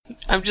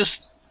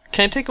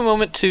Can I take a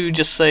moment to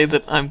just say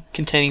that I'm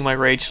containing my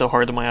rage so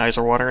hard that my eyes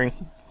are watering?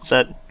 Is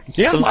that...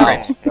 Yeah,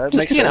 wow. That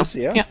makes sense,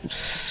 yeah.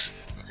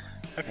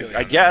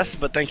 I guess,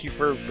 but thank you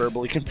for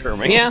verbally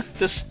confirming. Yeah,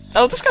 this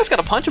guy's got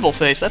a punchable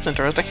face. That's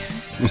interesting.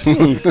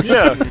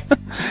 Yeah.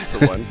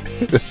 For one.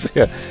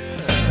 Yeah.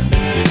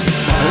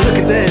 Look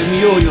at them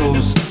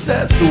yo-yos,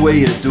 that's the way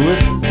you do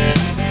it.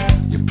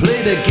 You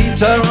play the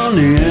guitar on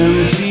the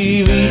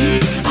MTV.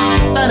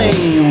 That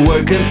ain't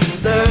working,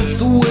 that's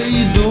the way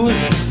you do it.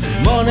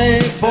 Money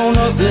for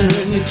nothing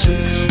and your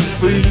chicks for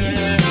free.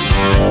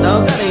 Now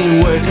that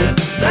ain't working,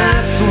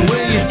 that's the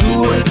way you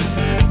do it.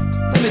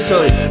 Let me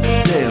tell you,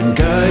 damn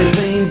guys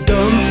ain't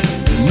dumb.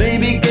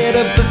 Maybe get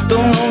a blister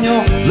on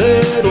your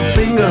little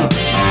finger.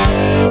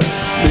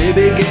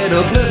 Maybe get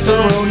a blister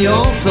on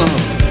your thumb.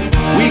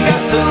 We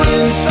got to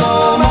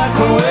install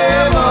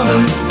microwave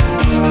ovens,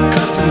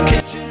 custom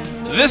kitchen.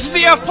 This is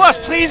the F+.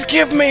 Please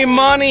give me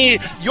money.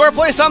 Your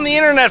place on the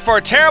internet for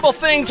terrible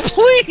things.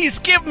 Please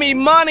give me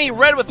money.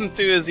 Read with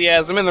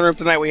enthusiasm. In the room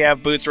tonight we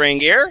have Boots Rain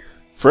Gear.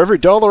 For every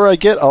 $1 I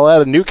get, I'll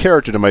add a new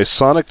character to my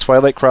Sonic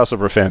Twilight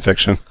crossover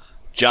fanfiction.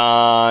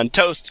 John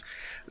Toast.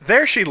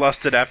 There she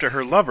lusted after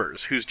her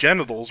lovers, whose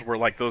genitals were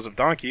like those of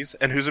donkeys,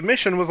 and whose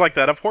emission was like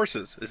that of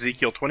horses.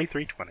 Ezekiel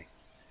 23:20.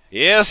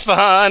 Yes,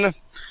 fun.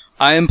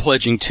 I am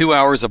pledging 2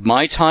 hours of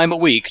my time a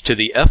week to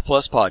the F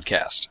Plus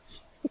podcast.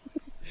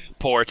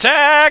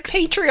 Portex.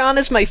 Patreon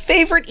is my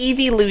favorite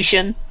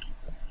evolution.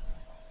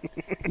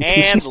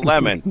 And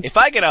Lemon. If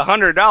I get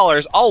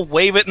 $100, I'll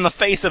wave it in the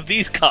face of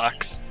these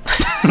cocks.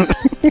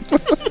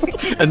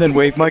 And then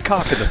wave my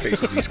cock in the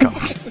face of these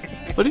cocks.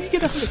 What if you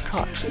get 100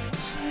 cocks? Look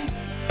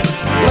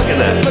at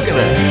that, look at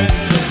that.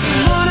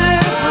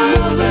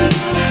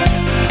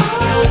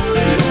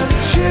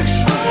 Chicks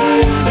for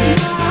free.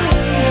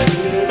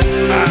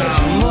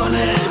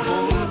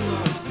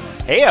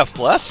 Hey, F+.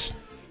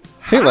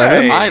 Hey,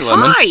 Lemon. Hi,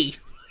 Lemon. Hi!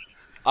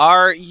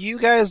 Are you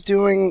guys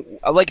doing...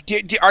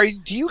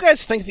 do you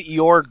guys think that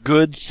you're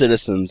good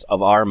citizens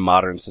of our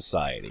modern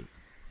society?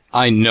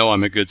 I know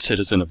I'm a good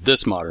citizen of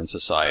this modern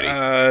society.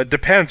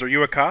 Depends. Are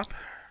you a cop?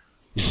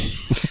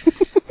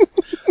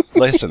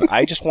 Listen,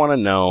 I just want to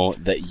know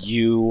that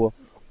you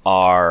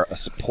are a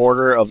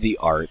supporter of the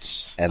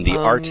arts and the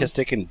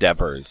artistic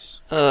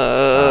endeavors.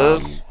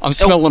 I'm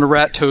smelling a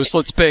rat toast.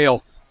 Let's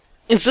bail.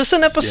 Is this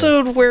an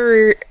episode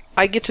where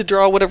I get to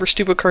draw whatever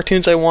stupid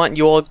cartoons I want and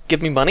you all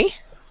give me money?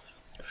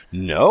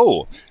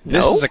 No.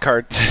 This is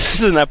this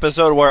is an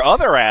episode where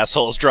other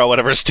assholes draw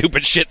whatever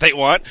stupid shit they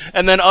want,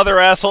 and then other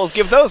assholes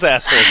give those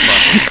assholes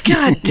money.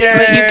 God damn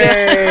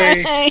it,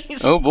 you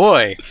guys! Oh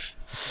boy.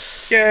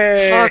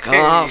 Yay! Fuck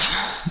off.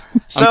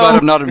 So, I'm glad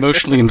I'm not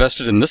emotionally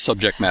invested in this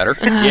subject matter.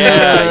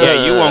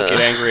 Yeah, you won't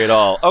get angry at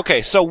all.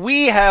 Okay, so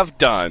we have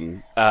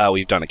done,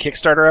 we've done a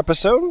Kickstarter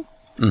episode.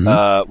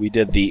 Mm-hmm. We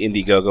did the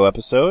Indiegogo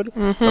episode.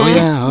 Mm-hmm. Oh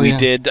yeah, we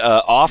did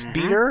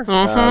Offbeater,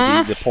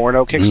 the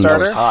porno Kickstarter. That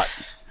was hot.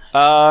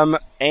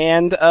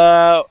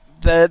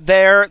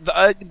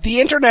 The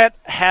internet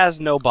has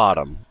no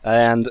bottom,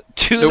 and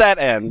to that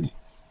end,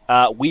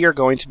 we are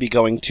going to be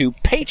going to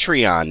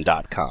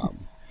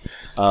Patreon.com.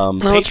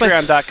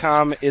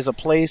 Patreon.com is a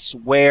place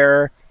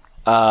where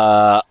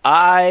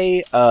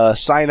I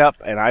sign up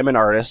and I'm an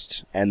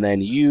artist, and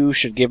then you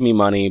should give me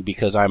money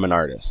because I'm an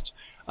artist.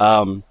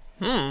 And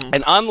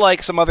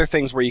unlike some other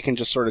things where you can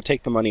just sort of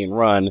take the money and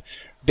run,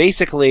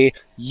 basically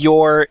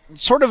you're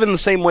sort of in the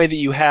same way that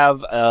you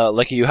have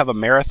you have a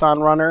marathon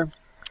runner,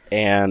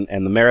 and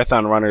the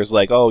marathon runner's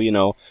like, oh,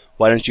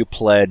 why don't you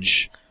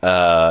pledge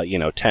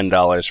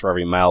 $10 for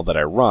every mile that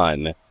I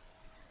run?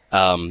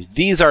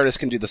 These artists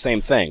can do the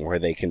same thing, where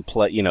they can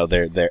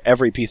their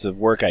every piece of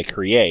work I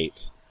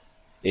create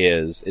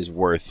is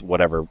worth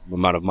whatever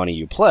amount of money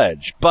you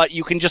pledge. But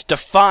you can just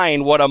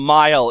define what a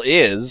mile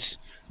is,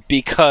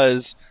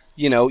 because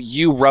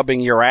you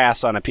rubbing your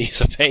ass on a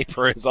piece of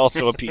paper is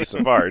also a piece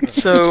of art.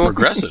 So, It's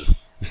progressive.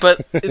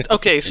 But,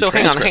 okay, so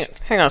hang on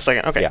a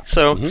second. Okay, Yeah.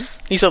 so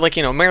you said,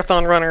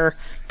 marathon runner,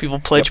 people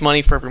pledge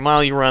money for every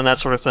mile you run, that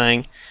sort of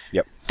thing.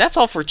 Yep. That's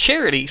all for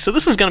charity, so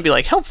this is going to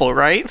be, helpful,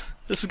 right?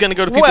 This is going to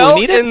go to people who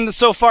need it? Well,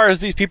 so far as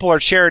these people are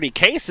charity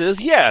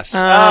cases, yes.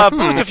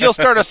 Boots, if you'll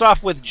start us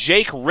off with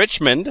Jake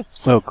Richmond.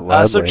 Oh,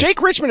 gladly. So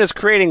Jake Richmond is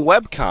creating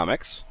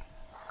webcomics.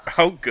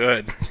 Oh,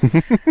 good.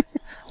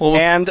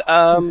 And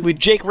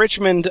Jake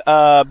Richmond,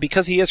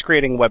 because he is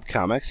creating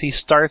webcomics, he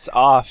starts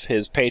off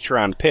his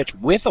Patreon pitch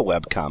with a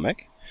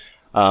webcomic.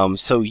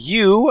 So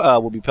you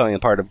will be playing the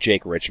part of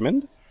Jake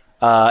Richmond.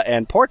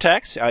 And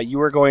Portex, you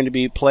are going to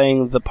be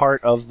playing the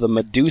part of the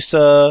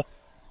Medusa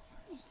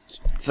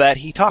that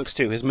he talks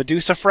to, his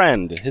Medusa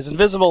friend, his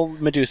invisible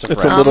Medusa friend.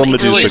 It's a little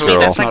Medusa excuse me, girl.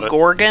 that's Not a a-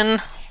 Gorgon?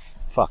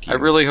 Fuck you. I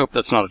really hope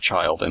that's not a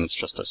child and it's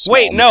just a small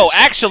Wait, no,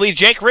 Medusa. actually,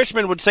 Jake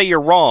Richmond would say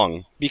you're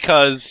wrong,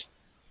 because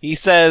he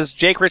says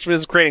Jake Richmond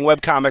is creating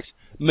webcomics,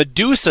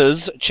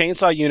 Medusas,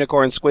 Chainsaw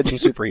Unicorns, Squids, and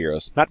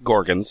Superheroes, not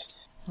Gorgons.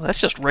 Well,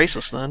 that's just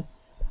racist, then.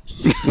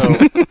 So,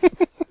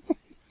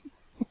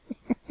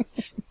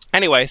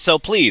 anyway, so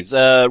please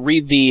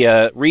read the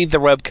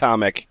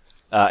webcomic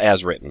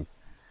as written.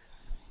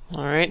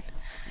 Alright.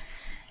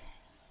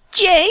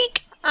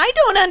 Jake, I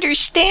don't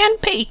understand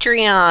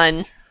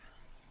Patreon.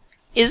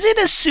 Is it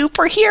a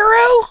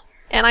superhero?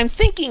 And I'm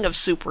thinking of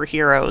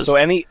superheroes. So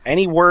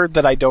any word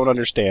that I don't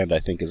understand, I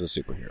think, is a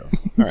superhero.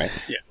 All right.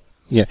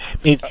 Yeah,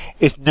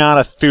 it's not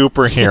a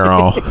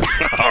superhero.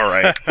 All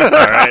right.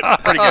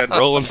 Pretty good.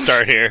 Rolling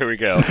start here. Here we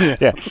go.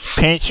 Yeah,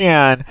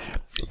 Patreon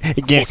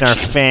gives our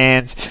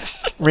fans,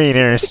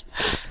 readers,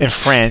 and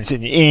friends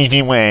an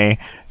easy way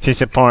to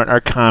support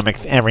our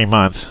comics every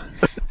month.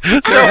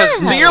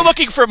 So you're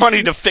looking for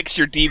money to fix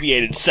your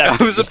deviated septum.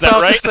 I was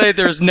about to say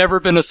there's never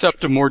been a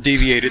septum more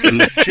deviated than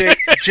that.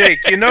 Jake,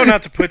 you know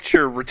not to put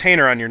your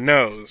retainer on your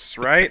nose,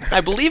 right? I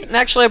believe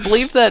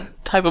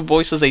that type of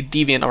voice is a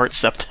DeviantArt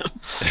septum.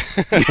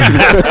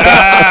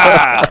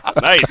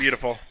 Nice.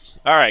 Beautiful.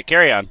 All right,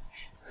 carry on.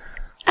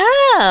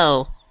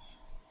 Oh.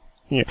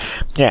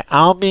 Yeah,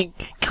 I'll be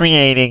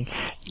creating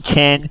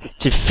 10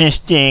 to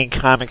 15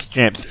 comic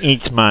strips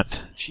each month.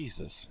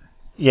 Jesus.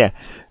 Yeah.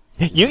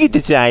 You can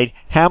decide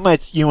how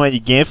much you want to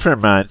give per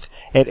month,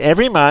 and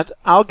every month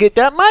I'll get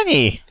that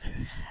money.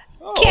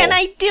 Can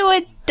I do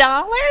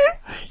 $1?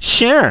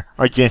 Sure,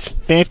 or just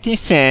 50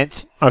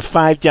 cents or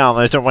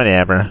 $5 or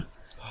whatever.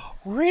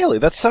 Really?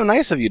 That's so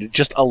nice of you to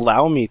just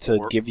allow me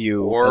to give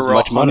you as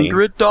much money.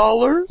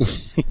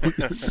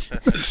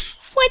 $100?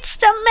 What's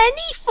the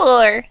money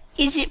for?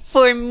 Is it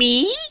for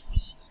me?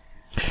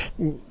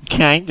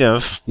 Kind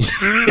of.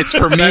 It's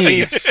for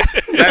me.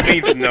 That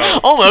means no.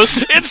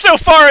 Almost.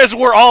 Insofar as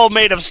we're all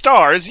made of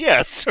stars,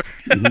 yes.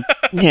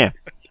 Yeah.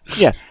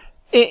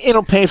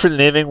 It'll pay for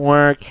living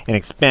work and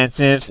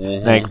expenses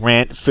like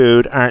rent,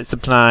 food, art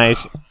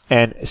supplies,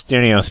 and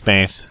studio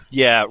space.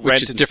 Yeah, Which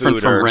rent is and different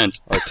food from are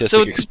rent.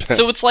 Artistic expense.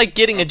 So it's like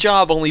getting a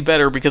job, only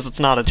better because it's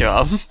not a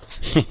job.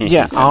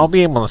 Yeah, I'll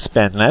be able to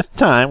spend less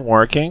time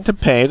working to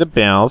pay the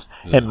bills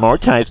and more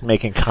time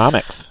making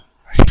comics.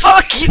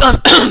 Fuck you!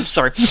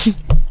 Sorry.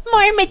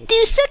 More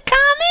Medusa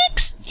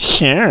comics?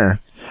 Sure.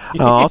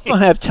 I'll also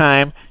have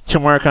time to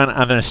work on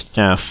other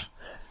stuff,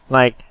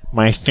 like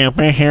my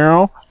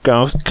superhero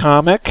ghost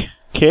comic,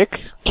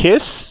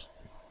 Kiss,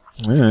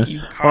 or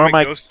Comic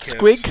my Ghost Kiss.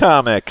 squid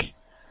comic.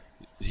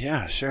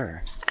 Yeah,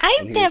 sure.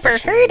 I've never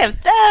heard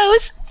of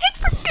those, and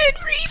for good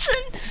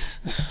reason.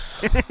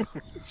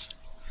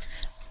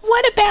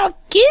 What about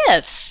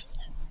gifts?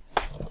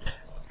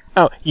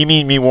 Oh, you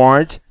mean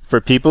rewards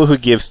for people who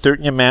give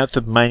certain amounts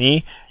of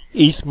money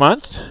each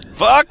month?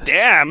 Fuck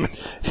damn.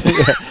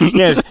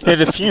 Yes,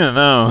 there's a few of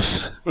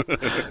those.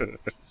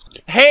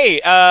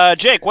 Hey,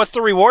 Jake, what's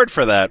the reward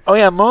for that? Oh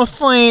yeah,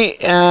 mostly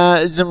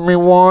the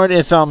reward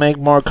is I'll make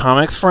more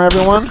comics for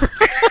everyone.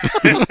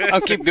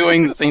 I'll keep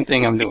doing the same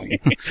thing I'm doing.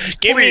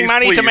 Give me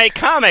money to please. make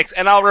comics,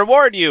 and I'll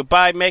reward you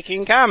by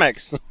making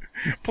comics.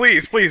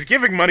 Please,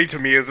 giving money to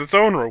me is its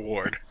own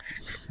reward.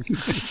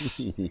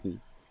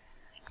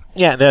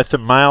 Yeah, there's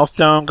some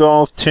milestone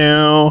goals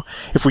too.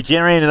 If we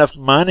generate enough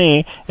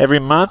money every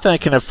month, I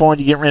can afford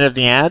to get rid of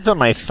the ads on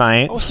my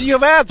site. Oh, so you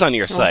have ads on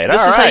your site. This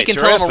All is how you right, can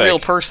tell I'm a terrific. real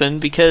person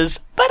because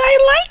But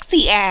I like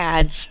the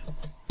ads.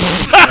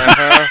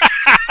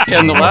 Yeah,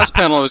 in the last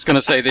panel I was going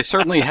to say, they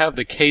certainly have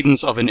the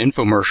cadence of an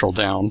infomercial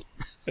down.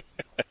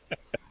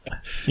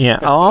 Yeah,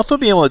 I'll also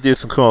be able to do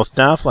some cool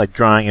stuff like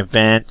drawing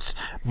events,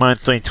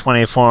 monthly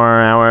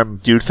 24-hour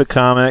Medusa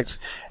comics,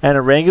 and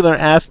a regular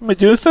Ask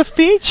Medusa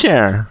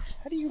feature.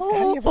 How do you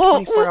have a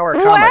 24-hour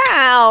comic?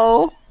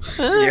 Wow.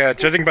 Yeah,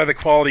 judging by the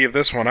quality of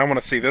this one, I want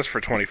to see this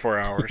for 24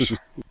 hours.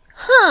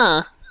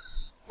 Huh.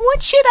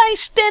 What should I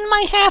spend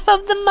my half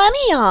of the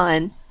money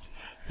on?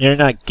 You're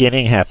not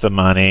getting half the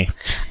money.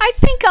 I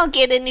think I'll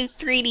get a new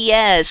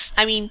 3DS.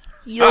 I mean,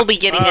 you'll be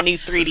getting a new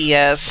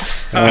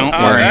 3DS. Don't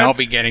worry, that- I'll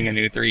be getting a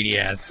new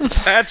 3DS.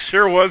 That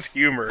sure was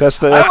humor. That's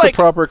the like-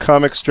 proper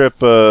comic strip.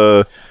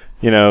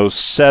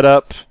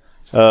 Setup,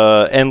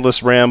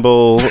 endless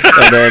ramble,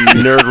 and then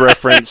nerd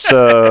reference.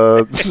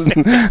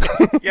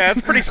 Yeah,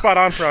 it's pretty spot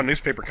on for how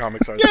newspaper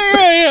comics are. these days.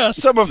 Yeah.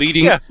 Some of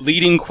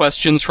Leading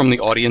questions from the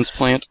audience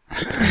plant.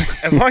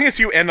 As long as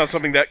you end on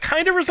something that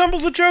kind of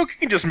resembles a joke, you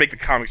can just make the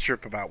comic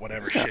strip about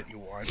whatever shit you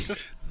want.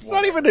 Just It's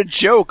not even a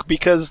joke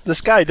because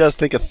this guy does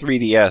think a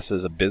 3DS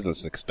is a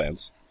business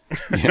expense.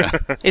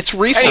 it's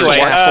research, Anyway,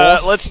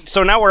 asshole.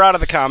 So now we're out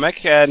of the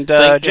comic, and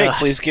Thank Jake, God.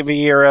 please give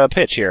me your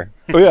pitch here.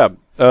 Oh yeah.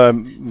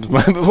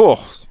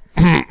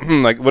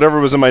 Like whatever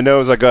was in my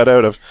nose, I got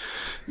out of.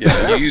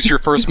 Yeah, you use your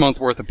first month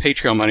worth of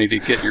Patreon money to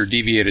get your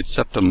deviated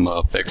septum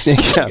fixed.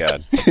 Yeah,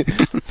 God.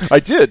 I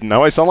did.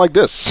 Now I sound like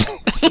this.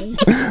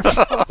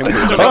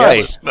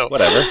 Hi.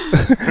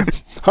 Whatever.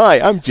 Hi,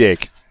 I'm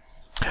Jake.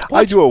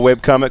 I do a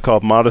webcomic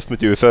called Modest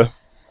Medusa.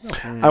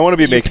 I want to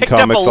be making Picked up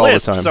comics a all the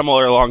lisp time.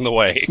 somewhere along the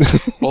way.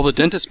 Well, the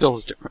dentist bill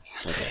is different.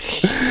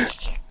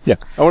 Yeah,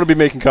 I want to be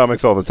making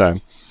comics all the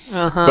time.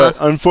 But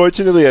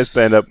unfortunately, I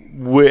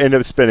end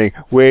up spending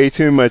way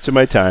too much of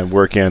my time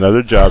working on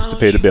other jobs to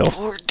pay the bills.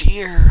 Poor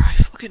dear, I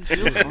fucking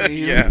feel for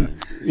you. yeah.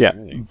 Yeah,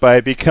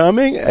 by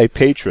becoming a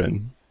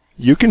patron,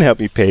 you can help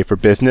me pay for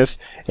business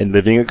and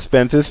living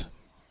expenses,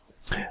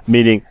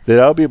 meaning that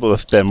I'll be able to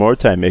spend more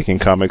time making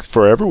comics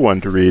for everyone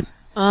to read.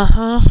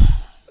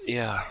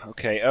 Yeah.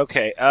 Okay.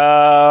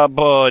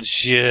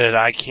 Bullshit.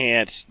 I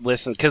can't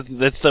listen because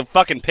it's the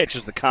fucking pitch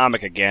is the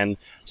comic again.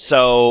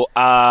 So,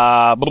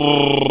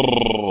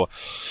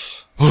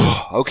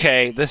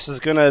 okay, this is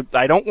gonna...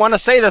 I don't want to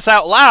say this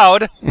out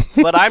loud,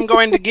 but I'm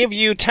going to give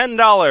you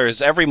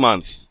 $10 every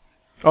month.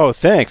 Oh,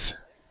 thanks.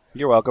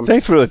 You're welcome.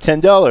 Thanks for the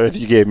 $10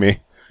 you gave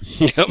me.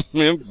 Yep.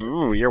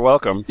 You're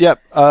welcome.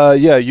 Yep.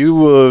 Yeah,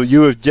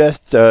 you have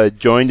just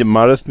joined the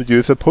Modest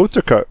Medusa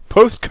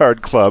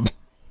postcard club.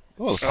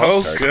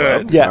 Oh,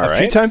 good. Yeah, All a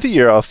few right. times a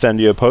year I'll send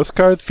you a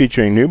postcard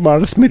featuring new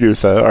Modest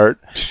Medusa art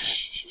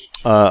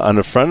on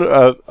the front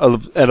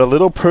and a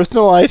little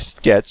personalized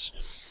sketch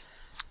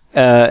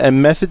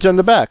and message on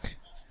the back.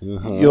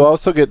 You'll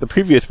also get the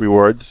previous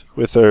rewards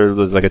with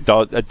there's like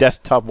a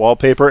desktop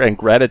wallpaper and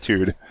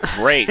gratitude.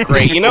 Great.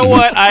 You know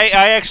what? I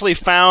actually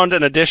found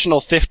an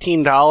additional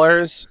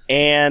 $15,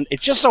 and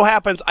it just so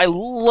happens I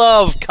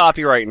love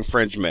copyright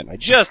infringement. I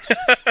just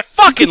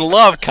fucking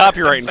love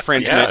copyright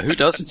infringement. Yeah, who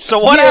doesn't? So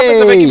what happens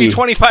if I give you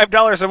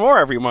 $25 or more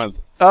every month?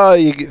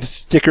 You get the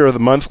Sticker of the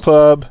Month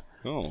Club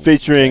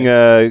featuring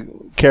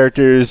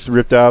characters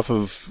ripped off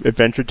of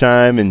Adventure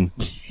Time and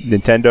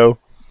Nintendo.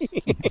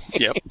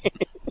 Yep.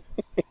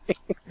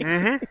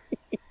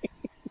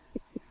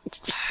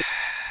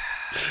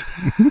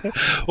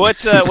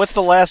 What's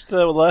the last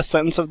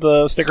sentence of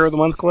the Sticker of the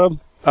Month Club?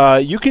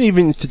 You can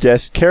even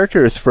suggest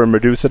characters for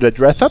Medusa to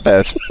dress up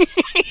as.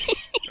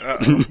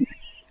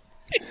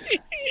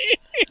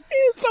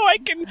 So I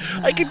can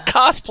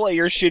cosplay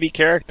your shitty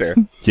character.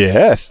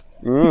 Yes.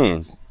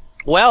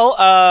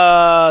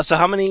 Well, so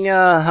how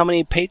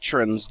many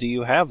patrons do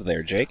you have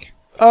there, Jake?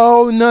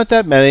 Oh, not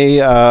that many.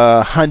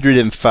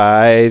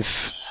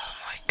 105.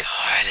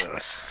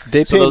 God.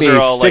 They So pay those me are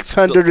all, like,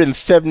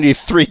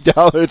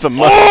 $673 a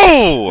month.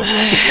 Oh!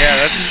 Yeah,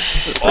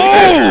 that's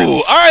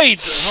Oh! All right.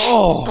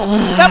 Oh,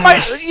 that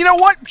might. You know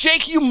what,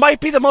 Jake? You might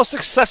be the most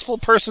successful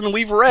person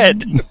we've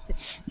read.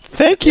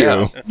 Thank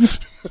you.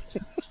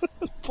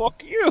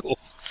 Fuck you.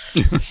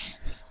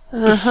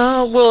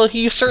 Well,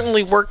 he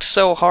certainly worked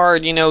so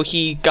hard. You know,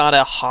 he got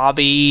a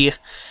hobby,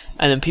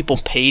 and then people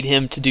paid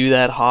him to do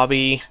that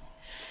hobby.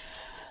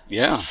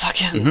 Yeah.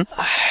 Fucking.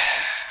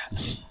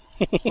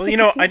 well, you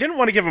know, I didn't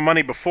want to give him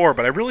money before,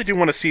 but I really do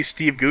want to see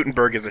Steve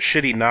Guttenberg as a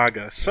shitty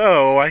Naga,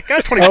 so I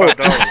got $25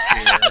 here.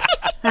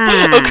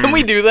 Oh, can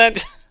we do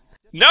that?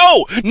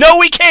 No,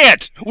 we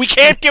can't. We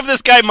can't give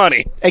this guy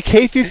money. In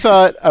case you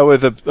thought I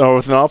was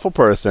an awful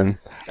person,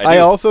 I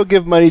also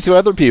give money to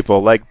other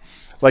people, like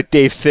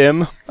Dave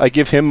Sim. I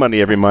give him money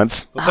every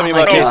month. Well, tell me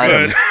about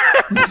Oh,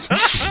 good.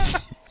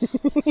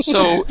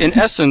 So, in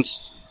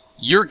essence,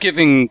 you're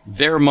giving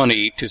their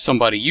money to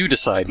somebody you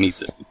decide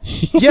needs it.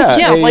 Yeah,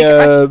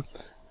 Yeah,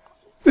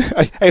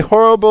 a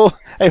horrible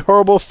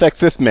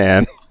sexist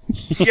man.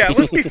 Yeah,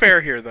 let's be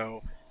fair here,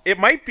 though. He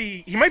might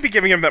be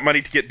giving him that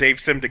money to get Dave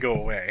Sim to go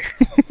away.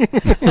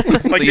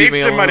 Like, Dave me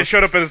Sim alone. might have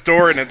showed up at his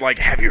door and had, like,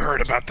 have you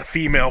heard about the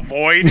female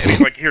void? And he's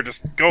like, here,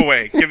 just go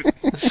away.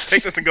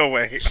 Take this and go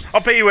away.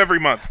 I'll pay you every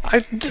month.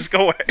 Just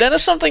go away. That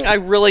is something I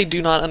really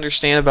do not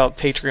understand about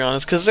Patreon,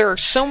 is because there are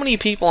so many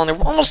people on there.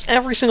 Almost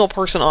every single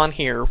person on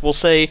here will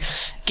say,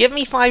 "Give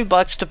me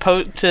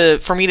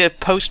 $5 for me to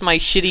post my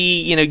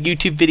shitty,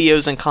 YouTube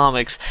videos and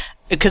comics."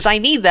 Because I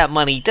need that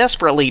money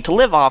desperately to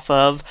live off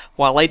of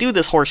while I do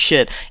this horse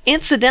shit.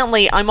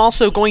 Incidentally, I'm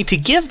also going to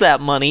give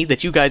that money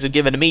that you guys have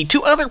given to me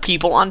to other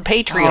people on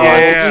Patreon.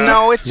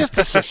 Yeah. It's just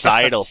a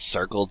societal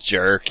circle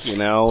jerk. You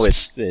know,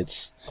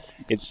 it's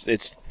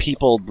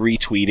people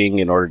retweeting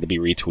in order to be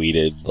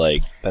retweeted.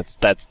 Like that's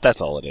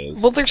all it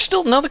is. Well,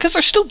 because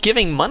they're still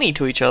giving money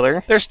to each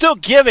other. They're still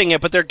giving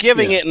it, but they're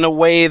giving it in a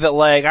way that,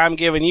 like, I'm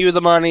giving you the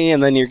money,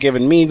 and then you're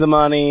giving me the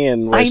money,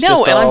 and I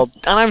know, just all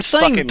and I'm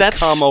saying fucking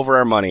that's come over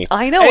our money.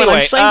 I know, Anyway, and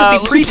I'm saying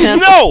that the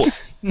pretense.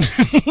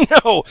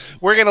 No,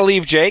 we're gonna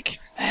leave Jake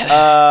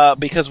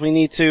because we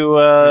need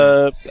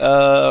to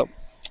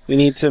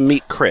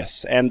meet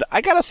Chris, and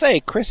I gotta say,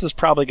 Chris is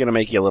probably gonna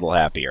make you a little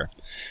happier.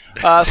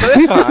 So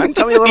that's fine.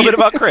 Tell me a little bit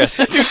about Chris.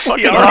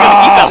 He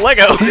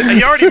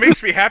already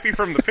makes me happy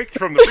from the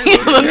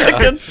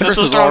preload. Chris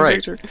is all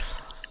right. All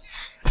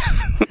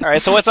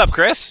right, so what's up,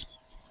 Chris?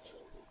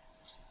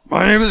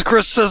 My name is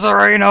Chris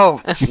Cesarano.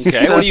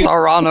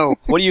 Okay,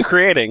 what are you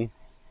creating?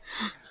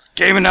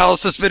 Game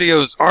analysis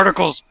videos,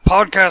 articles,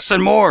 podcasts,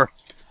 and more.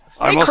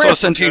 I'm also a Chris.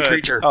 sentient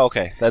creature. Oh,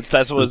 okay, that's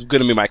what was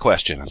going to be my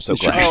question. I'm so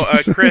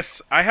glad.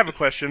 Chris, I have a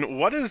question.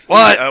 What's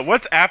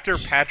after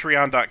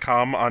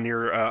Patreon.com on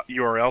your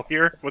URL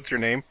here? What's your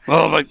name?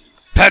 Well, my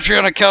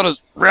Patreon account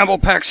is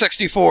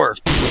RamblePack64.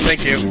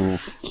 Thank you.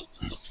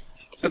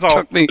 That's all.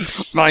 Took me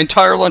my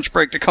entire lunch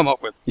break to come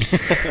up with.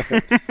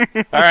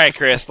 All right,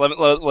 Chris, let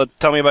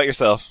tell me about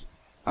yourself.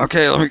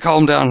 Okay, let me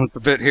calm down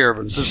a bit here, but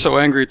I'm just so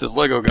angry at this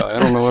Lego guy. I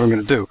don't know what I'm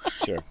going to do.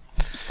 Sure.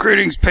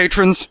 Greetings,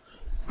 patrons.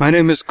 My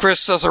name is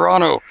Chris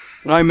Cesarano,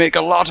 and I make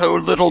a lotto,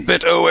 little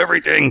bit-o,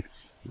 everything.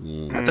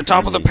 At the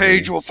top of the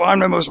page, you will find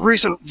my most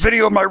recent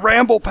video of my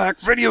Ramble Pack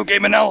video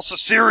game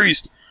analysis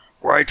series,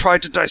 where I try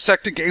to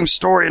dissect a game's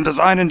story and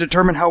design and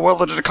determine how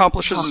well it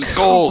accomplishes its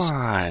goals.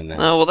 Come on.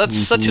 Oh, well, that's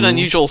such an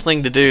unusual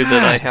thing to do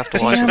that I have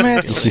to watch it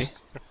immediately.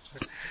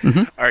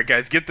 All right,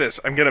 guys, get this.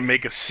 I'm going to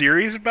make a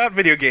series about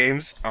video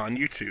games on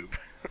YouTube.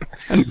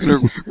 I'm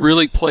going to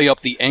really play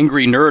up the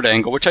angry nerd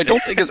angle, which I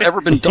don't think has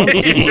ever been done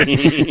before.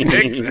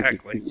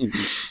 Exactly.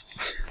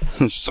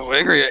 So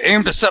angry, I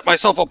aim to set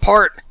myself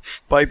apart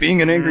by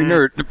being an angry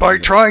nerd, by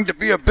trying to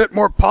be a bit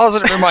more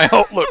positive in my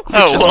outlook,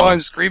 which is why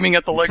I'm screaming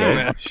at the Lego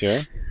Man.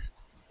 Sure.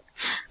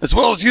 As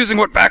well as using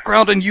what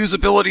background and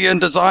usability and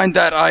design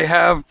that I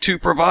have to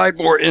provide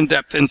more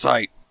in-depth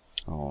insight.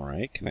 All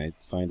right. Can I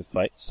find a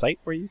site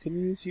where you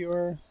can use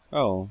your...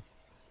 Oh.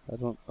 I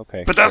don't...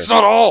 Okay. But that's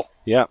not all.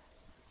 Yeah.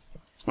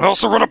 I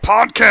also run a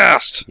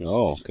podcast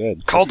Oh,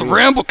 good. called the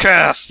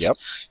Ramblecast. Yep.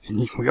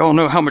 We all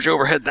know how much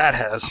overhead that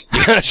has.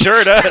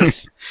 Sure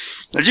does.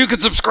 That you can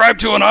subscribe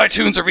to on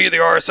iTunes or via the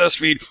RSS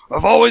feed.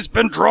 I've always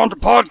been drawn to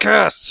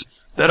podcasts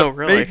that have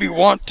really? made me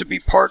want to be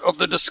part of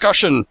the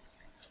discussion.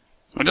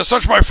 And as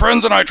such, my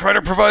friends and I try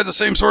to provide the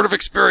same sort of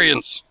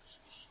experience.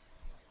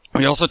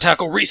 We also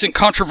tackle recent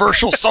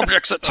controversial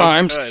subjects at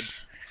times, Good.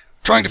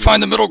 trying to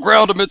find the middle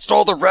ground amidst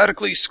all the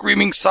radically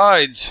screaming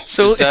sides.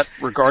 So Is that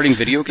regarding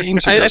video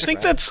games? Or I just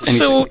think that's anything?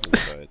 so.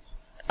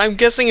 I'm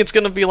guessing it's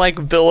going to be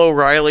like Bill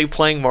O'Reilly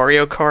playing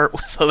Mario Kart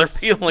with other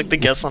people, like the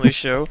guests on his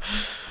show,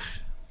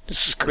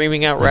 just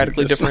screaming out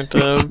radically different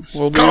world Cut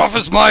views. off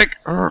his mic!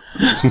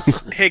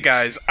 Hey,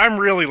 guys, I'm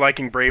really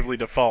liking Bravely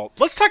Default.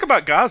 Let's talk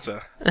about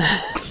Gaza.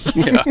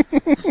 Yeah.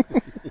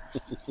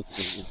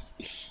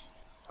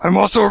 I'm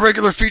also a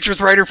regular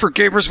features writer for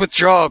Gamers with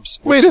Jobs.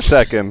 Wait a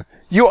second.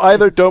 You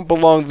either don't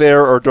belong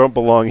there or don't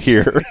belong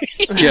here.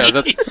 Yeah,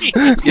 that's...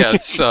 Yeah,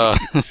 it's,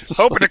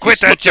 Hoping to quit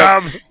that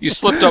job. You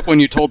slipped up when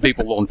you told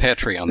people on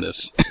Patreon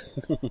this.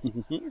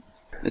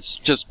 It's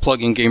just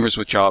plugging Gamers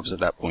with Jobs at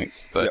that point.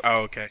 But Oh,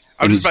 okay.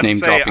 I and was just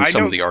he's about to say, name-dropping some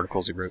I know, of the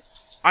articles he wrote.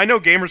 I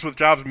know Gamers with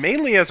Jobs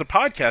mainly as a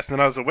podcast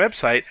and as a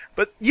website,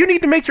 but you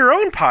need to make your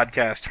own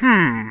podcast.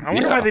 I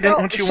wonder why they didn't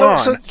want you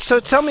on. So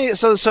tell me,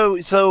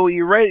 so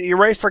you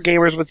write for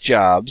Gamers with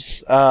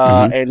Jobs,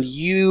 and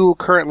you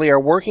currently are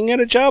working at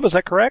a job. Is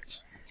that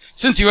correct?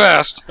 Since you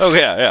asked, Oh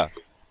yeah.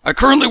 I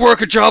currently work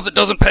a job that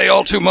doesn't pay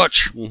all too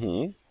much.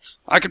 Mm-hmm.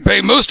 I can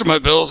pay most of my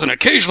bills and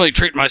occasionally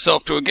treat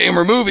myself to a game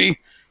or movie,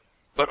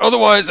 but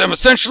otherwise I'm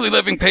essentially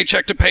living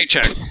paycheck to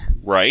paycheck.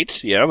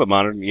 Right. Yeah. The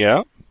modern.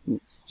 Yeah.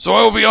 So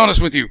I will be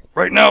honest with you.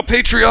 Right now,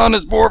 Patreon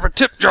is more of a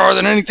tip jar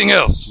than anything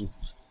else.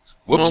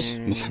 Whoops.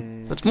 It's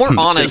more Mistake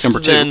honest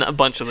number 2. than a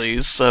bunch of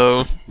these,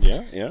 so...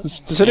 Yeah.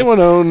 Does anyone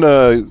own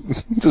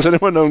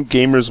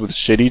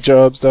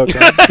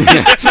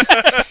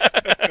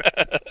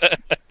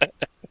gamerswithshittyjobs.com?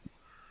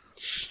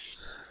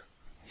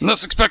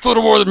 Let's expect a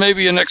little more than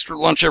maybe an extra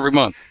lunch every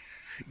month.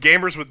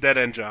 Gamers with dead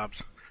end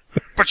jobs.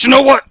 But you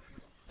know what?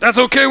 That's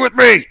okay with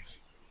me.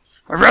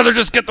 I'd rather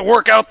just get the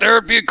work out there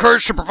and be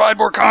encouraged to provide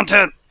more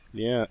content.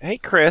 Yeah. Hey,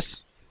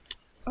 Chris.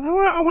 I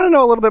want to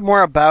know a little bit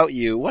more about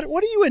you. What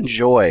do you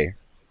enjoy?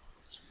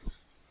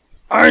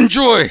 I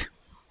enjoy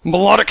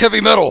melodic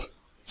heavy metal,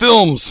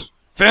 films,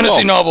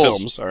 fantasy novels,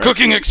 films, all right.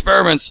 cooking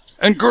experiments,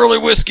 and girly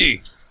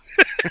whiskey.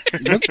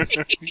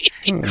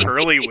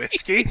 Curly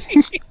whiskey?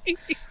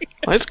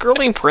 Why is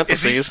girly in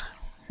parentheses?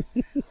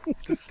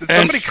 Did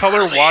somebody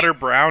color water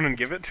brown and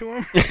give it to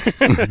him?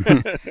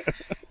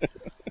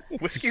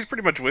 Whiskey's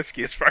pretty much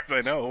whiskey as far as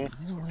I know.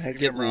 I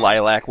get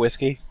lilac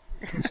whiskey.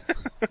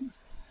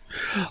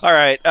 All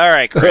right,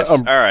 Chris.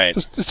 All right.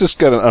 It's just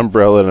got an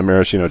umbrella and a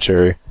maraschino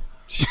cherry.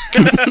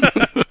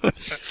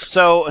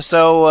 So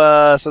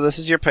this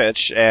is your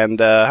pitch, and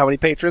how many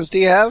patrons do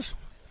you have?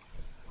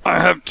 I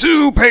have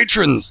 2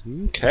 patrons.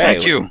 Okay.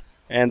 Thank you.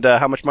 And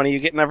how much money are you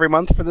getting every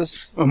month for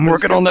this? I'm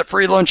working on that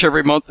free lunch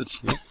every month.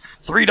 It's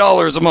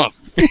 $3 a month.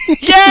 Yay!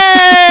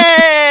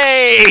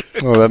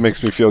 Oh, that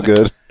makes me feel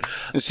good.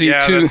 I see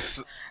Yeah, two.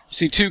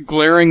 See 2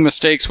 glaring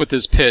mistakes with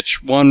his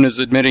pitch. One is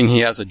admitting he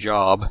has a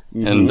job,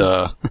 and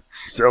the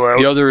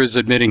other is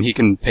admitting he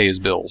can pay his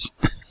bills.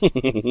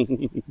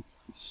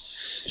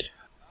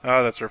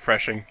 Oh, that's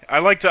refreshing. I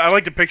like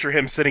to picture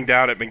him sitting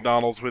down at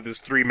McDonald's with his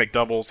 3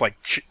 McDoubles,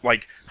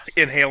 like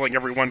inhaling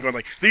everyone, going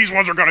like, "These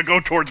ones are gonna go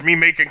towards me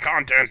making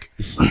content."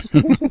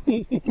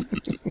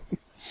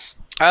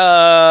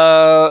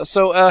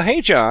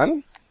 Hey,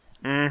 John.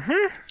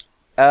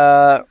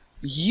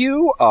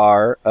 You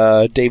are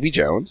Davy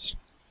Jones.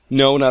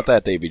 No, not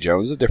that Davy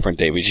Jones. A different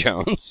Davy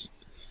Jones.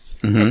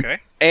 Okay.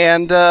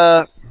 And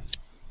is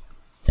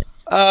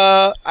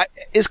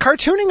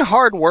cartooning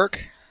hard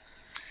work?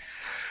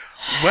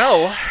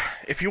 Well,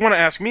 if you want to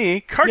ask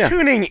me,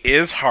 cartooning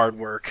is hard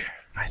work.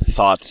 I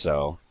thought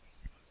so.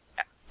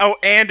 Oh,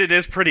 and it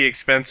is pretty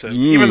expensive.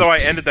 Even though I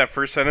ended that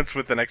first sentence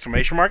with an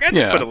exclamation mark, I just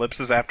Yeah. put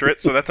ellipses after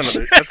it, so that's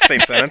the same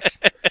sentence.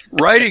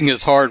 Writing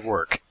is hard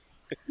work.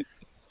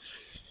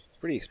 It's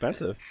pretty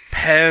expensive.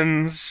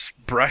 Pens,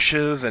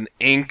 brushes, and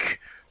ink,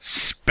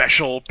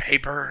 special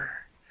paper.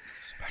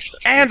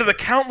 And the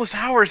countless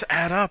hours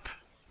add up.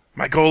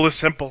 My goal is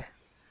simple.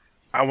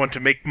 I want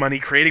to make money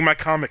creating my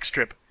comic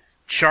strip,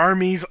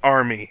 Charmy's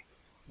Army.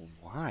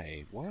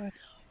 my, what?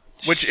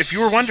 Which, if you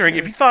were wondering,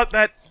 if you thought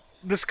that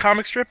this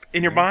comic strip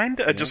in your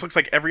mind just looks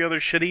like every other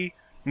shitty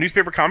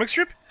newspaper comic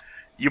strip,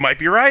 you might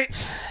be right.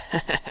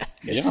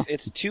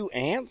 It's two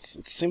ants.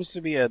 It seems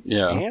to be a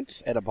Yeah.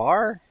 ant at a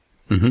bar.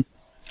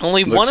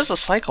 Only one is a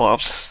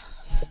Cyclops.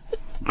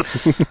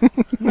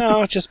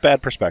 No, it's just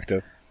bad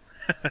perspective.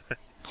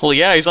 Well,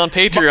 yeah, he's on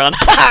Patreon.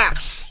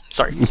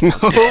 Sorry.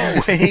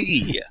 Oh,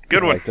 hey!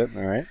 Good I one. liked it.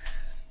 All right.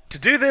 To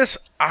do this,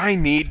 I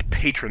need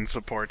patron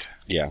support.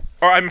 Yeah.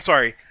 Or, I'm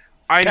sorry.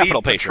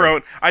 Capital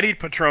Patron. I need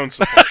Patron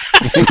support.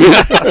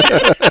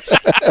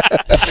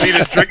 I need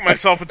to drink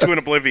myself into an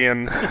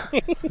oblivion.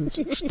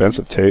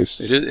 Expensive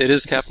taste. It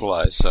is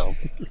capitalized, so.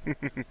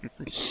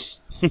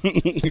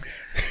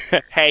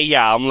 Hey,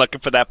 yeah, I'm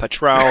looking for that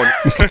Patron.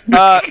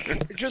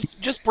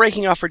 Just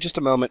breaking off for just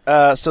a moment.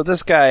 So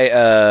this guy,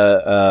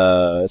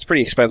 it's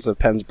pretty expensive.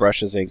 Pens,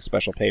 brushes, ink,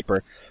 special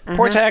paper.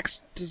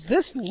 Portax, does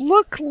this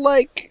look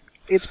like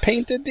it's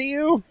painted to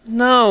you?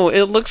 No,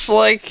 it looks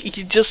like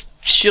he just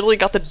shittily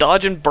got the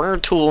dodge and burn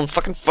tool in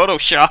fucking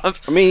Photoshop.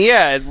 I mean,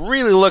 yeah, it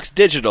really looks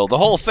digital. The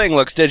whole thing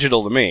looks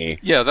digital to me.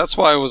 Yeah, that's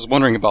why I was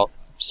wondering about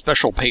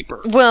special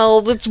paper.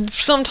 Well, that's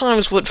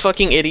sometimes what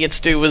fucking idiots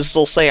do is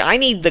they'll say, I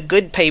need the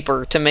good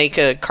paper to make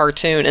a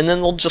cartoon, and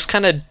then they'll just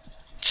kind of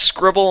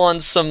scribble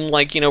on some,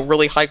 like, you know,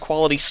 really high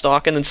quality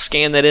stock and then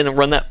scan that in and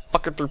run that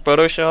fucker through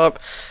Photoshop.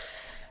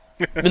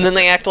 And then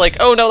they act like,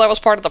 oh no, that was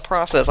part of the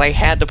process. I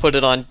had to put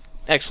it on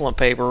excellent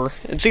paper.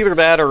 It's either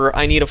that or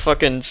I need a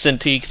fucking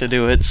Cintiq to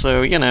do it,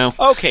 so, you know.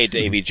 Okay,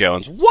 Davy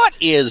Jones, what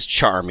is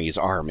Charmy's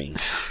Army?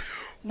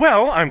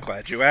 Well, I'm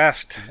glad you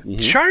asked.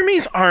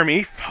 Charmy's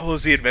Army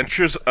follows the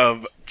adventures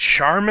of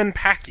Charmin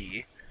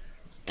Packy.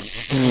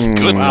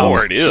 Good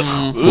lord, ew.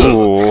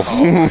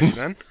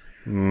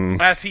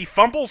 As he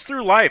fumbles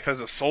through life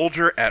as a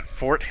soldier at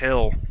Fort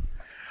Hill.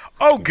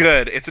 Oh,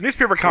 good. It's a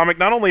newspaper comic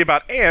not only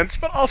about ants,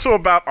 but also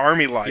about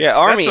army life. Yeah,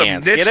 army That's a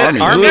ants. niche Get it? that's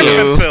Army never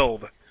ants. been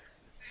filled.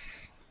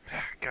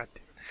 God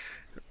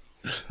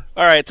damn.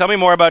 All right, tell me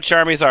more about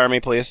Charmy's Army,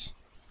 please.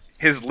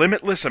 His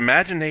limitless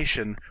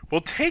imagination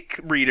will take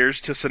readers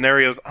to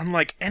scenarios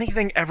unlike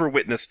anything ever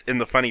witnessed in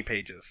the funny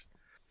pages.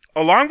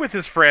 Along with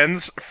his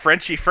friends,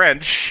 Frenchy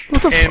French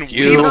and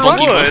You. Weaver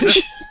Funky Wood,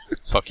 Bunch.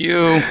 Fuck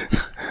you.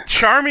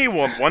 Charmy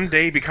will one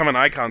day become an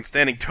icon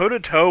standing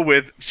toe-to-toe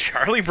with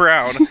Charlie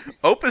Brown,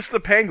 Opus the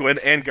Penguin,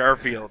 and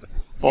Garfield.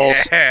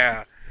 False.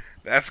 Yeah,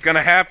 that's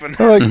gonna happen.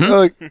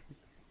 I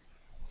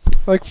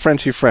like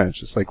Frenchy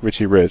French. It's like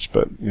Richie Rich,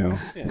 but, you know,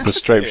 with a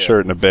striped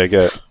shirt and a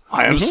baguette.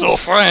 I am so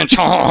French.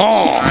 Ha ha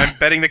ha. I'm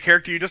betting the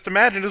character you just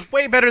imagined is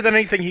way better than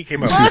anything he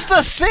came up Well, with.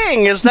 that's the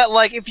thing, is that,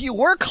 like, if you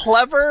were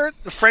clever,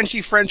 the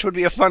Frenchy French would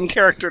be a fun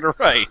character to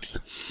write.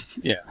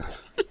 Yeah.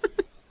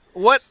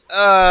 What,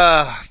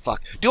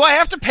 fuck. Do I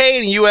have to pay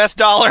in US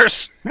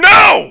dollars?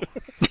 No!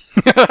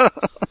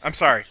 I'm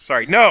sorry,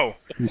 no.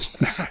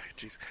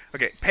 Jeez.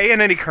 Okay, pay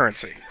in any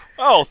currency.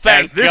 Oh,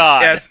 thank as this,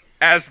 God.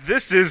 As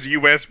this is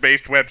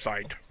US-based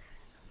website,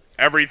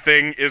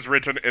 everything is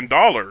written in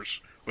dollars,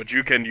 but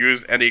you can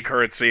use any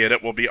currency and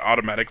it will be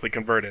automatically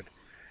converted.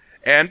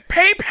 And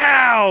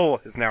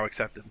PayPal is now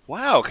accepted.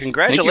 Wow, Thank you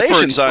congratulations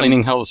for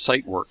explaining how the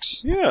site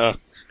works. Yeah.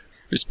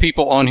 There's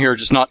people on here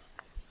just not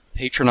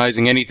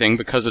patronizing anything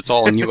because it's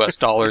all in US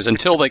dollars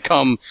until they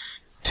come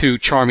to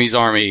Charmy's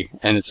Army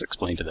and it's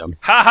explained to them.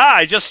 Haha,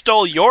 I just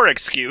stole your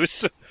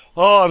excuse.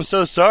 Oh, I'm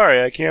so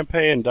sorry. I can't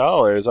pay in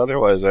dollars.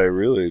 Otherwise, I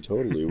really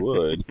totally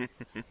would.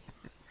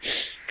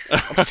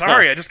 I'm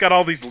sorry, I just got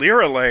all these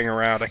lira laying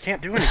around. I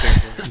can't do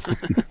anything for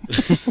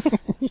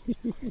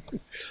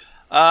it.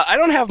 I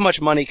don't have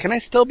much money. Can I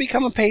still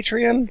become a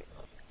Patreon?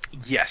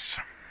 Yes.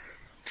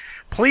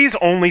 Please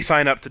only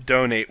sign up to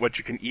donate what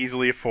you can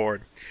easily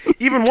afford.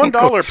 Even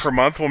 $1 per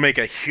month will make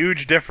a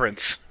huge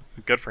difference.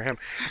 Good for him.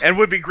 And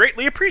would be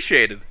greatly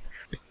appreciated.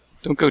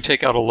 Don't go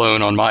take out a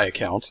loan on my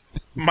account.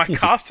 My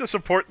cost to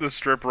support this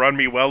strip run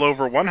me well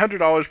over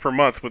 $100 per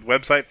month with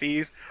website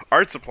fees,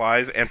 art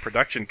supplies, and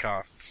production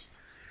costs.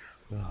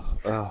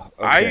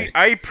 Okay.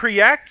 I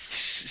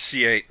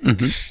appreciate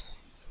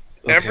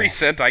every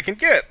cent I can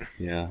get.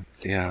 Yeah.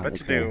 What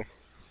to do?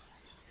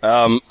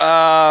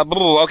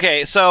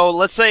 Okay, so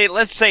let's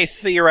say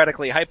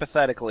theoretically,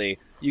 hypothetically,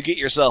 you get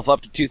yourself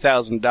up to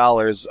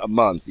 $2,000 a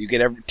month. You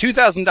get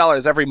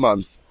 $2,000 every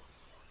month.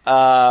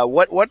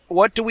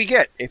 What do we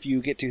get if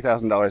you get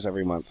 $2,000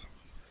 every month?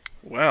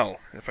 Well,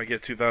 if I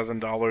get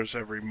 $2,000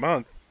 every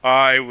month,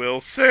 I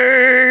will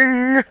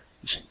sing!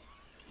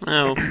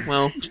 Oh,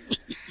 well.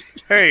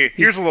 Hey,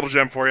 here's a little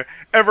gem for you.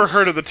 Ever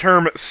heard of the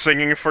term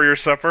singing for your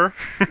supper?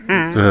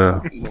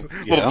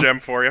 Little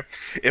gem for you.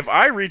 If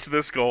I reach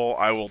this goal,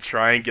 I will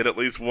try and get at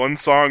least one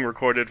song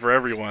recorded for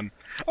everyone.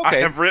 Okay,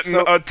 I have written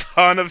a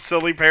ton of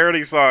silly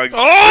parody songs.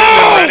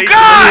 Oh,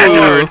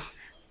 God!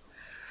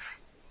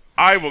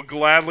 I will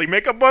gladly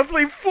make a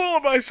monthly fool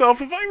of myself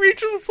if I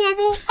reach this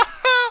level.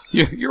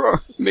 You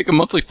make a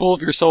monthly fool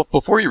of yourself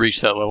before you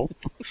reach that level.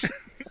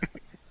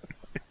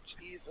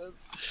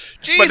 Jesus.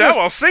 But now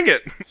I'll sing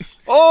it.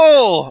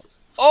 Oh,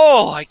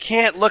 I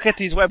can't look at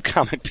these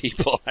webcomic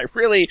people. I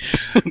really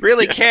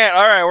can't.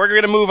 All right, we're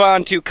going to move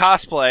on to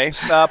cosplay.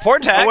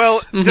 Portax. Well,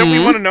 don't we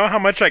want to know how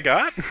much I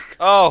got?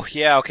 Oh,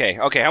 yeah, okay.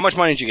 Okay, how much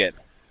money did you get?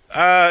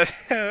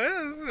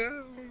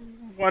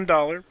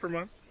 $1 per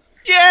month.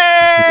 Yay!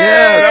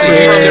 Yeah, it's a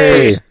huge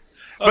difference.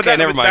 But Okay,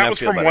 never mind. that I was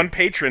feel from better. one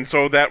patron,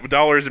 so that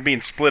dollar isn't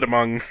being split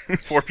among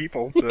 4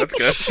 people. That's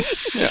good,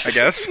 I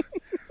guess.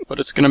 But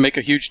it's going to make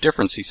a huge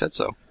difference, he said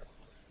so.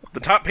 The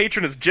top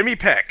patron is Jimmy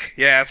Peck.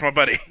 Yeah, that's my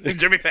buddy,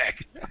 Jimmy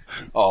Peck.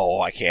 Oh,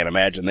 I can't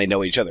imagine they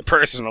know each other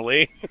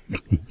personally.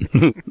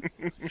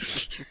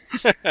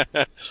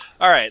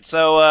 All right,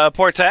 so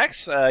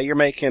Portax, you're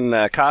making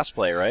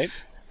cosplay, right?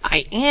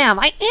 I am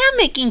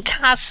making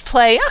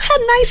cosplay. Oh, how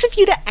nice of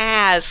you to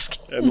ask.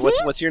 And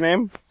what's your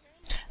name?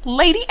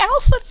 Lady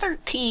Alpha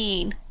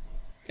 13.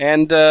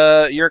 And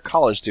you're a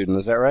college student,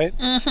 is that right?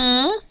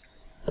 Mm-hmm.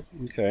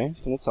 Okay,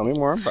 so tell me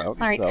more about All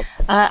right. yourself.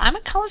 I'm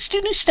a college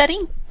student who's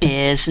studying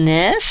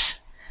business.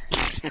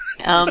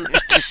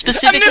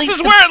 Specifically, And this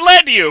is where it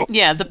led you!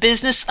 yeah, the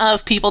business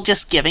of people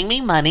just giving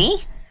me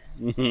money.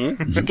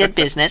 Mm-hmm. It's a good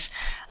business.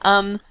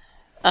 Sorry.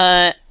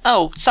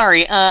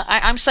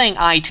 I'm saying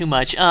I too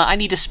much. I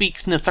need to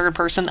speak in the third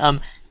person.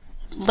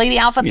 Lady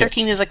Alpha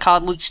 13 is a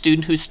college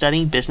student who's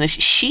studying business.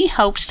 She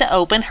hopes to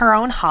open her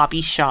own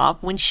hobby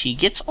shop when she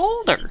gets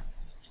older.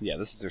 Yeah,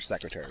 this is her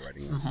secretary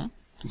writing this.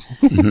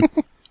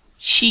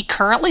 She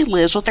currently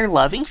lives with her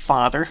loving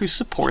father who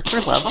supports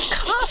her love of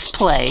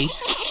cosplay,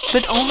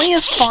 but only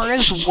as far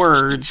as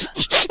words.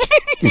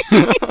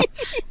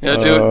 Yeah,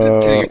 do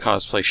your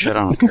cosplay shit, I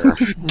don't care.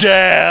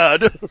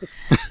 Dad!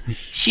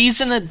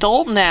 She's an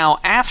adult now,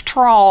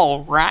 after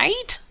all,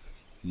 right?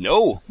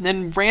 No. And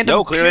then random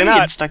No, clearly period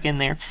not. stuck in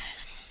there.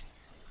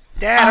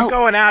 Dad, Oh. I'm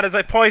going out as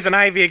I poison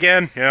Ivy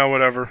again. Yeah,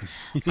 whatever.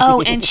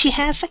 Oh, and she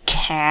has a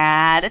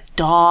cat, a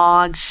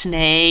dog,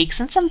 snakes,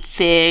 and some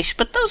fish,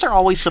 but those are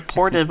always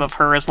supportive of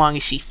her as long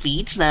as she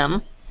feeds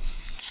them.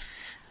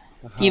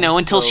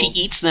 Until she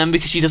eats them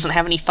because she doesn't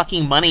have any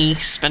fucking money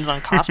spent on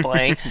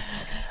cosplay.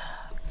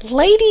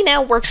 Lady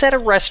now works at a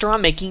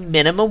restaurant making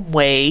minimum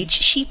wage.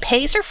 She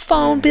pays her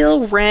phone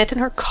bill, rent, and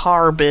her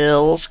car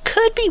bills.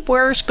 Could be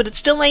worse, but it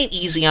still ain't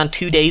easy on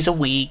 2 days a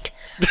week.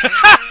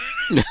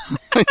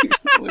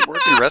 We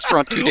work in a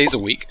restaurant 2 days a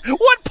week.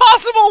 What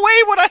possible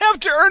way would I have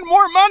to earn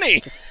more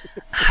money?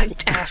 I'm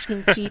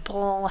asking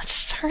people.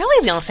 That's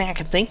really the only thing I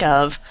can think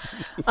of.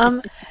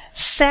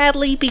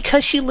 Sadly,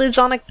 because she lives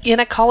in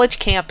a college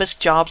campus,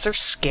 jobs are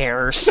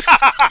scarce.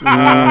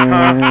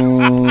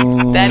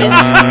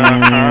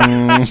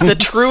 That is the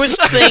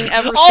truest thing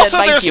ever said Also,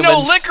 by there's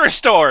humans. no liquor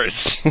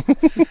stores.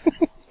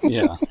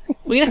 Yeah.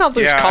 Well, you know how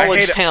those Yeah, I college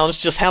hate it. towns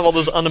just have all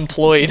those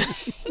unemployed.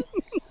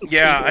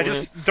 Yeah,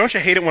 don't you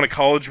hate it when a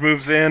college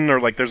moves in, or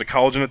like there's a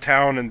college in a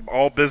town and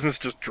all business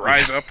just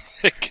dries up?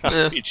 The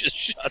economy just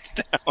shuts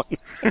down.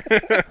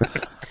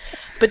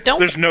 But don't.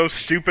 There's no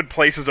stupid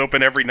places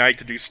open every night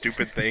to do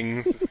stupid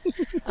things.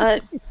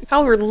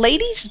 However,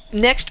 Lady's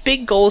next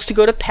big goal is to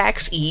go to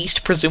PAX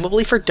East,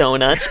 presumably for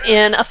donuts,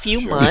 in a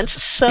few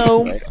months.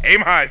 So,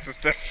 Aim high,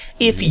 sister.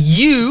 if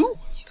you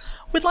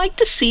would like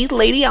to see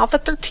Lady Alpha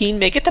 13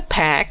 make it to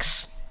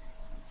PAX,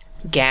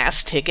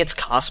 gas, tickets,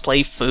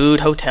 cosplay,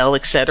 food, hotel,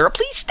 etc.,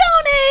 please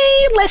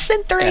donate! Less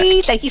than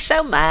 $3. Thank you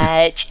so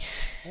much.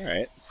 All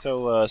right.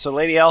 So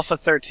Lady Alpha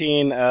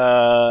 13,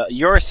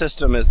 your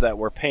system is that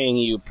we're paying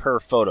you per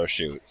photo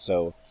shoot.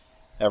 So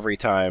every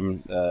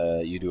time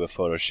you do a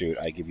photo shoot,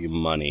 I give you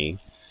money.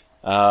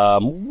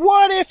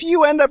 What if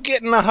you end up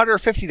getting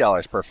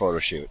 $150 per photo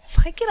shoot? If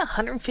I get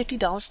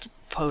 $150 to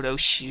photo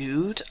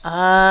shoot,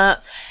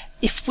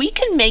 if we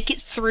can make it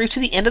through to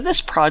the end of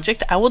this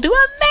project, I will do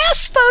a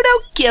mass photo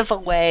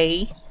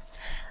giveaway.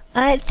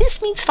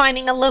 This means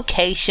finding a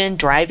location,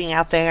 driving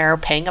out there,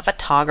 paying a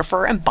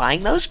photographer, and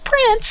buying those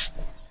prints.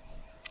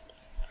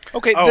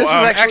 Okay, Oh, this is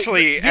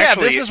actually-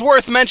 this is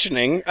worth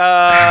mentioning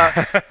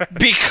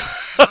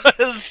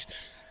because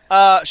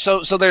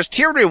so there's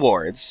tiered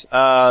rewards.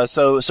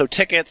 So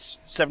tickets,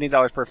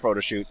 $70 per photo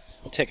shoot.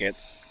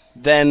 Tickets.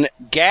 Then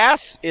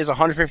gas is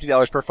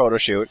 $150 per photo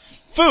shoot.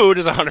 Food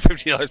is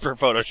 $150 per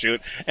photo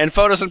shoot, and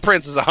photos and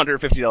prints is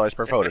 $150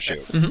 per photo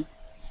shoot. Mhm.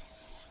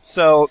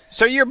 So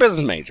you're a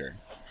business major.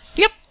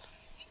 Yep.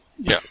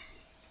 Yeah.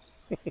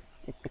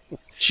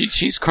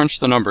 She's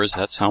crunched the numbers.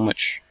 That's how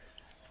much.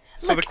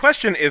 So the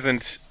question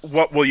isn't,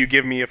 what will you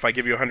give me if I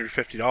give you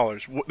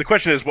 $150? The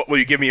question is, what will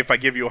you give me if I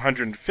give you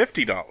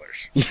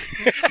 $150?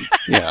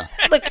 Yeah.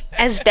 Look,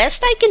 as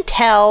best I can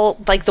tell,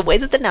 like the way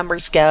that the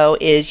numbers go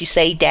is you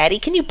say, "Daddy,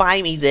 can you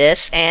buy me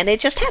this?" and it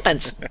just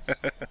happens.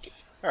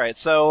 All right.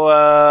 So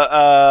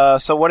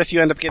what if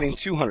you end up getting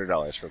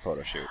 $200 for a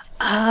photo shoot?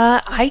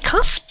 I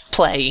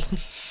cosplay.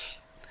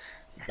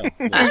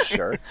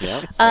 Sure.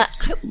 Yeah. And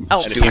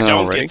And if you Doing it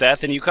don't already? get that,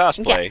 then you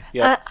cosplay.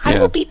 Yeah. I Yeah.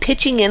 will be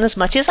pitching in as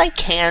much as I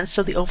can,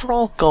 so the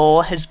overall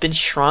goal has been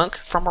shrunk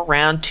from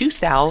around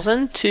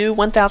 2,000 to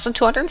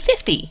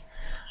 1,250.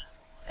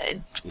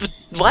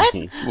 What?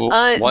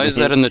 Well, why is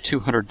that in the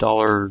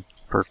 $200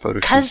 per photo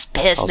shoot? Cause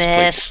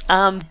business.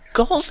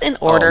 Goals in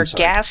order. I'm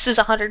sorry. Gas is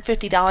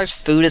 $150.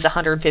 Food is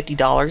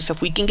 $150.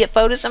 If we can get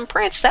photos and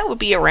prints, that would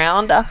be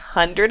around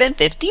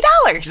 $150.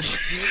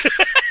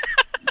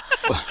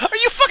 Are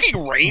you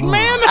fucking Rain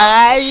Man?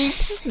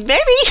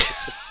 Maybe.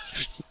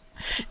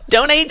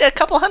 Donate a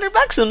couple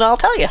 $100 and I'll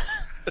tell you.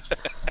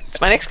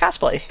 It's my next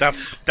cosplay.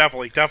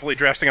 Definitely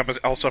dressing up as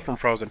Elsa from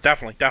Frozen.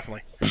 Definitely.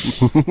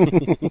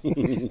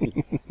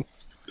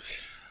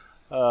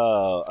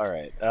 Oh, all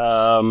right.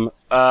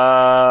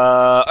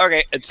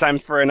 Okay, it's time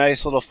for a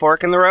nice little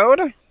fork in the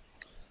road.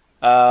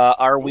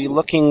 Are we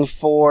looking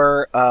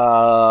for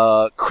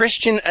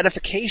Christian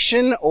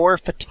edification or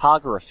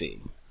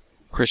photography?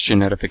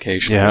 Christian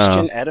edification. Yeah.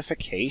 Christian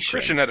edification.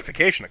 Christian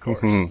edification, of course.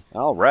 Mm-hmm.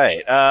 All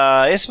right.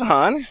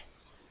 Isfahan,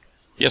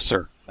 Yes,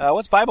 sir.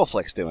 what's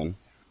BibleFlix doing?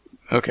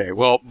 Okay,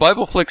 well,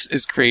 BibleFlix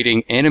is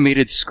creating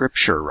animated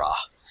scripture,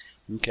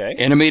 Okay.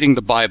 animating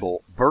the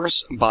Bible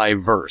verse by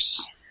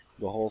verse.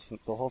 The whole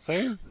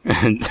thing?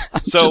 And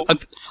So-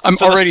 I'm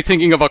so the- already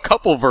thinking of a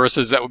couple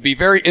verses that would be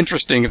very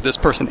interesting if this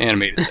person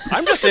animated them.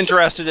 I'm just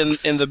interested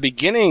in the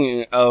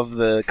beginning of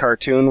the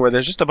cartoon where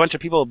there's just a bunch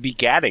of people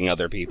begatting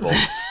other people.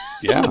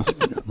 Yeah.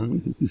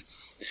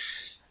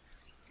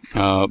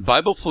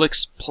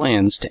 BibleFlix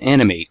plans to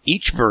animate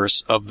each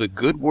verse of the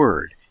good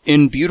word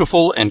in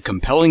beautiful and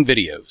compelling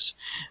videos.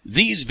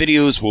 These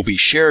videos will be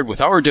shared with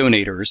our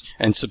donators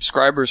and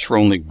subscribers for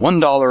only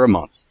 $1 a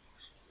month.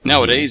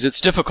 Nowadays,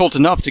 it's difficult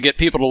enough to get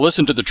people to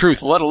listen to the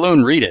truth, let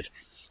alone read it.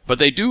 But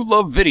they do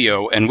love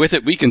video, and with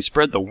it we can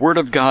spread the word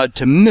of God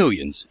to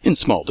millions in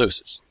small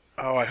doses.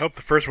 Oh, I hope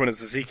the first one is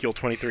Ezekiel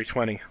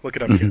 23:20. Look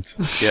it up, kids.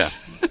 Yeah.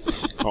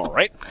 All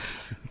right.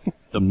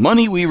 The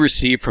money we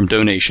receive from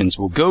donations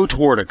will go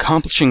toward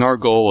accomplishing our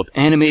goal of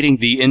animating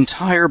the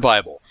entire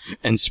Bible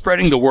and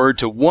spreading the word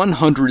to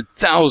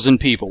 100,000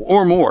 people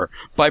or more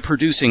by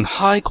producing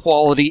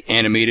high-quality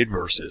animated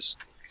verses.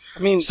 I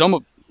mean, Some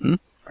of...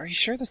 are you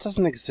sure this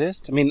doesn't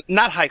exist? I mean,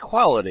 not high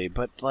quality,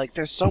 but like,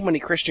 there's so many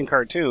Christian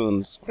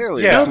cartoons.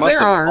 Clearly, Yeah. this must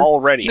there have are.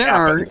 already There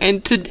happened. are,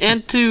 and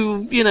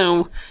to you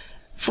know,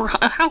 for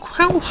how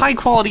high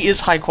quality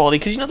is high quality?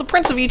 Because the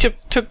Prince of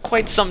Egypt took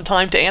quite some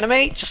time to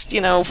animate. Just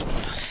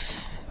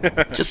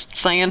just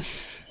saying.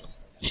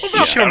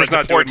 Kilmer's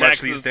not doing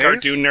much these days.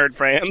 Cartoon nerd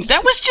fans.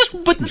 That was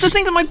just, but the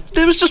thing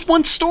there was just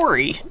one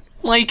story.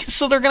 Like,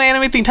 so they're gonna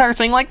animate the entire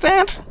thing like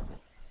that?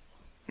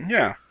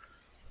 Yeah.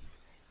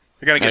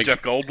 You're gonna get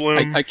Jeff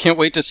Goldblum. I can't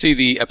wait to see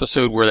the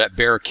episode where that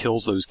bear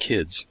kills those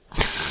kids.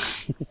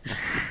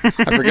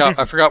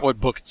 I forgot what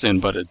book it's in,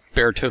 but a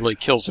bear totally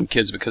kills some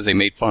kids because they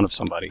made fun of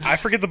somebody. I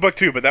forget the book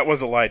too, but that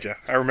was Elijah.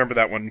 I remember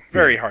that one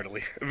very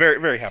heartily, very,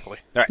 very happily.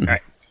 All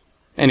right.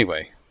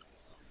 Anyway.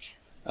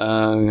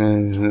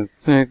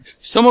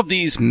 Some of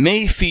these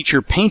may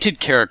feature painted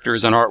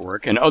characters and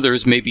artwork, and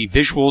others may be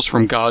visuals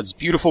from God's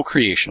beautiful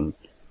creation.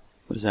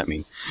 What does that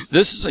mean?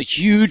 This is a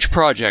huge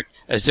project,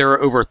 as there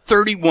are over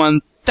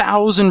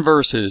 31,000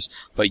 verses,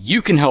 but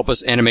you can help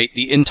us animate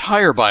the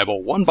entire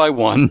Bible one by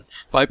one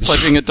by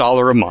pledging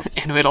 $1 a month.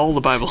 Animate all the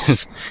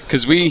Bibles.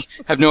 Because we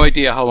have no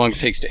idea how long it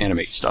takes to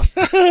animate stuff.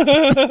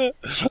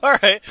 All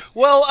right.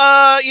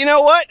 Well, you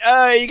know what?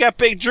 You got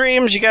big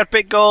dreams, you got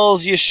big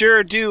goals. You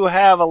sure do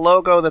have a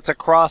logo that's a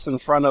cross in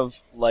front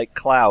of, like,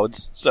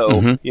 clouds.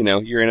 So,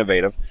 you're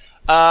innovative.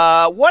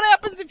 What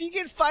happens if you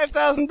get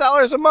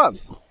 $5,000 a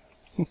month?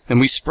 And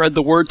we spread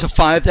the word to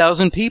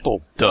 5,000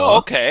 people. Duh. Oh,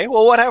 okay.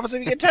 Well, what happens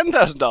if you get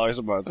 $10,000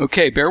 a month?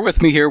 Okay, bear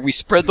with me here. We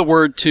spread the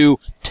word to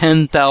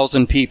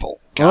 10,000 people.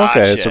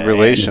 Okay, it's a Gotcha.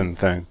 relation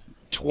thing.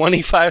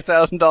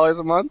 $25,000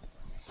 a month?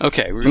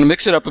 Okay, we're going to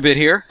mix it up a bit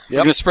here. We're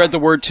going to spread the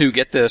word to,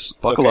 get this,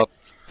 buckle Okay. up,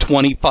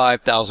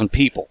 25,000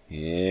 people.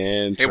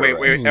 Hey,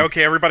 wait.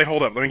 Okay, everybody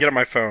hold up. Let me get up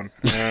my phone.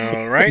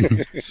 All right.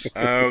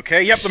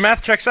 Okay, yep, the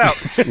math checks out.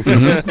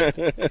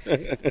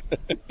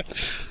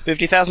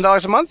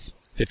 $50,000 a month?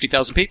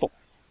 50,000 people.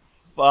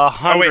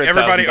 $100,000 wait,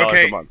 everybody,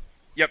 okay. a month.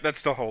 Yep, that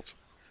still holds.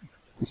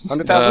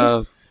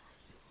 100,000?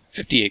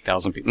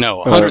 58,000 people. No,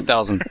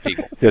 100,000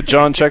 people. Yeah,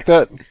 John, check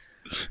that.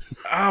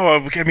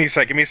 Oh, give me a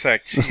sec.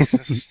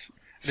 Jesus.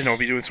 I didn't know we'd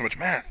be doing so much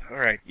math. All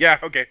right. Yeah,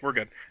 okay, we're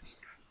good.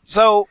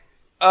 So,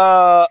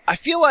 I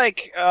feel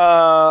like,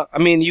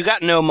 you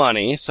got no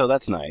money, so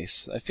that's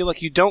nice. I feel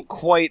like you don't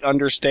quite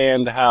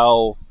understand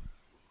how,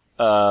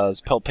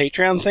 this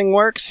Patreon thing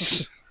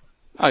works.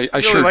 I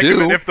really sure like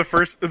do. it if the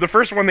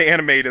first one they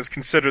animate is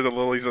Consider the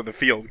Lilies of the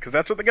Field, because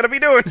that's what they're going to be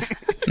doing.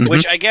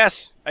 Which I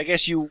guess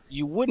you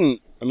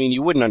wouldn't,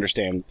 you wouldn't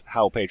understand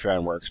how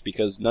Patreon works,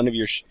 because none of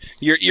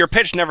your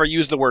pitch never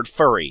used the word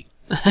furry.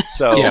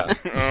 So, Yeah.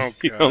 Oh,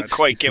 you God. don't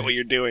quite get what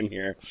you're doing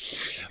here.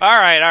 All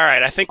right.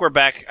 I think we're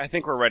back. I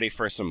think we're ready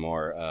for some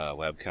more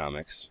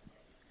webcomics.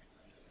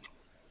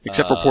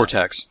 Except for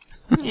Portex.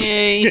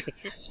 Yay.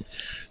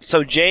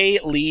 So J.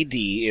 Lee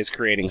D is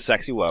creating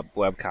sexy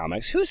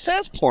webcomics. Who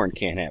says porn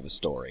can't have a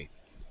story?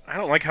 I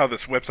don't like how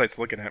this website's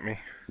looking at me.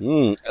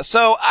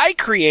 So I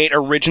create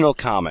original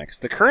comics.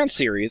 The current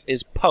series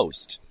is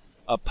Post,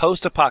 a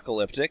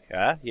post-apocalyptic.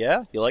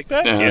 Yeah, you like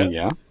that?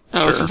 Yeah.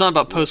 Oh, so it's not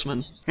about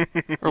Postman.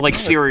 Or like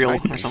cereal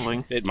or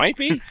something. It might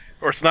be.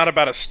 Or it's not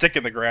about a stick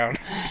in the ground.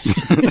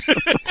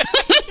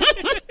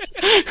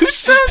 Who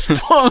says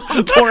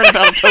porn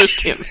about a post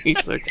can't be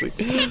sexy?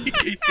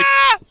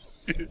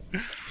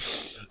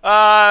 It's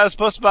a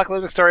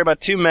post-apocalyptic story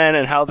about two men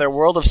and how their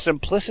world of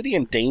simplicity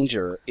and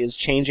danger is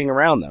changing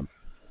around them.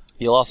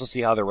 You'll also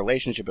see how their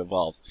relationship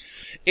evolves.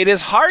 It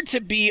is hard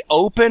to be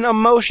open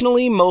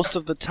emotionally most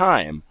of the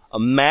time.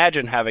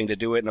 Imagine having to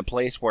do it in a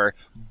place where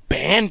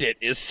Bandit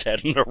is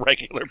said on a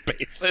regular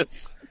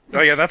basis.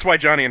 Oh yeah, that's why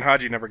Johnny and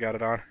Haji never got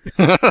it on.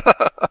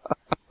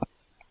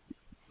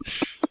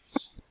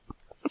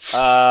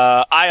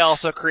 I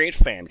also create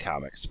fan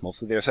comics.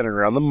 Mostly they're centered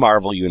around the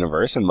Marvel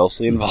Universe and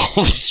mostly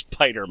involve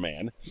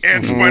Spider-Man.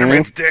 And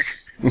Spider-Man's dick.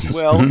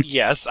 Well,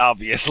 yes,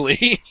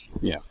 obviously.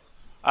 Yeah.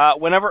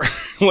 Whenever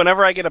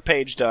I get a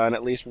page done,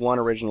 at least one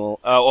original...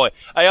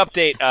 I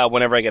update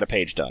whenever I get a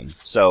page done.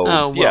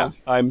 So, yeah,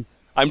 I'm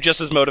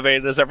just as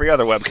motivated as every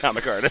other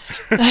webcomic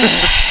artist.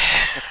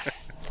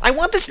 I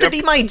want this to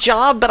be my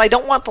job, but I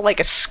don't want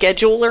a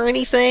schedule or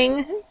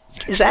anything.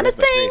 Is that a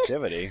thing?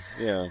 Creativity,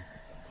 yeah.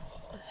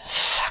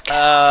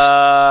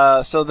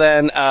 So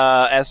then,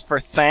 as for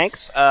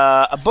thanks,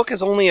 a book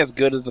is only as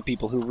good as the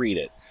people who read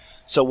it.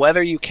 So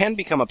whether you can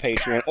become a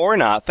Patreon or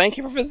not, thank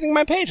you for visiting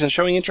my page and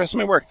showing interest in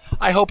my work.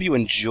 I hope you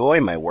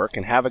enjoy my work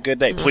and have a good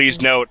day.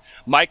 Please note,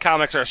 my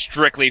comics are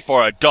strictly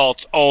for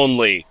adults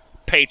only.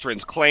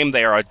 Patrons claim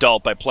they are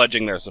adult by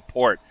pledging their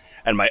support,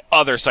 and my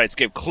other sites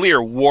give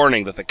clear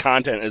warning that the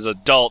content is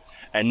adult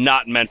and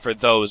not meant for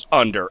those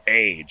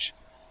underage.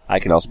 I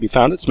can also be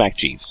found at Smack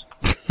Jeeves.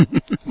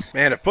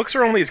 Man, if books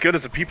are only as good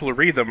as the people who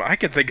read them, I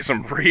can think of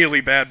some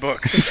really bad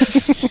books.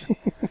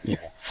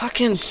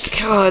 Fucking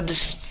God.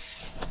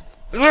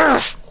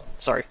 Ugh.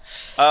 Sorry.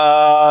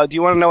 Do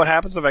you want to know what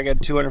happens if I get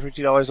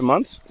 $250 a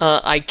month?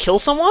 I kill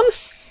someone?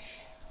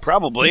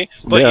 Probably.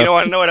 But you don't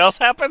want to know what else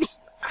happens?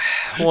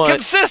 What?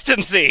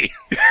 Consistency!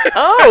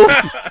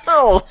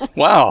 Oh!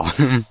 Wow.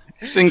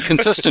 It's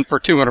inconsistent for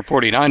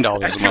 $249 a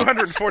month.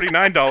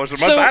 $249 a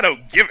month, I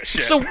don't give a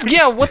shit. So,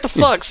 yeah, what the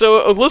fuck?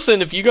 So,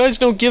 listen, if you guys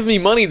don't give me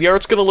money, the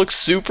art's gonna look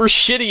super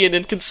shitty and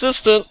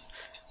inconsistent.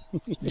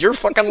 You're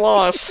fucking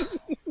lost.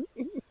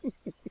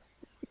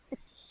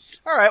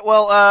 Alright,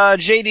 well,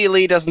 J.D.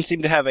 Lee doesn't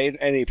seem to have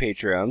any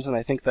Patreons, and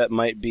I think that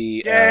might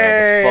be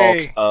the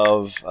fault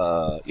of,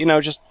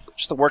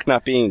 just the work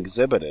not being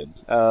exhibited.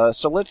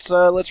 So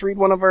let's read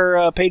one of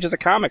our pages of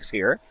comics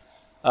here.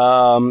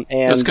 And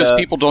that's because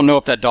people don't know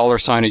if that dollar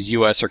sign is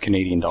U.S. or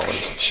Canadian dollars.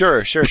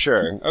 Sure.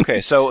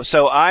 Okay, so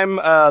I'm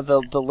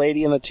the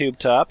lady in the tube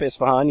top.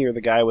 Isfahan, you're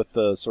the guy with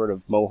the sort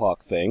of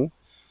mohawk thing.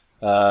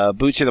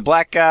 Boots, you're the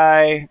black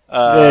guy.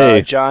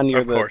 Hey. John,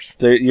 you're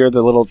you're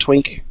the little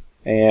twink.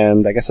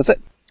 And I guess that's it.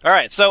 All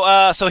right,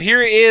 so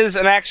here is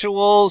an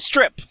actual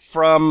strip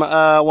from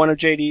one of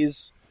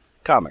JD's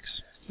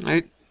comics.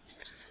 Right.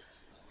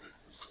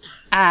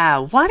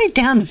 Watered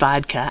down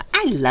vodka.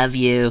 I love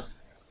you.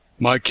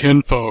 My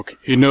kinfolk,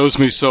 he knows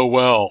me so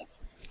well.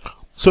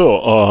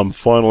 So, I'm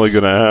finally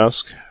gonna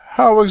ask,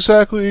 how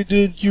exactly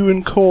did you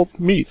and Colt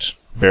meet,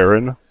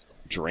 Baron?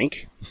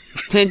 Drink.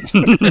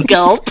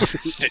 Gulp.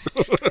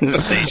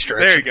 Stage direction.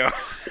 There you go.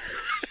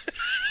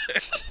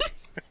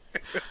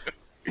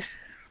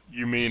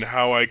 You mean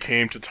how I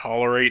came to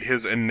tolerate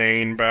his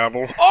inane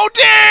babble? Oh,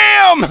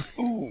 damn!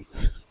 Ooh.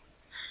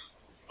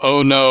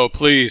 Oh no,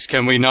 please,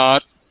 can we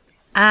not?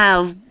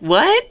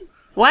 What?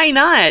 Why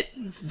not?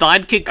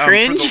 Vodka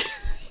cringe?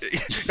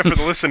 For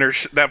the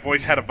listeners, that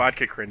voice had a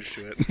vodka cringe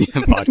to it.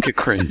 Vodka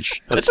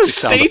cringe. That's a the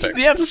sound stage. effect.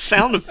 Yeah, the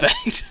sound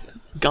effect.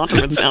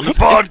 Gaunterman sound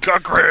effect. Vodka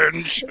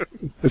cringe!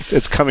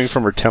 It's coming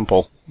from her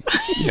temple.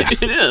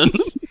 It is.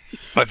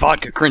 My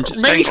vodka cringe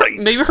is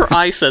tingling. Maybe her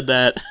eye said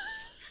that.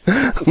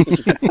 Her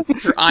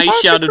eye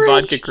shouted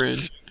vodka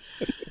cringe.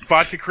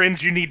 Vodka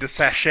cringe, you need to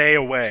sashay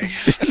away.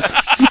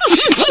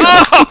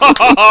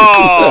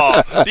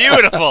 Oh,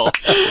 beautiful!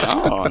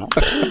 Oh,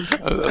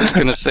 I was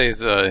gonna say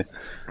it's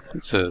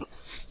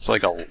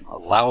like a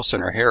louse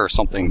in her hair or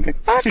something.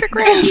 Vodka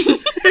cringe.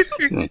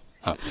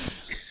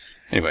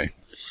 Anyway.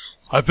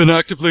 I've been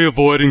actively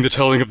avoiding the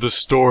telling of this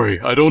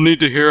story. I don't need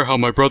to hear how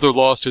my brother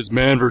lost his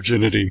man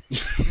virginity.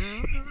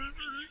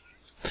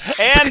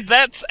 And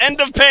that's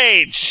end of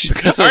page!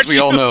 Because as we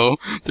all know,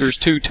 there's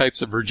two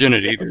types of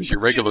virginity. There's your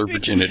regular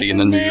virginity, and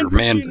then there's your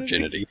man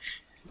virginity.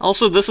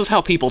 Also, this is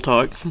how people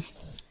talk.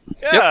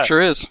 Yeah. Yep,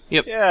 sure is.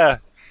 Yep. Yeah.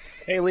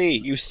 Hey, Lee,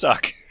 you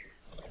suck.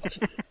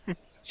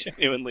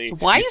 Genuinely.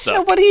 Why you is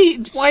suck.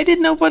 Why did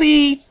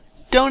nobody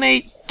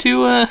donate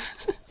to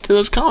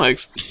those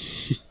comics?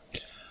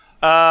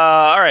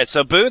 Alright,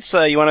 so Boots,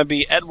 you want to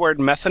be Edward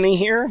Metheny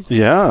here?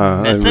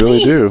 Yeah, Metheny? I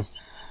really do.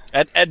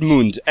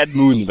 Edmund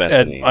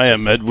Metheny. I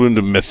am Edmund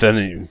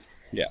Metheny.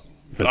 Yeah.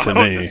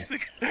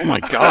 Metheny. Oh my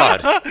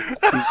god.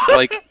 He's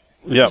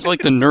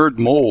like the nerd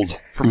mold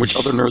from which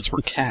other nerds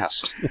were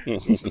cast.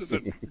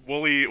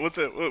 Woolly, what's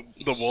it?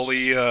 The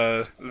Woolly,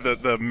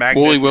 the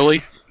magnet. Woolly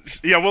Willy?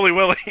 Yeah, Woolly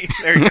Willy.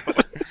 There you go.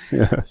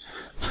 Yeah.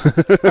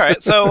 All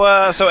right,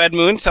 so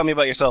Edmund, tell me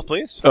about yourself,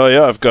 please. Oh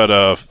yeah,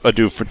 I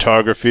do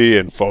photography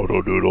and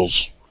photo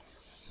doodles.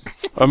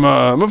 I'm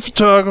a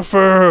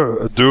photographer,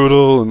 a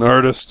doodle, an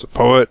artist, a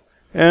poet,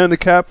 and a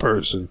cat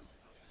person.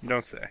 You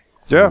don't say.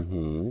 Yeah.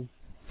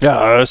 Yeah,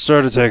 I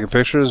started taking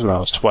pictures when I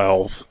was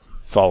 12,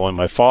 following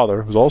my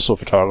father, who's also a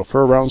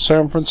photographer, around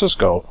San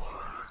Francisco,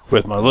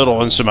 with my little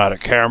Instamatic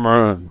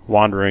camera and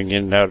wandering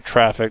in and out of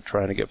traffic,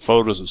 trying to get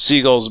photos of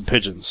seagulls and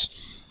pigeons.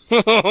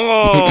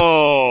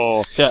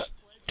 Oh, Yeah.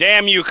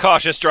 damn you,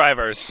 cautious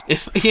drivers!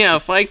 If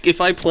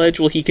I pledge,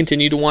 will he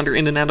continue to wander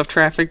in and out of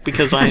traffic?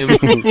 Because I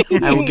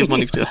will give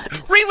money to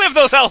that. Relive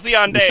those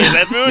halcyon days,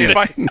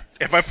 Edmund.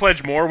 If I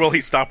pledge more, will he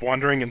stop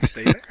wandering and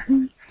stay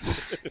there?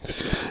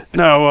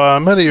 Now,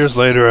 many years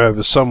later, I have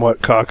a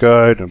somewhat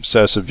cockeyed and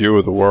obsessive view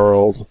of the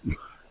world.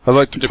 I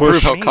like to To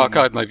push... prove how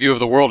cockeyed my view of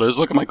the world is,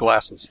 look at my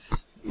glasses.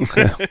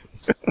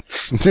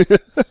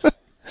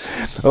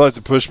 I like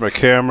to push my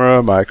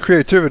camera, my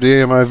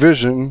creativity, and my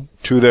vision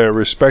to their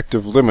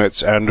respective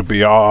limits and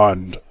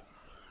beyond.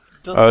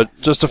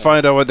 Just to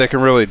find out what they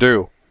can really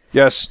do.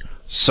 Yes,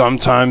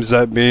 sometimes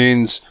that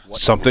means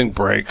something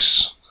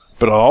breaks.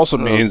 But it also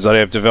means that I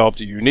have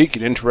developed a unique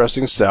and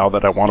interesting style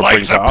that I want to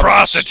bring to others.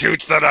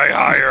 prostitutes that I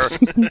hire.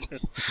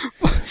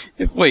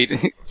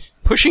 Wait,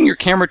 pushing your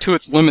camera to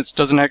its limits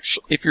doesn't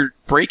actually... If you're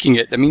breaking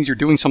it, that means you're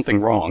doing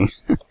something wrong.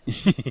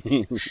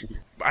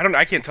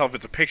 I can't tell if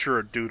it's a picture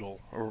or doodle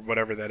or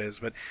whatever that is,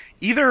 but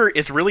either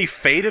it's really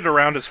faded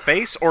around his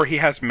face or he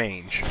has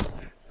mange.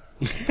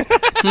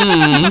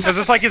 Because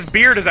it's like his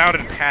beard is out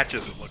in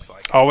patches, it looks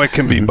like. Oh, it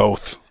can be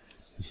both.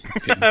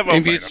 Well,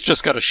 Maybe it's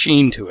just got a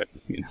sheen to it.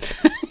 You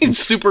know?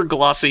 Super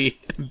glossy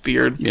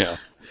beard. Yeah.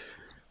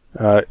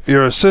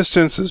 Your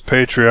assistance as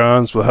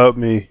Patreons will help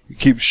me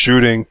keep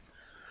shooting,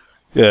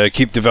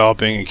 keep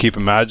developing, and keep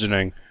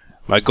imagining.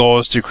 My goal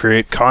is to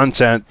create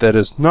content that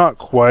is not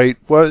quite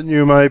what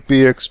you might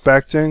be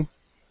expecting.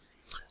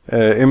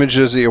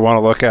 Images that you want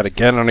to look at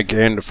again and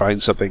again to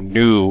find something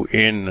new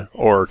in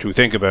or to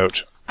think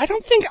about. I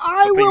don't think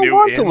I Something will new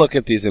want to in. look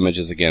at these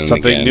images again.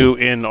 Something and again. new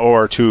in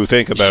or to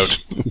think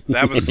about.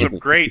 That was some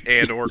great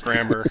and/or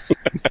grammar.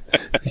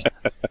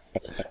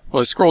 Well,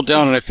 I scrolled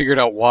down and I figured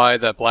out why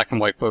that black and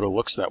white photo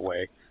looks that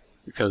way.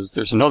 Because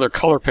there's another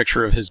color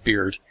picture of his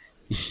beard.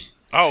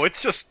 Oh,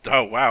 it's just...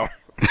 Oh, wow.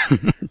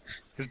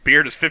 His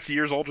beard is 50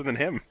 years older than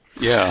him.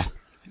 Yeah.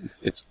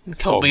 It's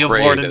Help all me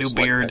gray. afford a There's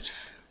new like beard.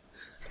 patches.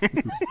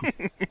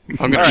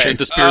 I'm gonna shave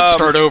this beard and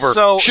start over.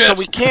 So Shit!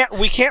 we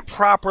can't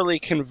properly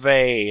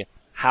convey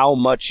how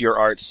much your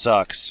art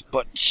sucks,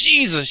 but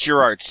Jesus,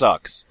 your art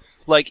sucks.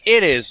 Like,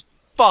 it is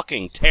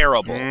fucking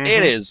terrible.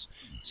 It is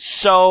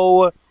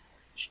so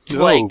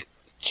like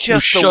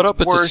just shut the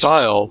up! It's a worst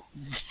style.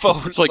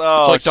 photo- It's like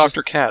Oh,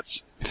 Dr.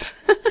 Katz.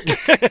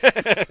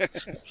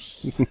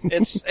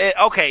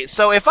 Okay.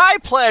 So if I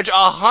pledge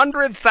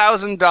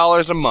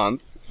 $100,000 a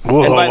month.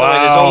 Whoa, And by the way,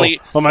 there's wow.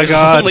 only Oh my there's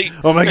god! only-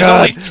 Oh my there's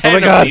god! only 10 Oh my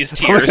god! of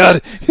these Oh my tiers.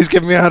 god! He's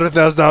giving me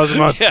 $100,000 a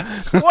month.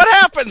 Yeah. What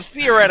happens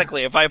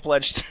theoretically if I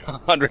pledged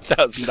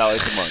 $100,000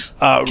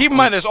 a month? Keep in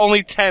mind, there's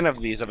only 10 of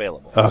these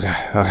available.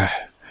 Okay.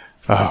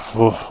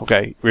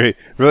 Okay. Really,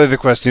 the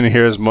question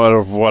here is more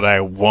of what I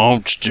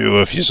won't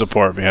do if you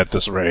support me at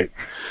this rate.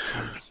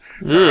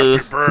 Happy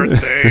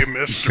birthday,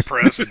 Mr.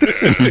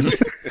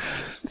 President.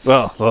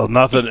 Well,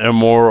 nothing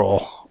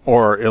immoral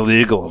or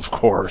illegal, of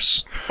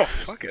course. Oh,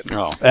 fuck it.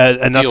 Oh. And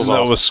nothing Deals that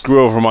off. will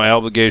screw over my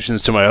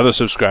obligations to my other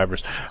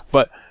subscribers.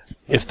 But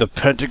if the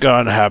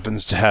Pentagon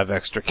happens to have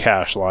extra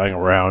cash lying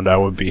around, I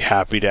would be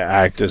happy to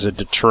act as a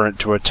deterrent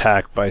to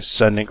attack by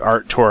sending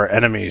art to our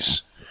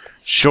enemies,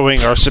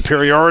 showing our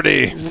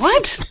superiority.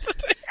 What?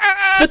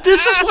 But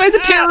this is why the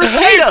terrorists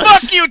hate Hey,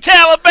 us. fuck you,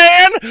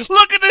 Taliban!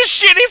 Look at this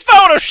shitty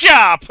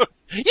Photoshop!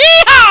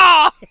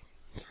 Yeehaw!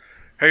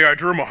 Hey, I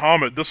drew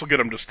Muhammad. This will get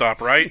him to stop,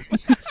 right?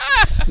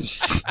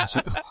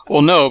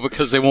 Well, no,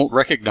 because they won't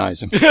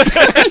recognize him. Well,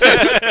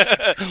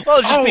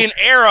 it'll just be an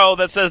arrow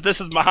that says this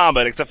is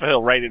Muhammad, except for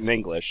he'll write it in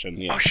English.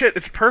 And Oh, shit,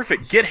 it's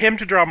perfect. Get him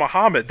to draw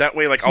Muhammad. That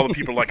way, like, all the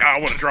people are like, I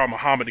want to draw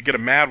Muhammad to get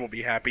him mad will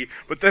be happy.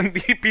 But then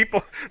the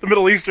people, the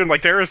Middle Eastern,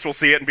 like, terrorists will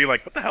see it and be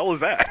like, what the hell is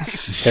that?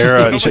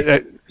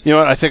 You know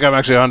what? I think I'm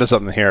actually onto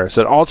something here.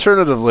 So,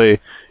 alternatively,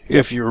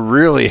 if you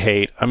really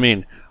hate, I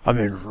mean,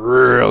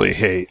 really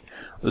hate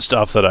the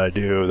stuff that I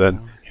do,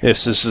 then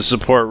this is the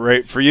support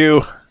rate for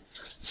you.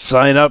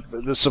 Sign up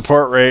at the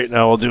support rate, and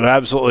I will do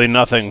absolutely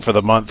nothing for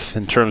the month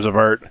in terms of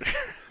art.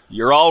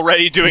 You're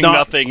already doing Not-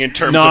 nothing in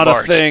terms Not of a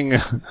art. thing. You're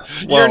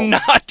Well,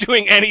 not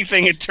doing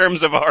anything in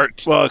terms of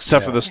art. well,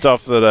 except for the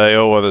stuff that I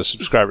owe other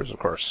subscribers, of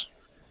course.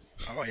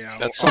 Oh, yeah,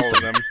 That's all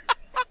of them.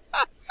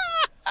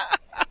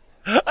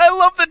 I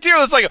love the tier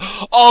that's like,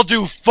 I'll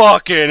do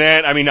fucking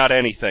I mean, not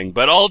anything,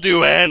 but I'll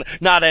do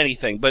not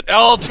anything, but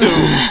I'll do.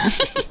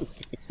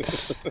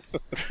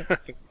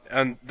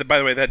 And by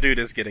the way, that dude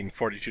is getting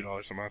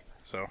 $42 a month.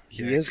 So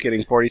He is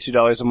getting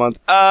 $42 a month.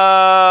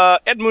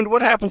 Edmund,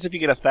 what happens if you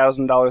get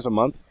 $1,000 a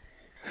month?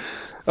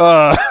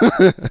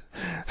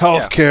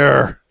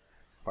 Healthcare.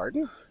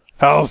 Pardon?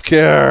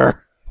 Healthcare.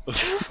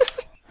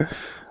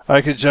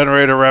 I could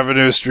generate a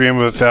revenue stream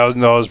of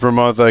 $1,000 per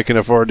month. I can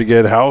afford to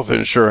get health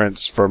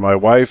insurance for my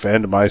wife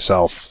and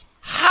myself.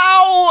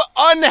 How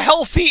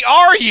unhealthy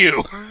are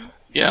you?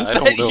 Yeah, I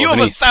don't know. You have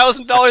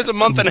 $1,000 a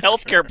month in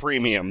healthcare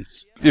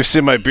premiums. You've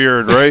seen my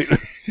beard, right?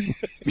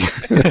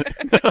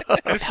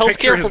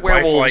 Healthcare for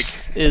werewolves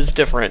is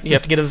different. You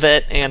have to get a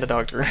vet and a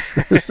doctor.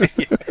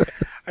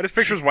 I just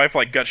picture his wife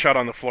like gut shot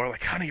on the floor,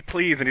 like, honey,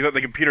 please. And he's at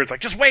the computer. It's like,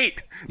 just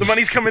wait. The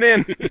money's coming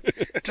in.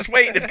 Just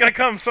wait. It's going to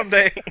come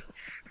someday.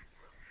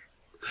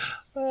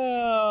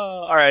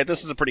 All right,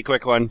 this is a pretty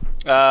quick one.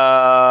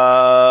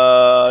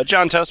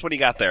 John Toast, what do you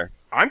got there?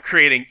 I'm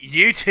creating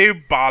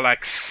YouTube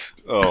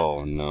bollocks.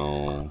 Oh,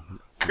 no.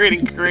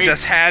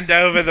 Just hand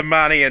over the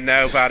money and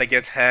nobody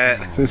gets hurt.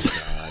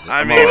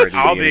 I mean,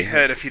 I'll be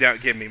hurt if you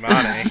don't give me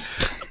money.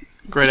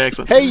 Great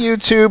accent. Hey,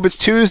 YouTube, it's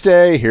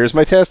Tuesday. Here's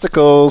my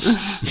testicles.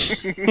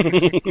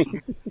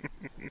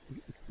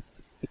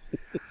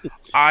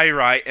 I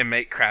write and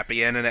make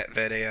crappy internet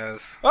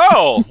videos.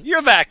 Oh,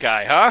 you're that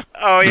guy, huh?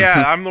 Oh,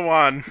 yeah, I'm the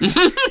one.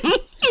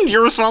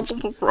 You're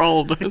responsible for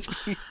all of this.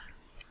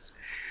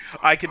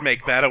 I could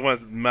make better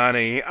ones with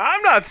money.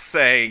 I'm not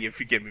saying if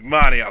you give me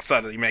money, I'll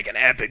suddenly make an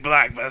epic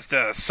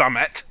blockbuster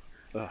summit.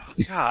 Oh,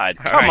 God,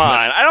 come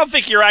on. I don't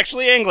think you're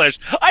actually English.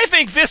 I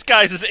think this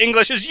guy's as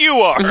English as you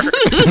are.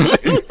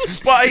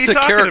 What are you It's a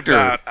talking character.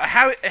 about?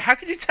 How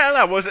could you tell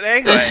I wasn't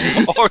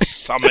English? Or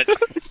summit.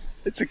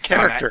 It's a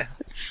character.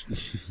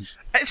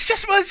 It's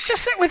just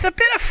that with a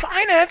bit of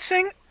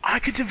financing, I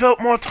could devote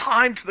more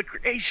time to the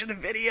creation of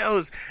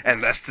videos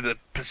and less to the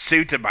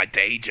pursuit of my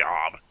day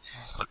job.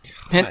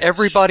 And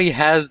everybody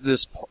has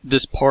this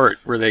part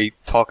where they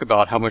talk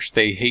about how much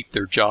they hate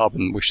their job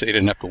and wish they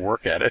didn't have to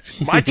work at it.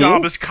 My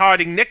job is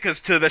carting knickers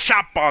to the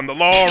shop on the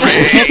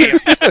lorry.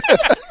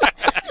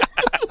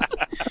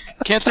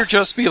 Can't there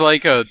just be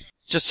like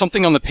just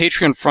something on the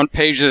Patreon front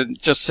page that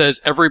just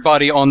says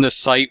everybody on this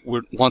site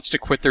wants to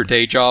quit their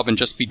day job and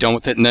just be done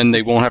with it, and then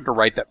they won't have to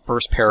write that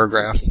first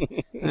paragraph?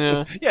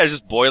 Yeah. Yeah,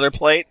 just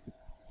boilerplate.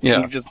 Yeah.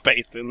 You just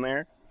paste in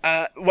there.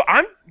 Well,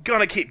 I'm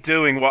gonna keep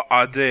doing what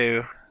I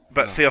do,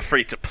 but feel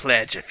free to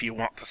pledge if you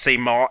want to see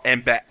more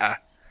and better.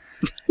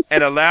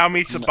 And allow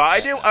me to buy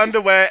new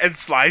underwear and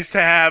sliced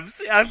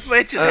tabs. I'm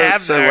pledging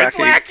tabs so there. It's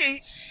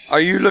wacky. wacky. Are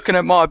you looking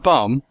at my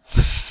bum?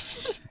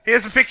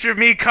 Here's a picture of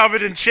me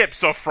covered in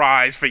chips or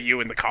fries for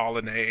you in the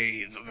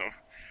colonies.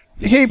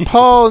 Hey,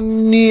 Paul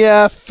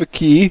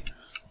Niafiki.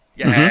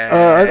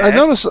 Yeah. I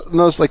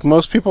noticed like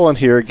most people on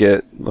here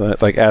get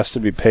like asked to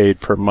be paid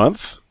per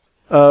month.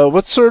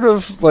 What sort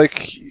of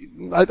like?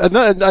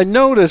 I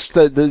noticed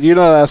that you're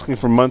not asking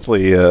for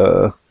monthly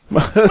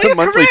monthly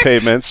correct.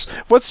 payments.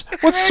 What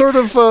sort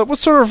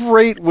of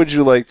rate would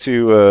you like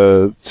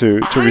to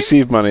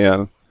receive money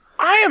on?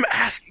 I am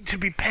asking to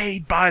be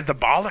paid by the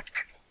bollock.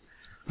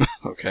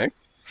 Okay.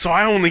 So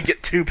I only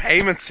get 2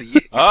 payments a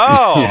year.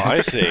 Oh, I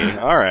see.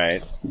 All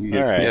right. All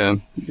right. Yeah,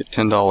 you get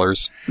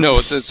 $10. No,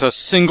 it's a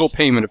single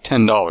payment of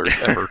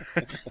 $10 ever.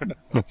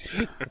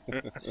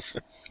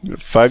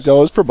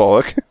 $5 per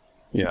bullock.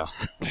 Yeah.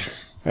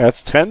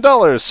 That's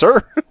 $10,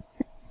 sir.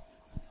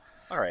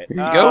 All right. Here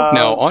you go.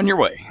 Now on your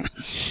way.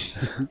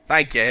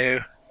 Thank you.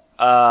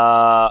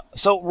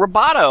 So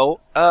Roboto,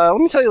 let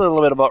me tell you a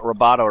little bit about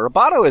Roboto.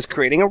 Roboto is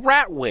creating a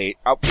Roboto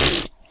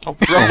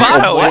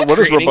is What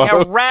is creating a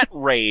Roboto? Rat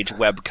Rage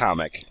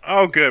webcomic.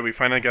 Oh, good. We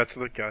finally got to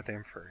the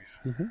goddamn furries.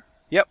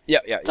 Yep.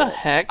 What the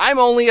heck? I'm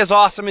only as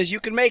awesome as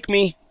you can make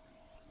me.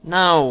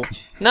 No.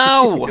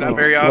 You're not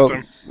very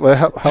awesome.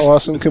 Well, how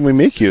awesome can we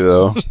make you,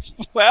 though?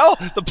 Well,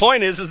 the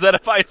point is that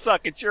if I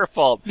suck, it's your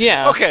fault.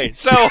 Yeah. Okay,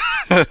 so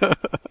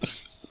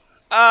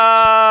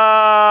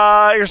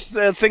here's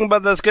the thing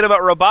that's good about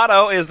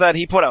Roboto is that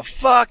he put a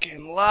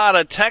fucking lot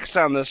of text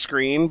on the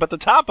screen, but the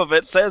top of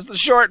it says the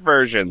short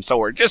version, so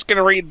we're just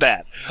gonna read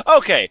that.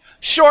 Okay,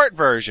 short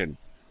version.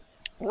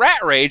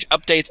 Rat Rage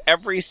updates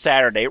every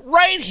Saturday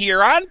right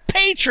here on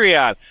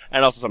Patreon,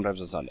 and also sometimes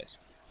on Sundays.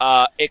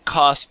 It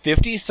costs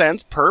 50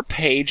 cents per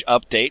page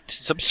update to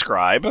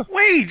subscribe.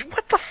 Wait,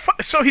 what the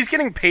fuck? So he's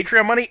getting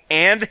Patreon money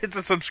and it's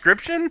a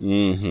subscription?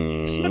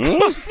 Mm-hmm. What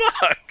the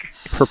fuck?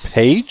 Per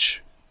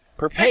page?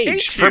 Per hate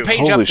page. you. Per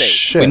page Holy update.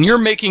 shit. When you're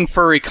making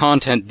furry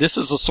content, this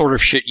is the sort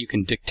of shit you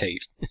can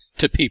dictate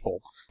to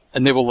people,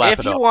 and they will laugh If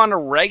it you up. want a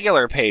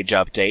regular page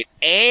update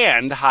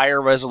and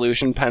higher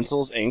resolution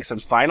pencils, inks,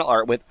 and final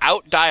art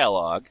without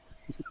dialogue,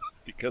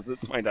 because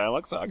my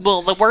dialogue sucks.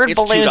 Well, the word It's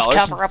balloons $2.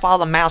 cover up all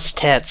the mouse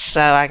tits,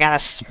 so I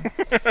gotta.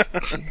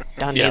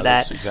 Don't Yeah, do that.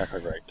 that's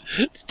exactly right.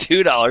 It's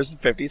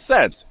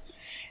 $2.50.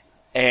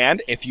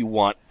 And if you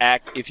want a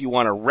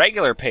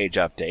regular page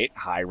update,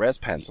 high res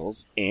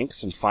pencils,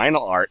 inks, and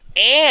final art,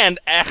 and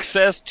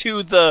access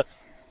to the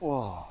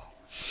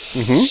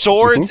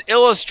Swords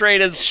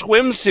Illustrated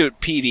swimsuit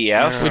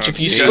PDF, Which, if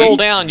you see? scroll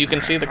down, you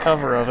can see the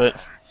cover of it.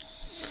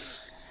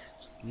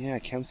 yeah, I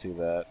can see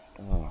that.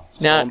 Oh,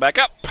 Now- scrolling back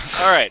up.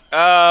 All right,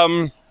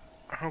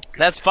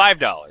 that's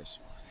 $5.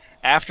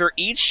 After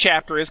each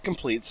chapter is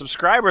complete,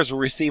 subscribers will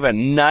receive a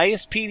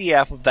nice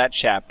PDF of that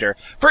chapter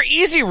for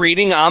easy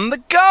reading on the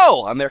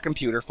go on their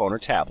computer, phone, or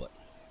tablet.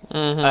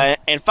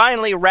 And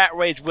finally, Rat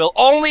Rage will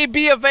only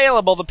be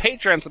available to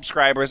Patreon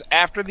subscribers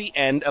after the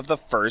end of the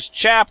first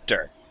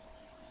chapter.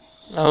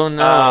 Oh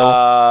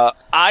no.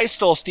 I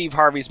stole Steve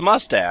Harvey's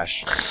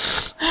mustache.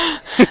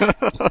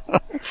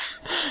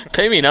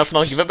 Pay me enough and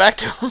I'll give it back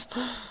to him.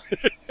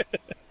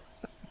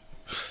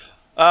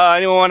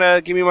 Anyone want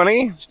to give me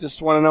money?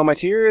 Just want to know my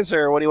tears,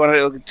 or what do you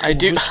want to? I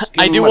do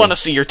want to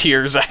see your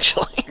tears,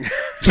 actually.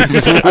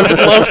 I would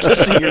love to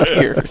see your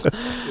tears.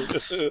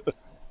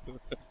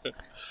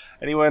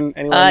 Anyone?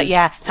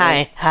 Yeah.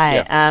 Hi.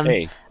 Yeah.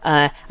 Hey.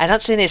 I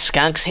don't see any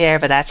skunks here,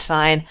 but that's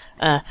fine.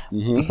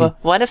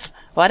 What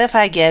if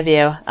I give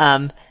you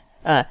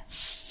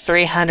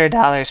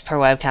 $300 per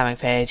webcomic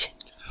page?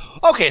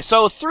 Okay,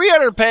 so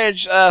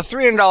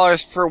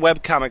 $300 for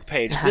webcomic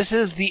page. This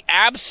is the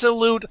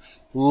absolute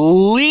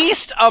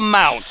least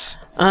amount.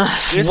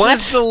 This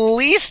is the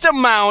least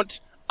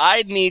amount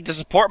I'd need to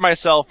support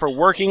myself for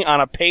working on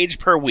a page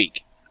per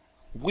week.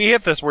 If we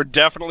hit this, we're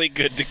definitely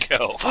good to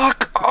go.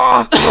 Fuck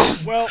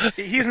off. Well,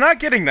 he's not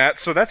getting that,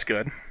 so that's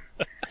good.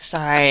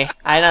 Sorry,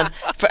 I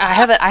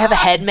have a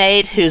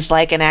headmate who's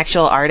like an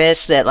actual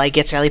artist that like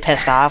gets really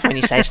pissed off when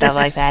you say stuff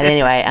like that.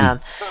 Anyway,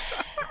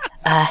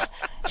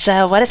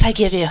 so what if I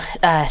give you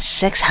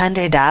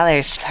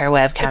 $600 per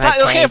webcomic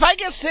page? If I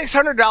get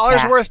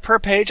 $600 worth per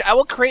page, I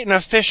will create an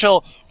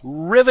official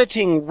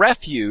riveting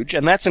refuge,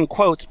 and that's in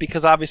quotes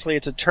because obviously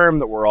it's a term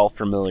that we're all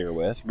familiar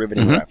with.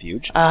 Riveting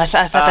refuge. I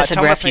thought that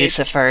said refuse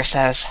at first.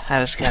 I was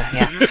gonna,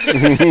 yeah.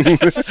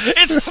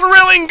 It's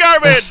thrilling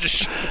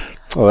garbage.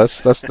 Oh,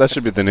 that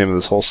should be the name of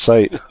this whole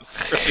site.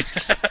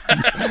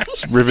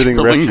 It's riveting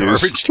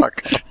refuse.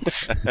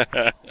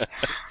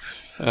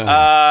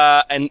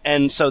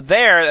 And so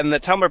there, in the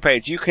Tumblr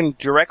page, you can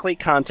directly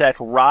contact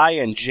Rye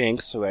and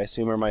Jinx, who I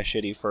assume are my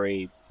shitty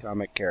furry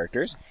comic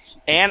characters,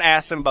 and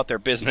ask them about their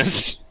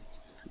business.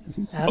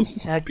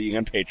 Being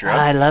on Patreon.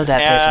 I love that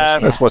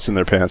business. That's what's in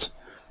their pants.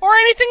 Or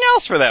anything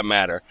else for that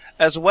matter.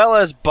 As well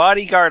as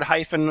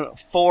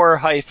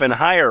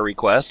bodyguard-for-hire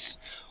requests,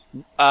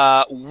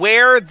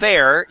 where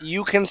there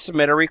you can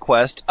submit a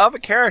request of a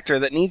character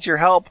that needs your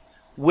help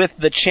with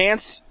the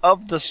chance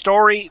of the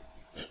story.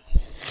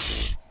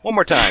 One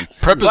more time.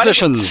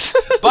 Prepositions.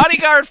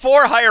 Bodyguard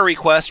for hire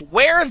request.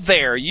 Where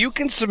there you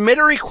can submit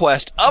a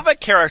request of a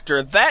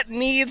character that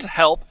needs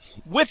help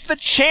with the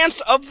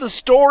chance of the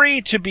story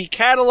to be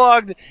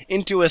cataloged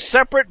into a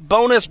separate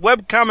bonus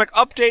webcomic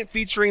update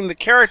featuring the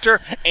character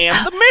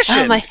and the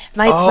mission.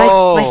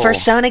 My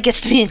persona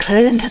gets to be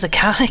included into the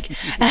comic.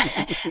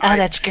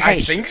 That's great.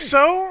 I think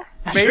so.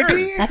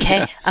 Maybe.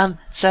 Okay.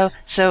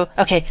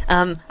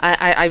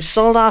 I've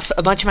sold off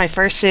a bunch of my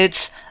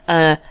fursuits.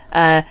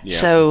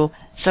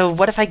 So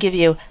what if I give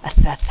you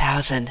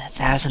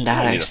 $1,000? You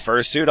don't need a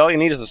fursuit. All you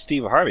need is a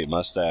Steve Harvey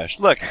mustache.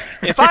 Look,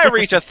 if I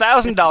reach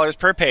 $1,000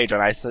 per page,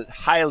 and I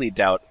highly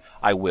doubt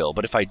I will,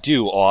 but if I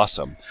do,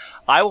 awesome.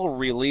 I will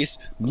release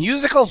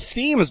musical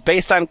themes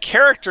based on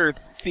character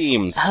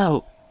themes.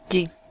 Oh.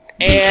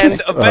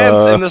 And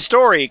events in the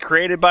story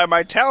created by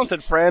my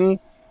talented friend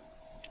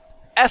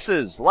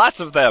S's,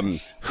 lots of them,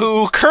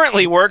 who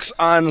currently works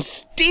on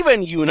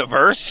Steven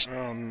Universe.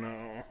 Oh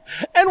no.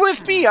 And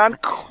with me on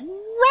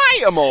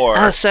Cryamore.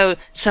 Oh, so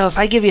if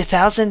I give you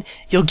 $1,000,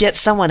 you'll get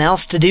someone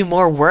else to do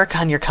more work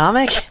on your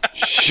comic?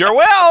 Sure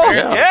will.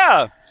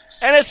 Yeah.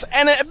 And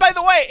by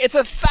the way, it's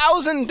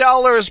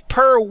 $1,000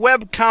 per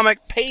webcomic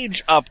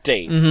page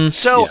update. Mm-hmm.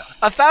 So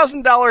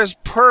 $1,000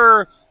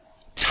 per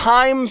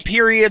time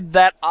period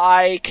that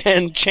I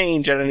can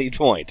change at any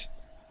point.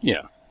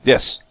 Yeah.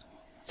 Yes.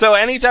 So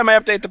anytime I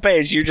update the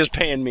page, you're just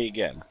paying me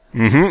again.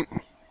 Mm-hmm.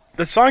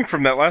 The song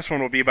from that last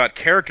one will be about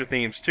character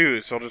themes, too,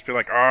 so I'll just be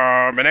like,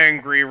 I'm an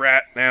angry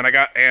rat, and I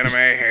got anime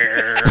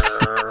hair.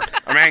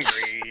 I'm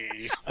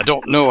angry. I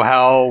don't know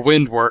how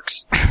wind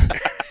works.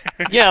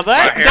 Yeah,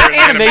 that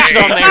animation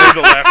on there.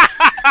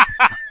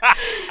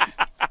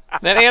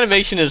 That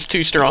animation is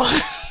too strong.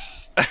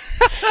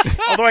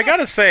 Although I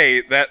gotta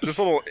say that this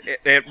little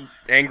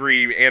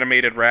angry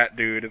animated rat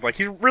dude is like,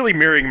 he's really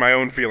mirroring my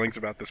own feelings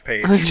about this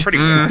page. It's pretty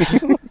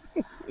good.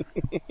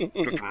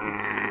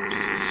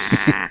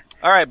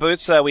 All right,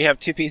 Boots, we have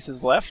two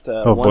pieces left.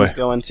 One's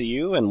going to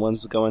you, and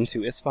one's going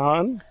to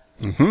Isfahan.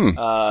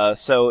 Mm-hmm.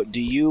 So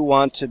do you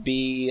want to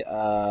be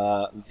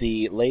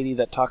the lady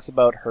that talks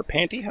about her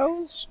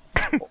pantyhose?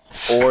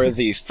 Or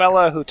the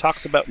fella who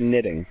talks about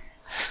knitting?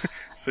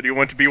 So do you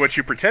want to be what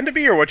you pretend to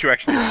be, or what you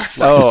actually are?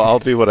 I'll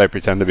be what I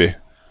pretend to be.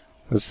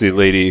 That's the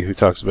lady who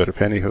talks about her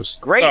pantyhose.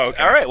 Great. Oh,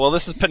 okay. All right, well,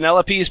 this is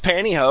Penelope's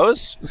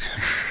pantyhose.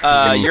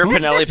 You're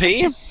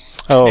Penelope.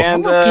 Oh.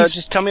 And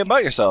just tell me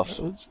about yourself.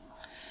 You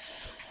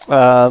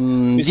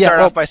start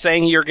off by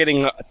saying you're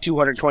getting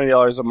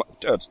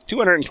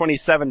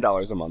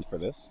 $227 a month for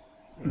this.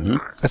 Mm-hmm.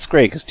 That's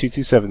great, because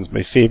 227 is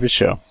my favorite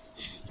show.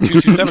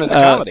 227 is a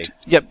comedy.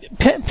 Yep.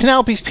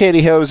 Penelope's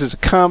Pantyhose is a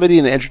comedy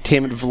and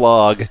entertainment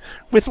vlog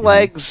with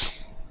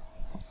legs.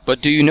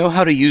 But do you know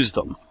how to use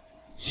them?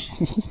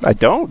 I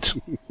don't.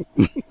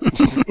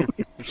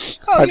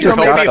 I just go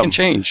back and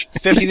change.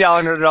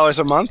 $50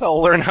 a month,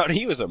 I'll learn how to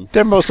use them.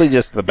 They're mostly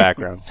just the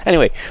background.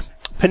 Anyway,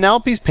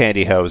 Penelope's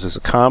Pantyhose is a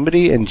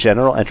comedy and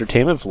general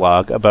entertainment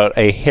vlog about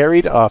a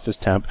harried office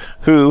temp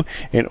who,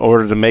 in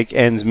order to make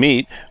ends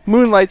meet,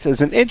 moonlights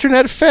as an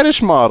internet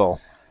fetish model.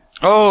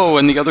 Oh,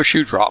 and the other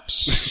shoe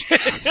drops.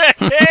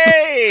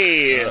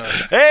 Hey,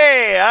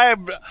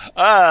 I'm.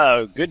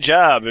 Good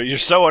job. You're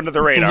so under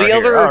the radar. The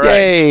other, All right.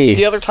 Yay.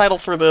 the other title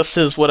for this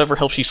is whatever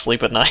helps you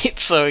sleep at night.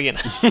 So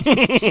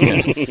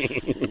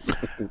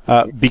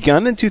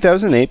Begun in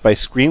 2008 by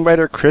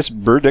screenwriter Chris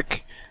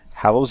Burdick,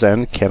 Hallow's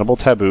End, Cannibal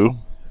Taboo.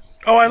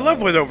 Oh, I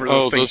love whatever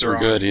those Oh, things those are were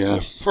on. good, yeah.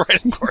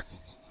 Right, of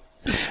course.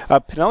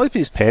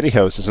 Penelope's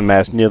Pantyhose has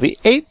amassed nearly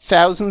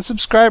 8,000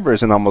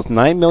 subscribers and almost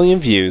 9 million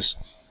views.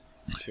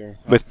 Sure.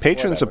 With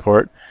patron Whatever.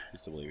 support,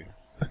 Just to believe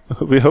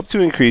you. we hope to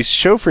increase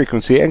show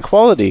frequency and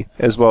quality,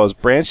 as well as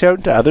branch out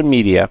into other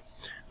media.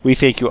 We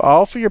thank you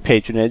all for your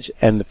patronage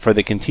and for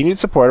the continued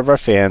support of our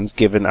fans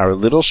given our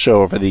little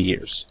show over the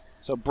years.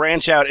 So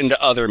branch out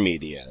into other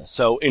media.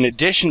 So in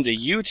addition to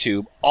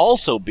YouTube,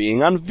 also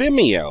being on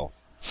Vimeo.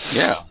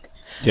 Yeah.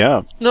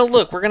 Yeah. no,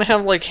 look, we're gonna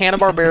have like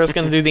Hanna-Barbera's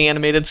gonna do the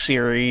animated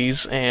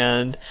series,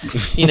 and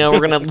we're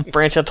gonna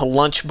branch out to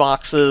lunch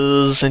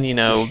boxes and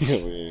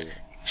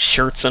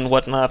shirts and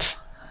whatnot.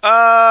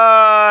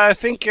 I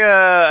think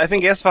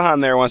Isfahan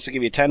there wants to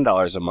give you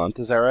 $10 a month.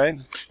 Is that right?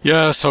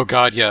 Yes, oh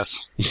god,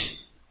 yes.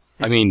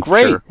 I mean,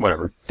 Great. sure,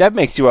 whatever. That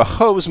makes you a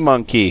hose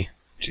monkey.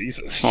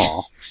 Jesus.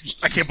 Aw.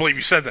 I can't believe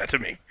you said that to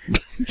me.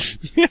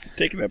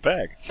 Taking that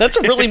back. That's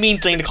a really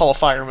mean thing to call a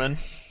fireman.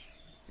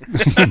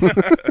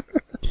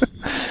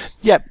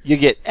 Yep, you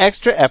get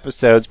extra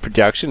episodes,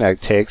 production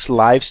outtakes,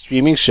 live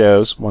streaming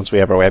shows once we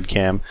have our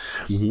webcam.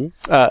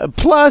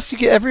 Plus, you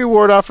get every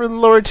award offered in the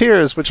lower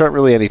tiers, which aren't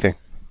really anything.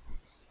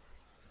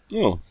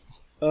 Oh.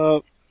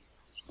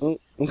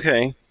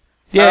 Okay.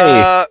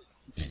 Yay!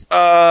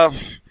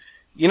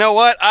 You know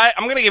what?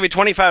 I'm going to give you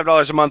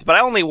 $25 a month, but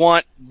I only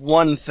want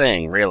one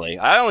thing, really.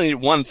 I only need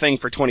one thing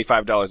for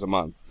 $25 a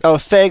month. Oh,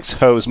 thanks,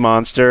 hose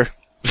monster.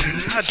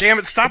 God damn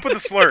it, stop with the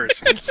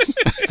slurs.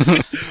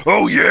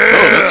 Oh,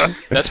 yeah!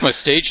 That's my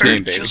stage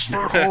name, baby.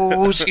 For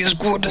hose is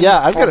good. Yeah,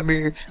 I'm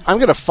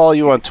gonna follow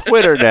you on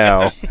Twitter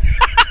now.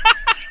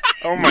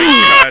 Oh my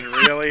god,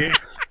 really?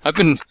 I've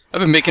been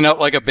making out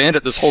like a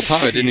bandit this whole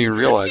time. I didn't even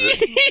realize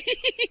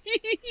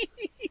it.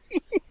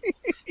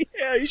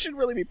 Yeah, you should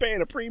really be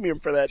paying a premium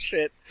for that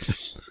shit.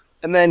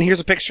 And then here's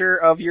a picture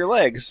of your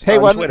legs Hey,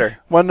 on Twitter.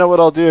 Want to know what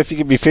I'll do if you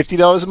give me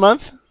 $50 a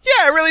month?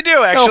 Yeah, I really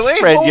do, actually. I'll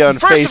friend you on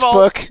first of all,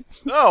 Facebook.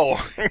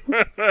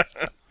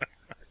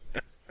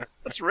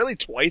 that's really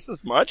twice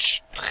as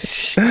much.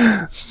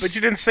 But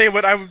you didn't say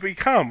what I would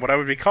become, what I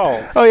would be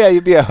called. Oh yeah,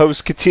 you'd be a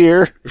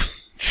host-cateer.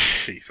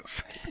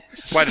 Jesus.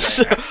 Why did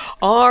I ask?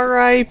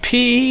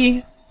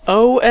 R.I.P.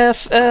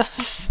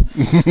 O.F.F.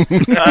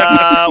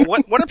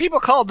 What are people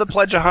called that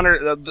pledge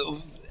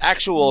the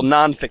actual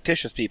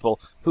non-fictitious people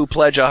who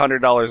pledge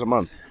 $100 a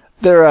month?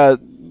 They're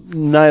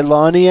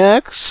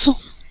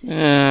nyloniacs.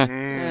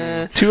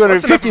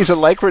 250 is a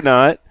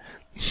lycronaut.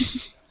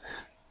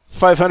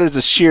 500 is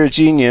a sheer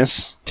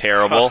genius.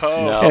 Terrible.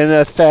 And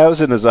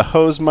 1,000 is a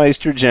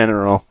hosemeister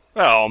general.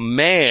 Oh,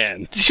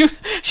 man.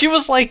 She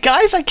was like,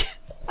 guys, I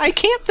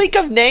can't think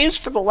of names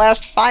for the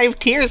last 5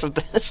 tiers of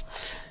this.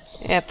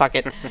 Yeah, fuck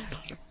it.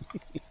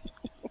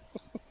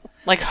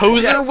 Like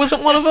Hoser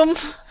wasn't one of them?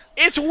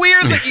 It's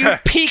weird that you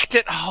peaked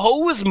at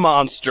Hose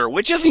Monster,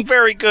 which isn't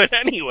very good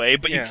anyway,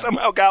 but you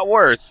somehow got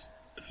worse.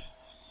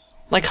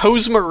 Like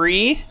Hose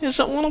Marie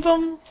isn't one of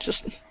them?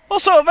 Just... Well,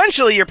 so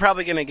eventually you're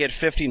probably going to get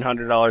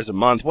 $1,500 a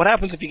month. What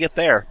happens if you get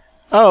there?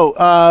 Oh,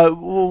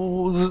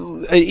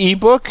 an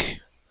ebook?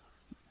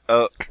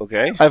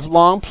 Okay. I've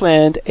long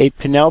planned a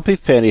Penelope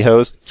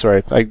Pantyhose.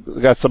 Sorry, I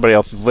got somebody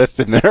else's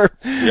list in there.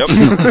 Yep.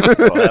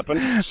 What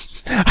happened?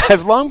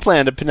 I've long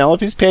planned a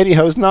Penelope's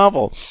Pantyhose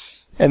novel,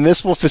 and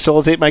this will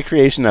facilitate my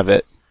creation of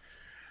it.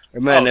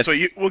 And then So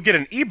we'll get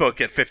an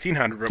ebook at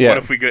 $1,500, but Yeah. what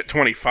if we get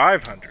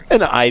 $2,500? An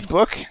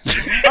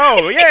iBook.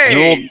 Oh,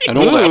 yay! An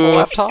old Apple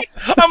laptop?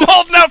 I'm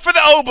holding out for the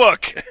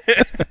O-book!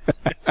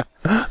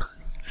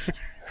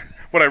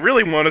 What I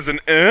really want is an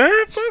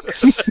book?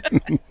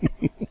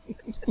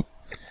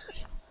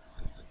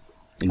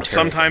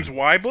 Sometimes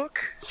Y book?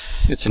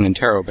 It's an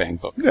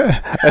Interrobang book.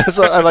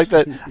 So I like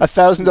that.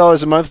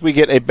 $1,000 a month, we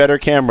get a better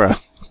camera.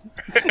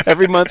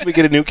 Every month, we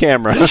get a new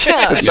camera. It's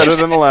better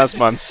than the last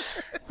month.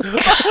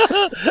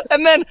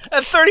 And then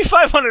at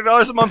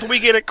 $3,500 a month, we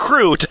get a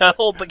crew to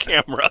hold the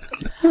camera.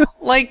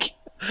 Like...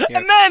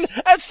 And then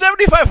at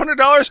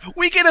 $7,500,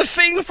 we get a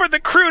thing for the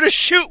crew to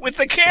shoot with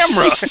the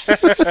camera.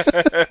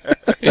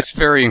 It's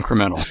very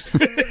incremental.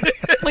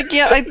 Like,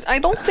 yeah, I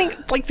don't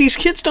think, like, these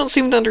kids don't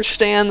seem to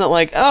understand that,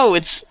 like, oh,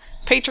 it's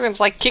Patreon's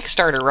like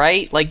Kickstarter,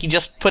 right? Like, you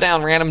just put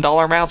down random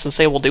dollar amounts and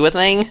say we'll do a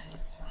thing?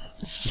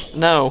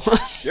 No.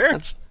 Sure.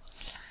 That's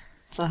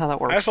not how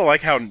that works. I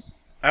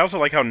also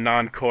like how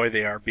non-coy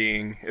they are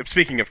being.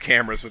 Speaking of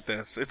cameras with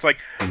this, it's like,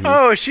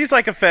 oh, she's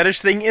like a fetish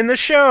thing in the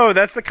show.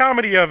 That's the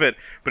comedy of it.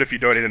 But if you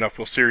donate enough,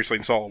 we'll seriously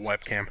install a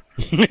webcam.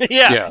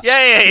 Yeah.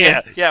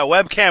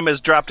 Webcam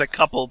has dropped a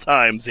couple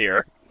times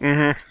here.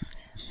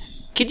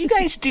 Could you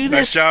guys do Nice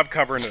this? job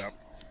covering it up.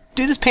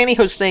 do this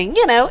pantyhose thing,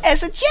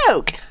 as a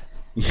joke.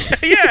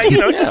 Yeah,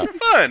 just for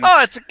fun.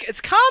 Oh,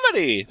 it's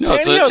comedy. No,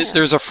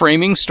 there's a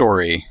framing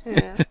story.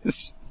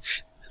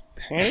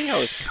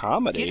 Pantyhose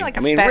comedy. Like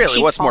I mean, fat really,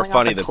 sheep what's more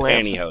falling funny off a than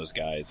cliff? pantyhose,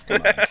 guys?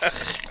 Come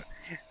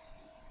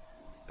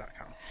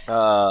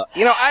on.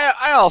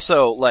 I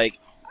also like.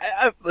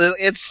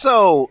 It's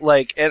so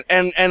like,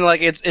 and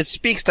like it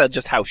speaks to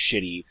just how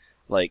shitty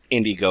like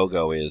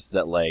Indiegogo is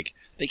that like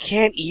they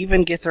can't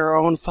even get their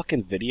own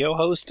fucking video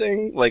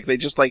hosting. Like they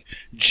just like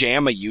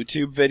jam a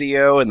YouTube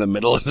video in the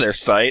middle of their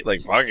site.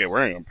 Like fuck it,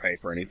 we're not gonna pay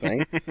for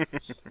anything.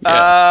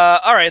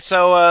 All right,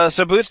 so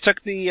Boots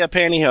took the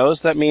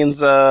pantyhose. That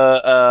means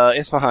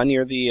Isfahan,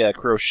 you're the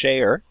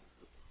crocheter.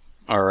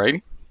 All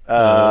right.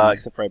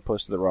 Except for I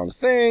posted the wrong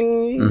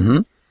thing. Mm-hmm.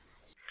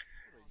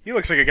 He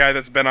looks like a guy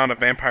that's been on a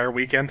vampire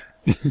weekend.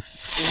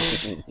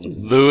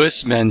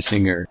 Louis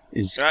Mensinger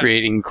is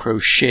creating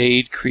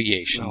crocheted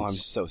creations. Oh, I'm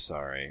so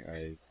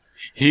sorry.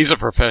 He's a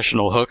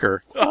professional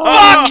hooker.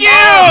 Fuck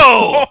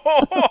you,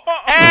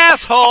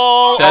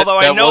 asshole! Although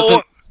I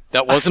know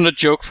that wasn't a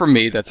joke from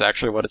me. That's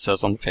actually what it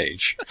says on the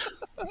page.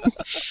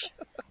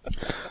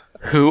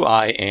 Who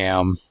I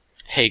am.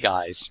 Hey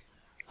guys,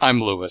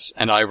 I'm Louis,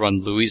 and I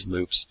run Louis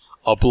Loops,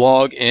 a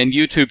blog and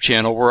YouTube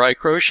channel where I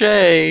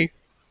crochet.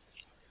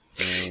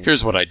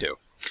 Here's what I do.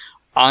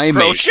 I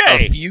make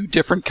a few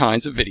different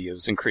kinds of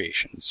videos and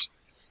creations.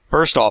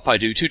 First off, I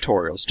do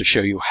tutorials to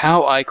show you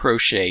how I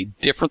crochet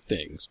different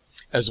things,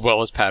 as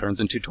well as patterns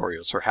and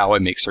tutorials for how I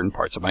make certain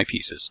parts of my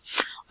pieces.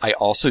 I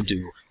also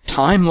do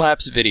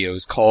time-lapse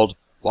videos called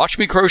Watch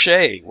Me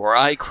Crochet, where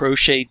I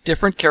crochet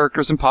different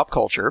characters in pop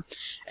culture.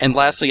 And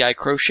lastly, I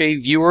crochet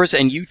viewers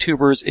and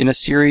YouTubers in a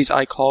series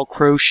I call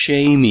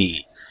Crochet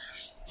Me.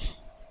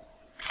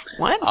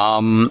 What?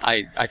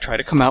 I try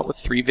to come out with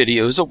 3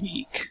 videos a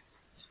week,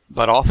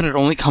 but often it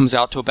only comes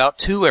out to about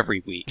 2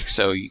 every week,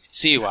 so you can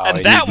see why I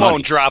need that money.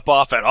 won't drop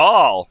off at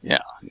all.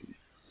 Yeah.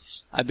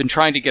 I've been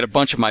trying to get a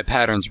bunch of my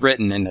patterns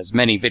written and as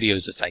many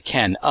videos as I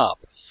can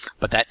up,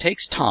 but that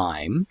takes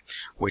time,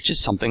 which is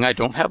something I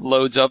don't have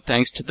loads of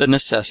thanks to the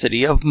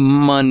necessity of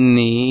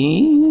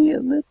money,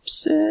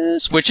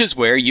 ellipsis, which is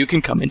where you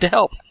can come in to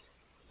help.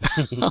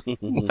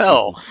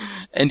 Well,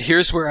 and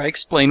here's where I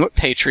explain what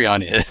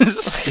Patreon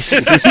is.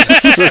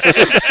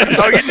 That's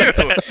all you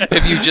do.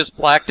 If you just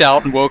blacked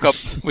out and woke up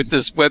with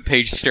this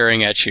webpage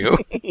staring at you,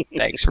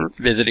 thanks for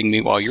visiting me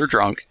while you're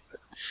drunk.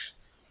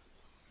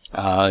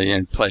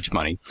 And pledge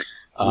money.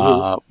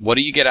 What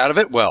do you get out of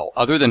it? Well,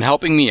 other than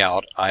helping me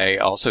out, I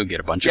also get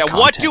a bunch of content.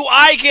 What do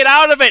I get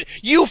out of it?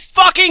 You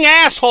fucking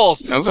assholes!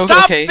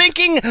 Stop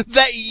thinking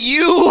that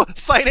you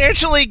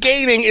financially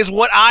gaining is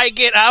what I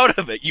get out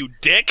of it, you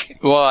dick!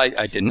 Well,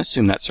 I didn't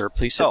assume that, sir.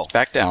 Please sit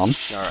back down.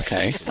 All right.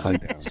 Okay.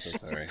 I'm so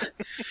sorry.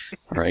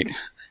 All right.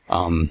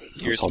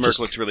 Your smirk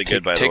looks really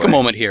good, by the way. Take a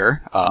moment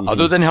here.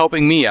 Other than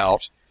helping me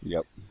out,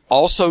 Yep.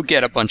 also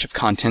get a bunch of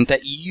content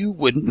that you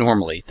wouldn't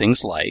normally.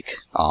 Things like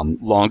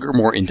longer,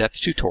 more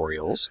in-depth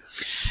tutorials,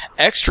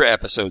 extra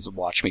episodes of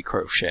Watch Me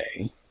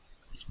Crochet,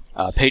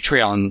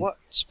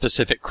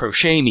 Patreon-specific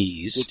crochet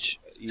me's,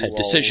 a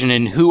decision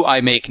in who I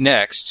make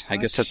next. I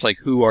guess that's like,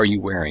 who are you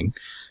wearing?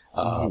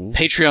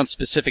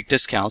 Patreon-specific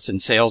discounts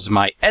and sales in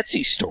my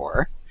Etsy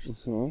store.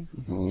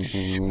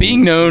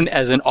 Being known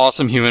as an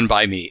awesome human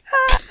by me.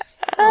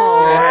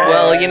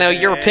 Well,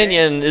 your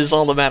opinion is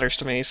all that matters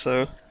to me,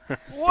 so...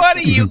 What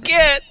do you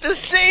get? The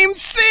same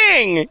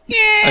thing!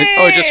 Yay!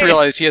 I just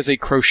realized he has a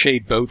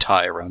crocheted bow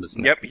tie around his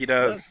neck. Yep, he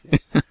does.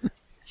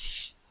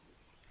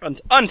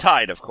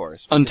 Untied, of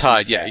course.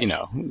 Untied, yeah,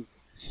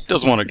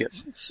 Doesn't want to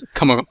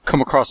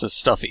come across as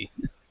stuffy.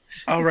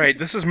 All right,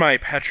 this is my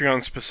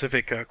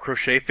Patreon-specific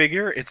crochet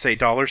figure. It's a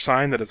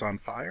 $sign that is on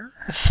fire.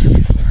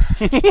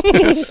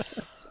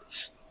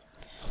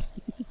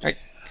 Right.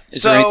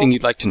 Is there anything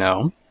you'd like to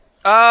know?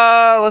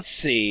 Let's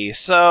see.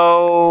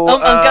 So,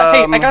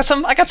 hey, I got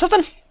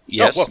something.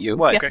 Yes, you.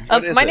 What? Yeah, Okay.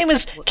 What is my it? name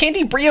is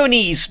Candy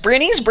Briones.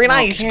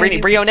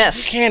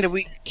 Briones. Candy,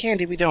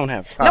 we don't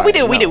have time. No, we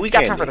do. We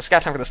got Candy. time for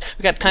this.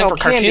 We got time for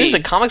Candy. cartoons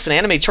and comics and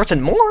animated shorts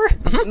and more.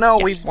 Mhm. No,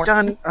 Yeah, we've more.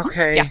 done.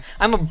 Okay. Yeah,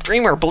 I'm a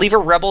dreamer, believer,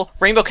 rebel,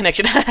 rainbow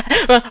connection.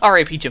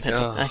 R.I.P. Jim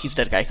Henson. He's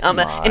a dead guy.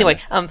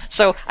 Anyway,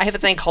 so I have a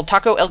thing called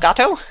Taco El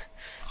Gato.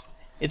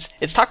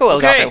 It's Taco El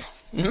Okay.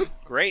 Gato.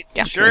 Great.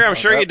 Yeah. Sure, I'm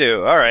sure you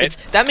do. All right.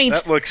 That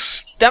means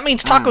That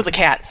means Taco the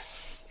cat.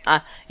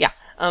 Yeah.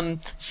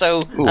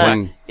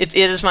 It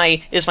is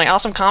my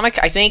awesome comic,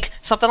 I think,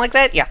 something like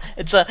that. Yeah,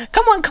 it's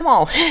come on,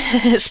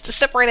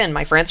 step right in,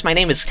 my friends. My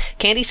name is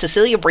Candy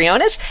Cecilia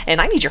Briones, and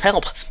I need your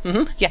help.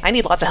 Yeah, I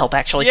need lots of help,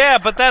 actually. Yeah,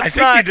 but that's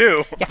I think you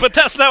do. But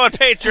that's not what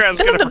Patreon's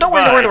No, going to don't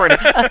worry.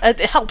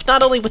 Help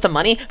not only with the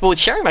money, but with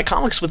sharing my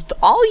comics with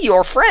all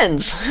your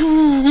friends.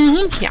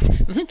 Yeah,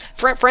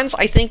 friends,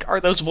 I think, are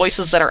those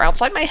voices that are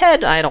outside my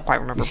head. I don't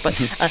quite remember, but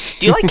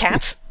do you like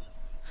cats?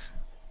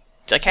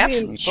 Do you like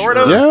cats? Sort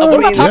of. Yeah, what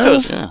about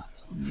tacos? Yeah.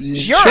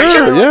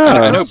 Sure,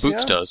 yeah. I know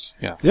Boots does.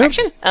 Yeah.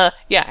 Yep.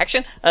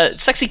 Action.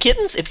 Sexy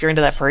kittens, if you're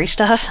into that furry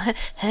stuff.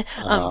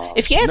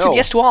 If you answered no.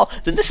 yes to all,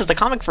 then this is the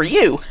comic for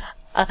you.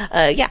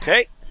 Yeah.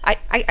 Okay.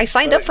 I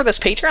signed up for this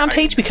Patreon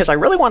page because I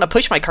really want to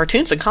push my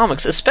cartoons and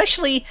comics,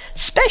 especially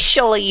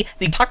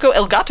the Taco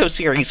El Gato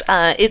series.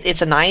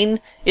 It's 9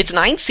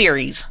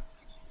 series.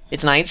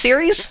 It's 9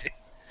 series?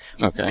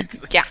 Okay.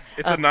 Yeah.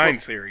 It's a 9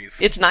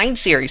 series. It's 9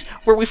 series,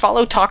 where we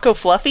follow Taco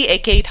Fluffy,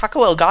 aka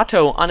Taco El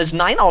Gato, on his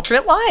 9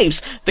 alternate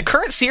lives. The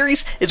current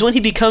series is when he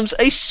becomes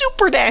a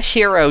Super Dash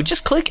hero.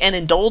 Just click and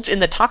indulge in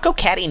the Taco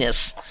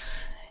Cattiness.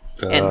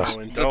 And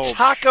The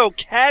Taco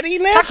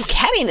Cattiness? Taco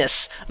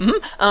Cattiness.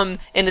 And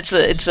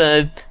it's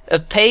a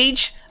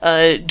page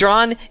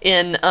drawn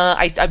in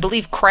I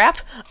believe crap.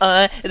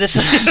 This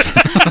is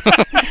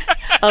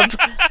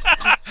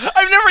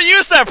I've never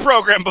used that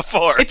program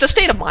before. it's a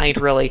state of mind,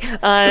 really. Hey,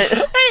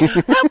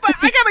 but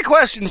I got a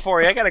question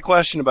for you. I got a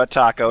question about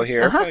Taco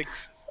here.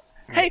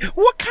 Hey,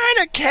 what kind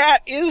of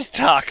cat is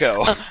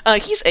Taco?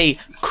 He's a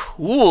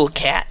cool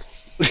cat.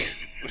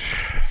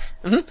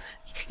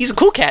 He's a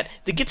cool cat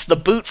that gets the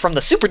boot from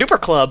the Super Duper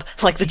Club,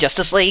 like the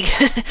Justice League.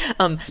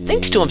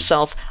 Thinks to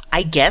himself,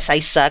 I guess I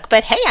suck,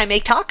 but hey, I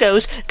make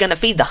tacos. Gonna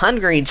feed the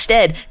hungry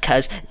instead,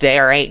 'cause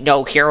there ain't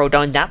no hero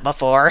done that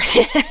before.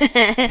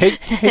 Hey,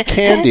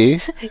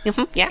 Candy.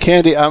 Yeah.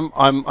 Candy, I'm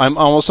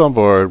almost on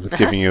board with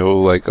giving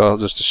you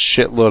just a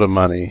shitload of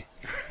money.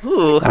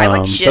 Ooh, I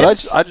like shit.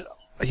 But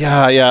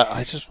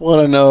I just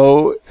want to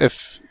know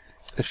if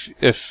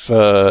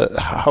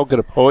how good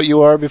a poet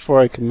you are before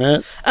I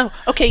commit. Oh,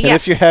 okay, And yeah.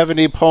 if you have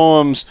any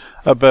poems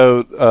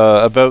about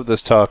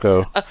this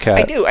taco cat.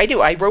 I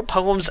do. I wrote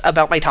poems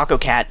about my taco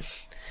cat.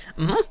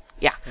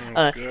 Yeah.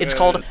 It's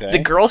called The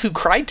Girl Who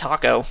Cried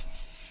Taco.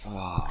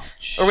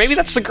 Or maybe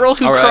that's the girl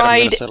who All right, I'm gonna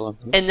cried, settle on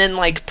this. and then,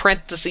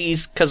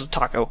 parentheses, because of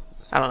taco.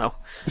 I don't know.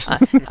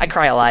 I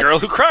cry a lot. Girl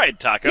who cried,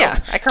 Taco. Yeah,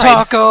 I cried.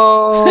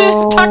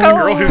 Taco! Taco!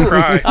 Girl Who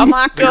Cried. A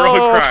maco! The Girl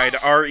Who Cried,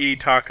 R.E.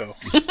 Taco.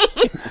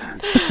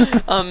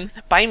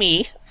 By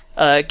me,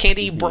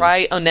 Candy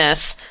Bry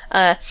Oness.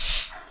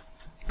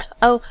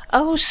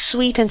 Oh,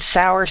 sweet and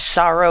sour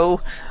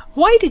sorrow,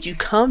 why did you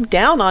come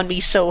down on me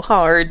so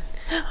hard?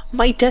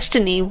 My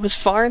destiny was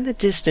far in the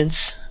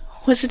distance.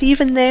 Was it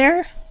even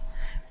there?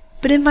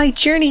 But in my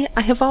journey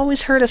I have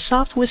always heard a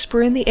soft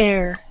whisper in the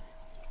air.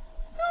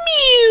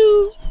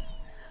 Mew!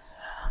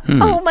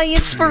 Oh, my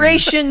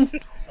inspiration!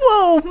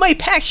 Whoa, my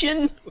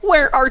passion!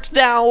 Where art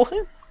thou?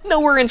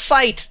 Nowhere in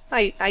sight,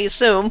 I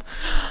assume.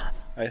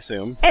 I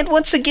assume. And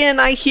once again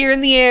I hear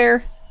in the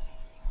air,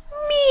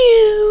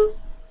 mew.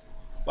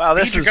 Wow,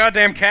 Feed your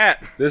goddamn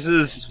cat. this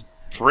is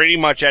pretty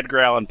much Edgar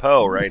Allan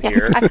Poe right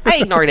here. I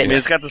ignored I it. mean,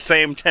 it's got the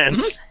same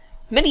tense.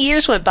 Many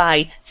years went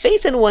by.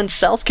 Faith in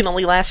oneself can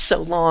only last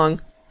so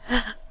long.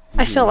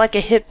 I felt like I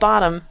hit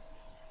bottom.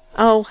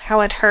 Oh,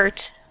 how it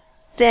hurt.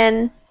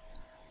 Then,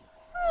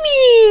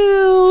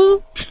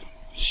 mew.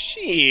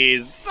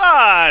 Jesus.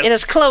 It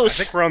is I close.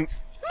 think we're on.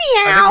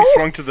 Meow. we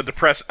swung to the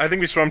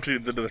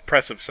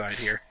depressive side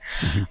here.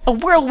 A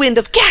whirlwind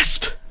of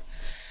gasp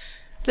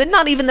that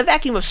not even the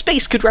vacuum of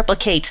space could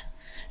replicate.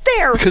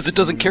 There. Because it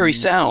doesn't carry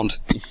sound.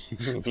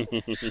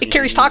 It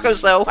carries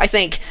tacos, though, I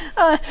think.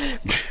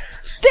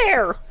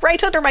 There,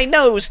 right under my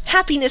nose,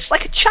 happiness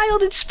like a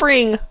child in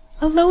spring.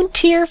 A lone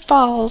tear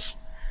falls.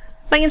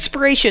 My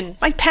inspiration,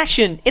 my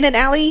passion, in an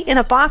alley, in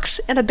a box,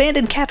 an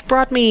abandoned cat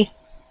brought me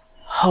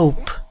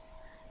hope.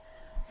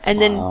 And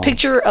then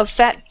picture of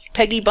fat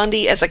Peggy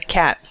Bundy as a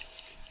cat.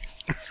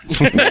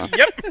 Yep.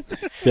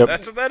 Yep.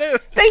 That's what that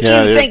is.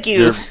 Thank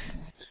you.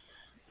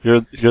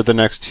 You're the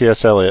next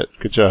T.S. Eliot.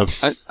 Good job.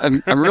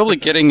 I'm really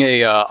getting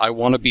a I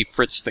want to be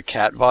Fritz the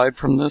Cat vibe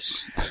from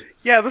this.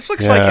 Yeah, this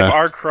looks like if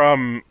R.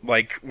 Crumb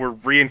were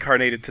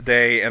reincarnated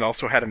today and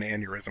also had an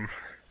aneurysm.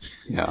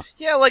 Yeah.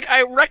 Yeah,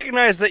 I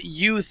recognize that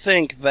you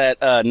think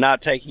that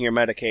not taking your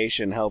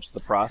medication helps the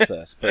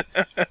process, but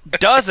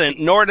doesn't,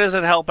 nor does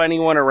it help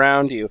anyone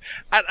around you.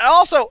 And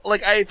also,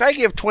 if I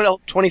give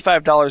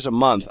 $25 a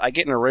month, I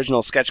get an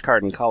original sketch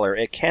card in color.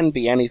 It can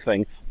be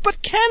anything,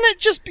 but can it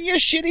just be a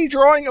shitty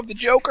drawing of the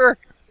Joker?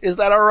 Is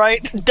that all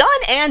right? Done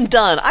and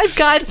done. I've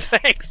got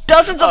Thanks.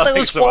 dozens of Oh, those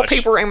thanks so much.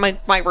 wallpaper in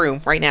my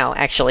room right now,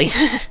 actually.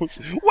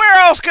 Where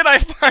else could I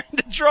find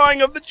a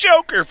drawing of the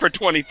Joker for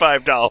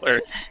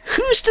 $25?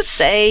 Who's to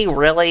say,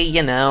 really,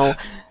 you know?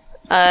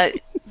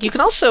 You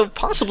can also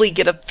possibly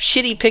get a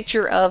shitty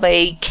picture of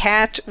a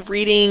cat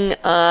reading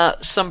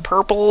some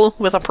purple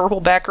with a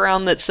purple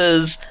background that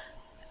says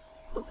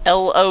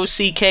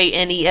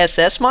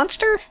LOCKNESS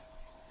monster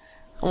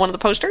on one of the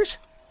posters.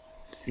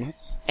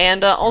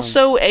 And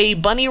also a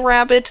bunny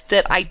rabbit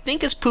that I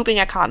think is pooping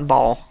a cotton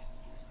ball.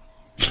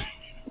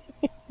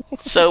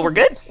 So we're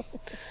good?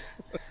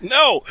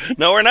 No,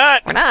 we're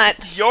not. We're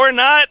not. You're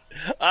not.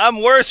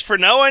 I'm worse for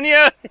knowing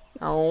you.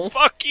 Oh.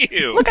 Fuck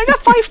you. Look, I got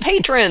 5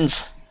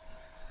 patrons.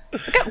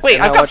 I've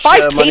How got much,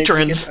 5 money did you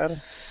patrons. get out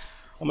of-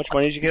 How much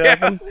money did you get out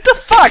of them? The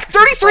fuck?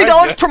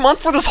 $33 per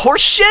month for this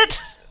horse shit?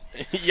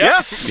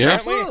 Yeah, Yeah.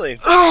 absolutely.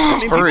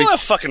 It's furry. People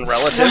have fucking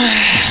relatives.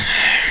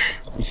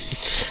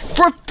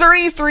 For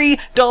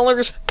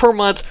 $33 per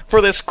month for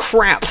this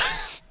crap.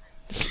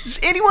 Does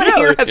anyone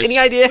here have any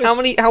idea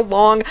how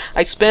long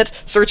I spent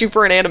searching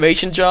for an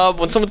animation job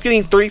when someone's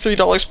getting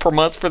 $33 per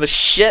month for the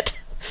shit?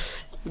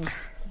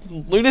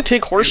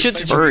 lunatic horseshit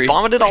just furry.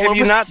 vomited all Have over.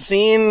 you not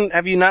seen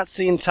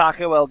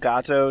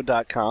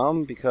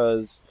TacoElGato.com?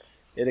 Because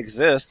it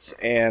exists,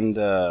 and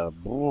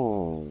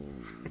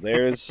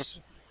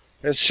there's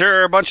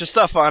sure a bunch of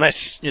stuff on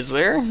it. Is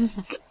there?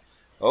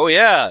 Oh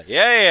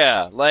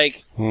yeah.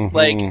 Like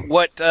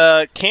what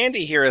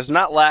Candy here is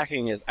not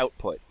lacking is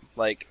output.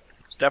 Like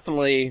it's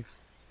definitely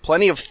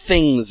plenty of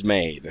things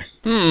made.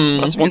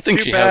 That's one It's thing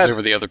too she bad. has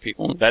over the other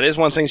people. That is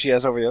one thing she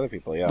has over the other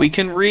people. Yeah. We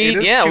can read.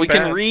 It is Yeah, too we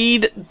can bad.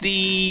 read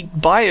the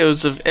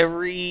bios of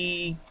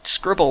every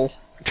scribble.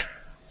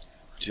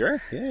 Sure.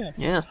 Yeah.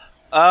 Yeah.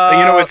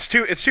 It's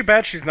too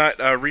bad she's not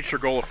reached her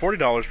goal of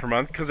 $40 per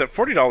month, because at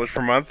 $40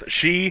 per month,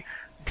 she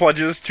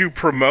pledges to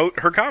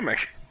promote her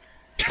comic.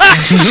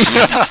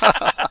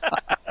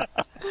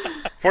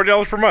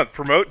 $40 per month,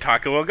 promote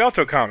Taco El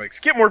Gato comics.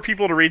 Get more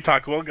people to read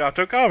Taco El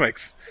Gato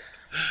comics.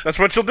 That's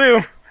what she'll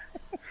do.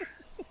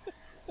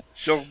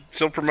 She'll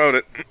promote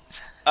it.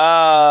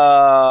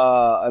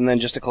 And then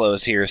just to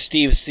close here,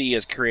 Steve C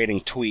is creating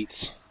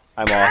tweets.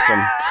 I'm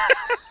awesome.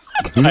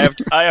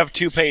 I have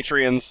 2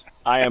 Patreons.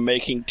 I am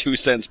making 2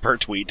 cents per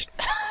tweet.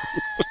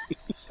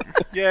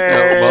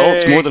 Yay! Well,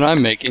 it's more than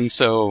I'm making,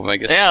 so I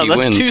guess Yeah, he that's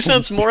wins. 2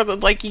 cents more than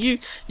like you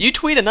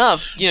tweet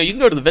enough. You can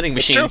go to the vending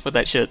machine true. with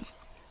that shit.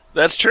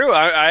 That's true.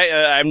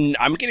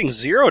 I'm getting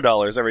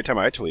 $0 every time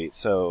I tweet.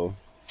 So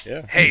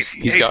yeah. Hey,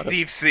 He's got us.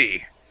 Steve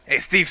C. Hey,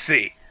 Steve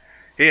C.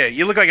 Yeah,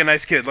 you look like a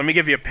nice kid. Let me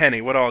give you a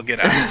penny. What I'll get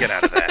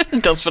out of that?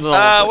 Don't spend it all.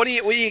 over the What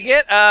place. do you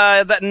get?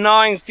 That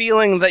gnawing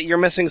feeling that you're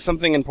missing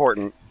something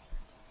important.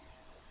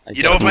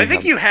 You know, if I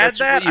think you had That's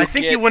that, what you I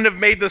think get. you wouldn't have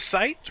made this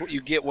site. That's what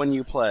you get when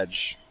you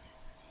pledge.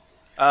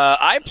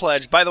 I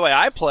pledged. By the way,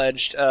 I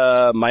pledged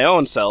my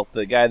own self,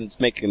 the guy that's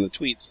making the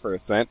tweets for a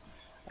cent.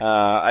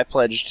 I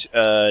pledged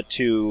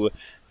to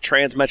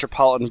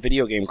Transmetropolitan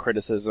Video Game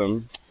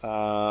Criticism.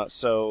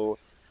 So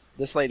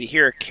this lady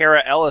here,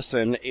 Kara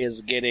Ellison,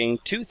 is getting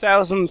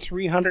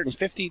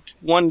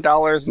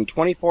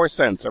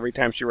 $2,351.24 every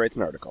time she writes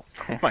an article.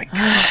 Oh my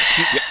god.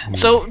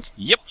 So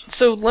Yep.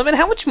 So, Lemon,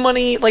 how much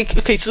money, like,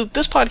 okay, so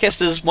this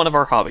podcast is one of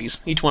our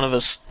hobbies. Each one of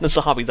us, that's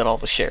a hobby that all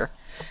of us share.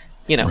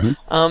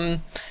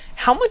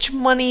 How much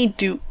money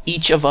do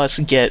each of us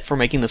get for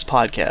making this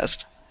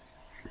podcast?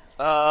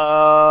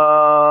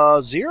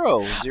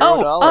 Zero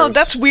Oh, dollars.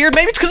 that's weird.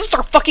 Maybe it's because it's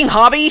our fucking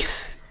hobby.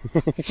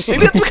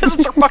 Maybe it's because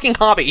it's our fucking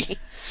hobby.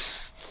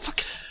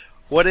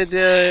 What did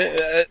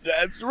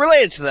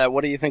related to that?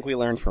 What do you think we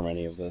learned from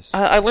any of this?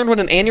 I learned what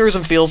an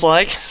aneurysm feels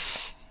like.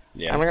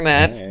 Yeah, I learned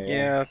that.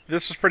 Yeah,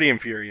 this was pretty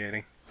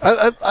infuriating.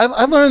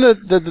 I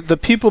learned that the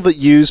people that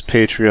use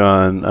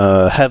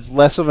Patreon have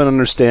less of an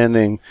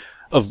understanding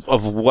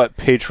of what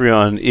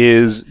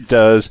Patreon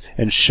does,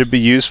 and should be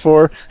used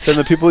for than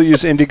the people who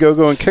use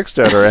Indiegogo and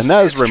Kickstarter, and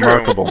that is It's true.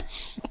 remarkable.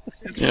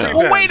 It's Yeah. pretty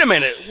Well, bad.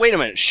 wait a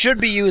minute. Should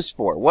be used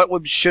for what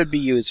should be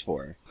used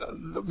for?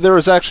 There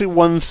was actually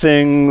one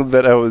thing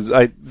that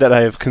I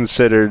have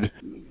considered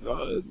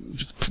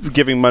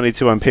giving money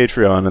to on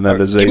Patreon, and that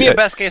is Give me a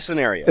best case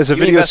scenario. It's a Give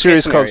me video best case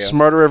series called scenario.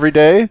 Smarter Every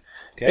Day,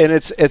 Okay. and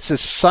it's a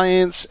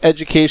science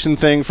education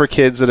thing for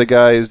kids that a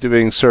guy is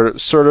doing sort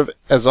of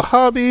as a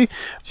hobby.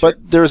 But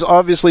there's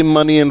obviously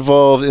money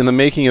involved in the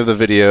making of the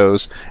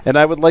videos, and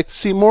I would like to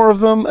see more of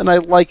them, and I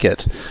like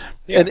it.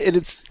 Yeah. And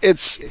it's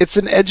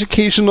an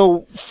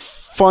educational,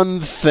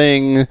 fun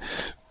thing.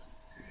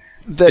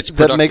 It's That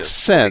productive. makes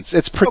sense.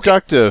 It's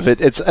productive.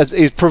 It's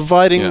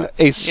providing Yeah.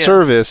 a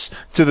service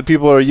to the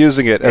people who are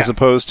using it, as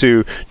opposed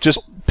to just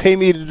pay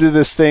me to do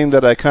this thing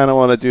that I kind of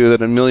want to do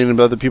that a million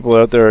other people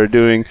out there are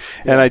doing,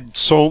 and I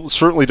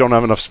certainly don't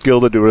have enough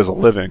skill to do it as a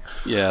living.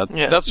 Yeah,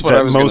 Yeah. that's what That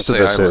I was going to most of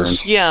say. this I is.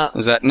 learned Yeah.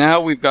 is that now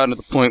we've gotten to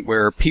the point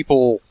where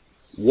people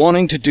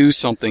wanting to do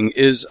something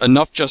is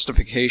enough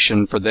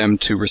justification for them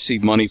to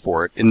receive money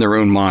for it in their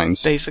own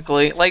minds.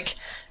 Basically, like,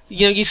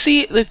 you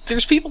see,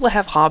 there's people that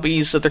have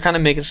hobbies that they're kind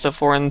of making stuff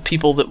for, and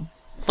people that,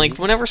 like,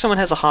 whenever someone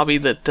has a hobby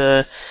that,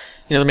 they're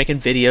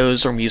making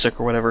videos or music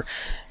or whatever,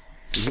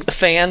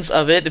 fans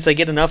of it, if they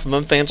get enough of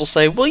them, fans will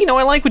say, well,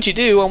 I like what you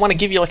do, I want to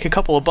give you, like, a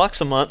couple of bucks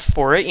a month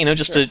for it,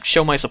 just to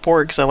show my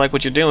support because I like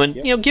what you're doing.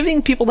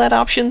 Giving people that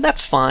option,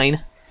 that's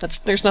fine.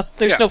 There's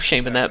no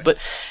shame in that. But,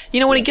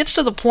 when it gets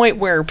to the point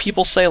where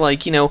people say,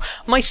 like,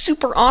 my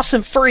super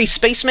awesome furry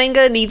space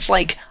manga needs,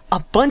 like, a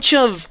bunch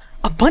of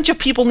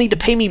people need to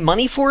pay me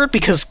money for it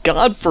because,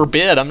 God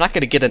forbid, I'm not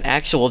going to get an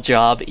actual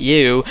job.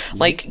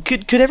 Like,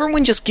 could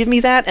everyone just give me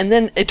that? And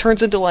then it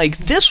turns into, like,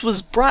 this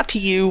was brought to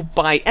you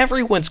by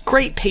everyone's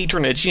great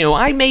patronage.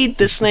 I made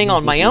this thing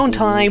on my own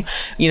time.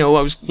 I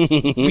was,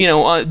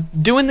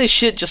 doing this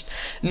shit just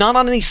not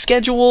on any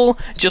schedule,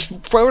 just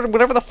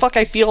whatever the fuck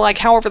I feel like,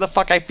 however the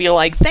fuck I feel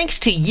like. Thanks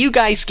to you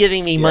guys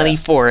giving me money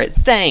for it.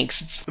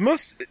 Thanks.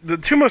 The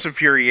two most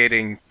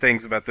infuriating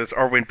things about this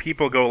are when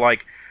people go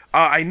like,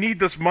 I need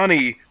this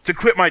money to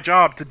quit my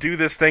job to do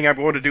this thing I'm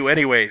going to do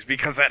anyways,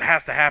 because that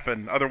has to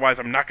happen, otherwise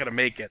I'm not going to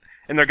make it.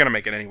 And they're going to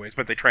make it anyways,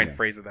 but they try and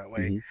phrase it that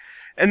way.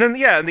 And then,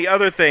 and the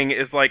other thing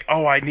is like,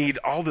 oh, I need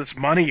all this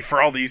money for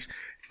all these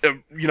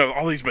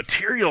all these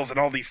materials and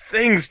all these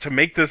things to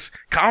make this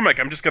comic.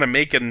 I'm just going to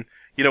make in,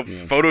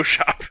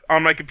 Photoshop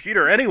on my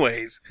computer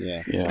anyways.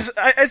 Yeah.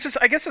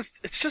 I guess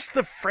it's just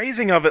the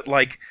phrasing of it,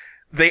 like,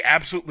 they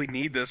absolutely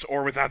need this,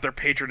 or without their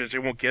patronage, they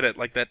won't get it.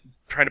 Like that,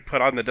 trying to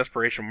put on the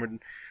desperation.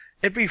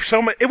 It'd be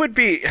so much. It would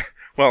be,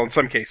 well, in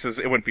some cases,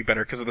 it wouldn't be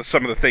better because of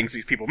some of the things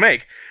these people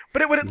make.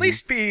 But it would at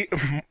least be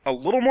a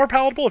little more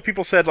palatable if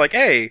people said, like,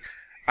 "Hey,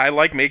 I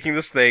like making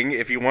this thing.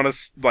 If you want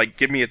to, like,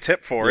 give me a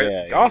tip for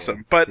it, awesome."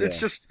 Yeah. But it's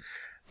just,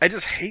 I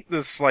just hate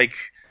this, like,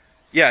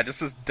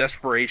 just this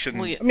desperation.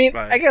 Well, I mean,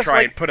 I guess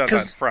try and put on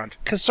that front.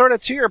 Because sort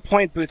of to your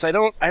point, Boots, I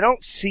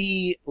don't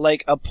see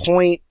like a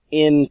point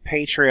in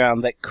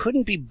Patreon that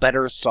couldn't be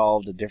better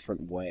solved a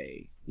different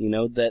way.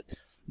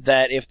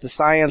 That if the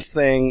science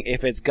thing,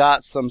 if it's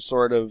got some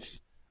sort of,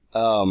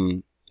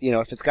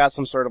 if it's got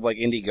some sort of like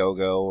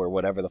Indiegogo or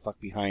whatever the fuck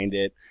behind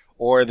it,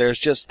 or there's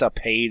just a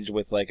page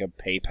with like a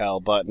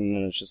PayPal button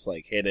and it's just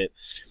like hit it,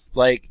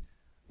 like,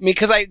 I mean,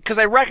 because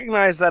I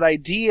recognize that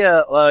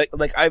idea.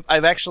 Like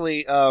I've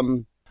actually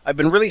I've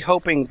been really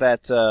hoping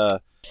that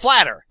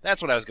Flatter.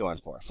 That's what I was going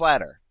for.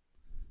 Flatter.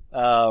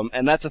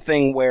 And that's a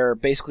thing where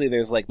basically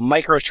there's like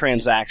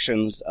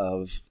microtransactions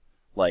of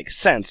like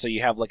cents. So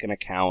you have like an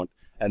account,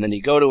 and then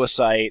you go to a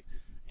site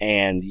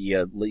and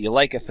you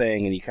like a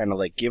thing and you kind of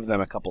like give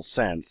them a couple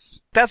cents.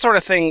 That sort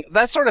of thing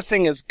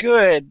is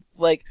good.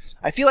 Like,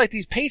 I feel like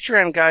these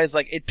Patreon guys,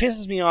 like, it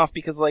pisses me off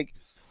because like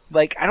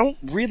I don't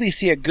really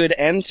see a good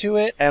end to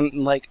it,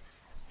 and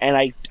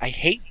I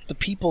hate the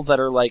people that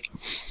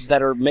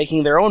are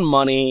making their own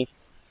money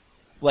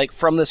like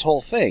from this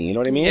whole thing, you know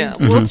what I mean? Yeah.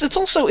 Well,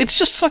 it's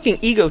just fucking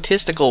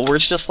egotistical, where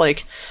it's just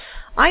like,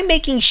 I'm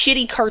making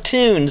shitty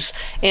cartoons,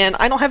 and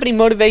I don't have any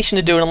motivation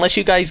to do it unless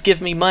you guys give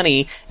me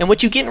money, and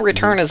what you get in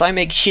return is I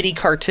make shitty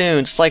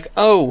cartoons. It's like,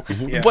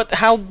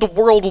 how the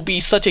world will be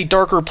such a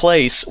darker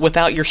place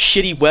without your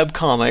shitty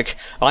webcomic.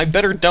 I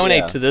better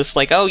donate to this.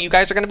 Like, you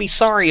guys are gonna be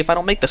sorry if I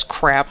don't make this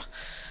crap.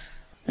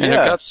 And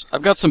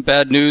I've got some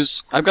bad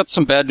news. I've got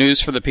some bad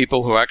news for the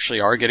people who actually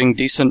are getting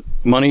decent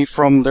money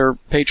from their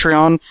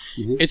Patreon.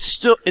 Mm-hmm.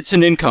 It's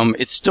an income.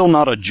 It's still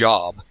not a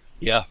job.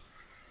 Yeah.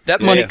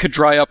 That money could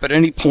dry up at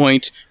any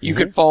point. You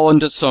could fall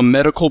into some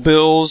medical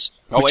bills,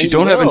 but you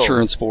don't have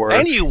insurance for.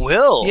 And you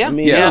will. Yeah. I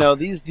mean,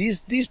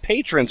 these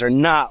patrons are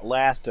not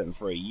lasting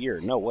for a year.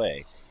 No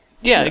way.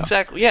 Yeah,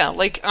 exactly. Yeah,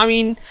 like, I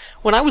mean,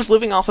 when I was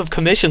living off of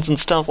commissions and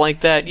stuff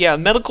like that,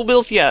 medical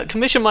bills,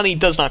 commission money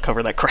does not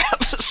cover that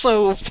crap.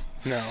 So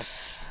no.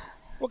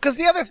 Well, because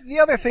the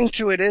other thing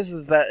to it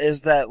is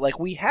that like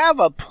we have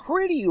a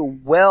pretty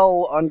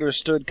well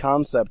understood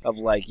concept of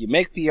like you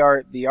make the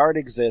art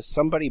exists,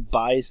 somebody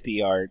buys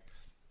the art,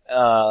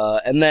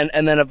 and then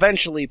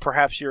eventually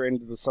perhaps you're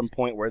into some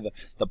point where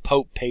the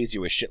Pope pays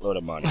you a shitload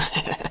of money.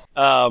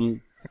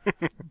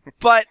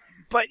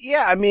 But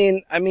yeah, I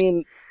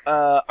mean,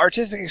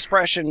 artistic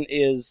expression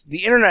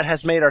the internet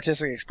has made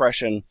artistic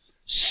expression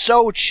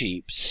so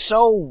cheap,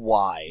 so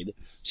wide,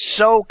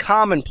 so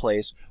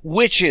commonplace,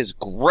 which is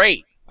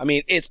great. I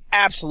mean, it's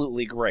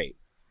absolutely great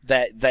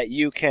that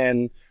you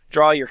can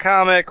draw your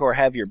comic or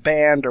have your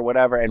band or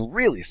whatever and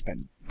really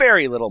spend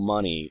very little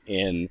money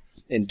in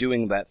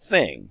doing that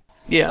thing.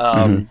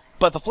 Yeah.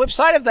 But the flip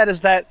side of that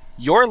is that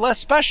you're less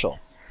special.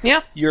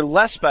 Yeah. You're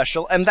less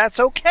special, and that's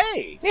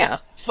okay. Yeah.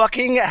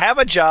 Fucking have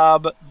a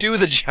job, do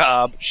the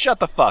job, shut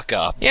the fuck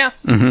up. Yeah.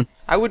 Mm-hmm.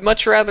 I would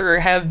much rather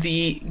have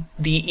the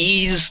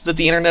ease that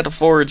the internet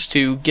affords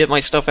to get my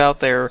stuff out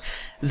there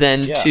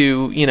than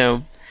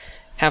to,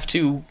 have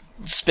to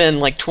spend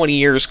like 20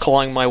 years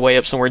clawing my way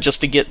up somewhere just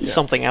to get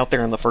something out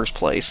there in the first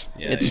place.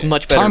 Yeah, it's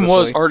much better. Time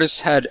was artists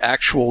had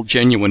actual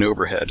genuine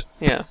overhead.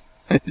 Yeah.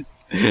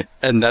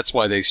 And that's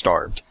why they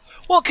starved.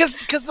 Well, because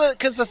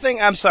the thing,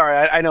 I'm sorry,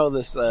 I know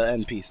this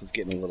end piece is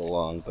getting a little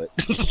long, but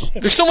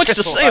there's so much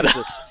to say.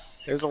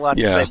 There's a lot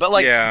to say, but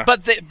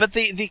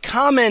the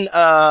common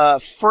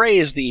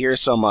phrase that you hear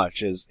so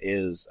much is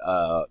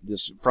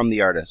this from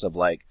the artist of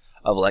like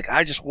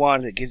I just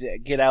want to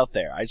get out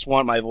there. I just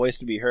want my voice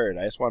to be heard.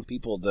 I just want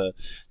people to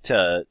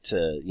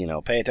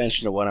pay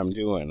attention to what I'm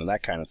doing and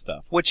that kind of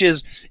stuff. Which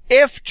is,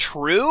 if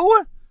true,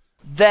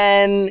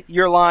 then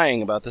you're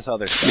lying about this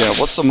other stuff. Yeah,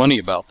 what's the money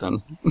about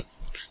then?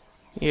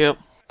 Yep.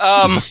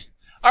 All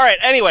right.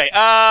 Anyway,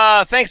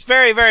 thanks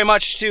very, very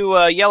much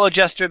to Yellow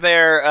Jester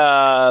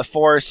there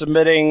for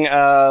submitting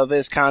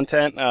this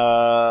content.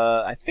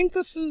 I think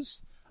this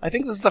is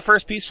the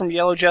first piece from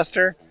Yellow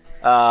Jester,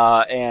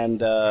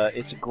 and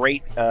it's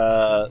great.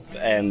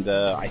 And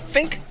I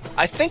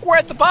think we're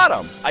at the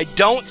bottom. I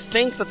don't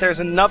think that there's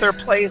another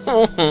place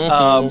for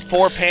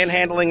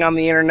panhandling on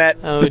the internet.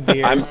 Oh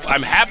dear.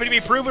 I'm happy to be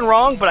proven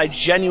wrong, but I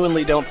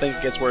genuinely don't think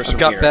it gets worse from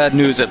here. I've got bad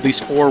news. At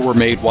least 4 were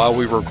made while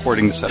we were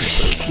recording this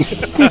episode.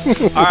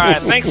 All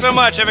right. Thanks so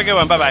much. Have a good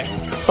one. Bye-bye.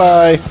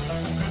 Bye.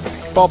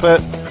 Ball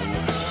pit.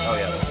 Oh,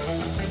 yeah.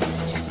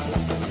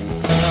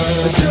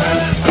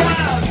 Just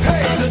got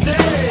paid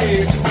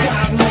today.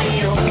 Got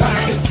me a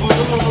pocket full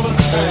of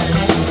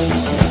change.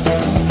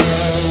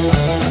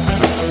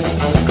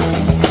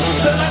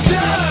 Said I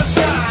just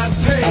got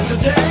paid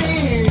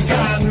today.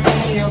 Got me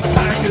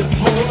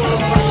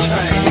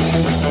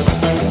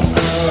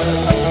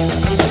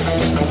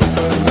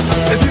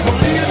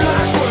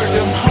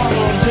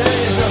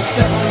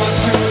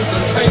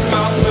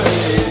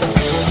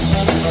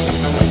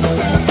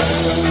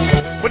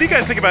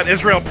about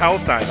Israel and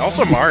Palestine?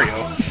 Also Mario.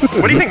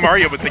 What do you think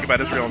Mario would think about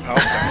Israel and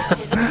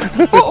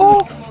Palestine?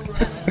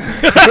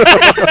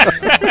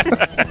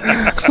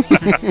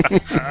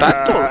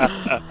 Backdoor.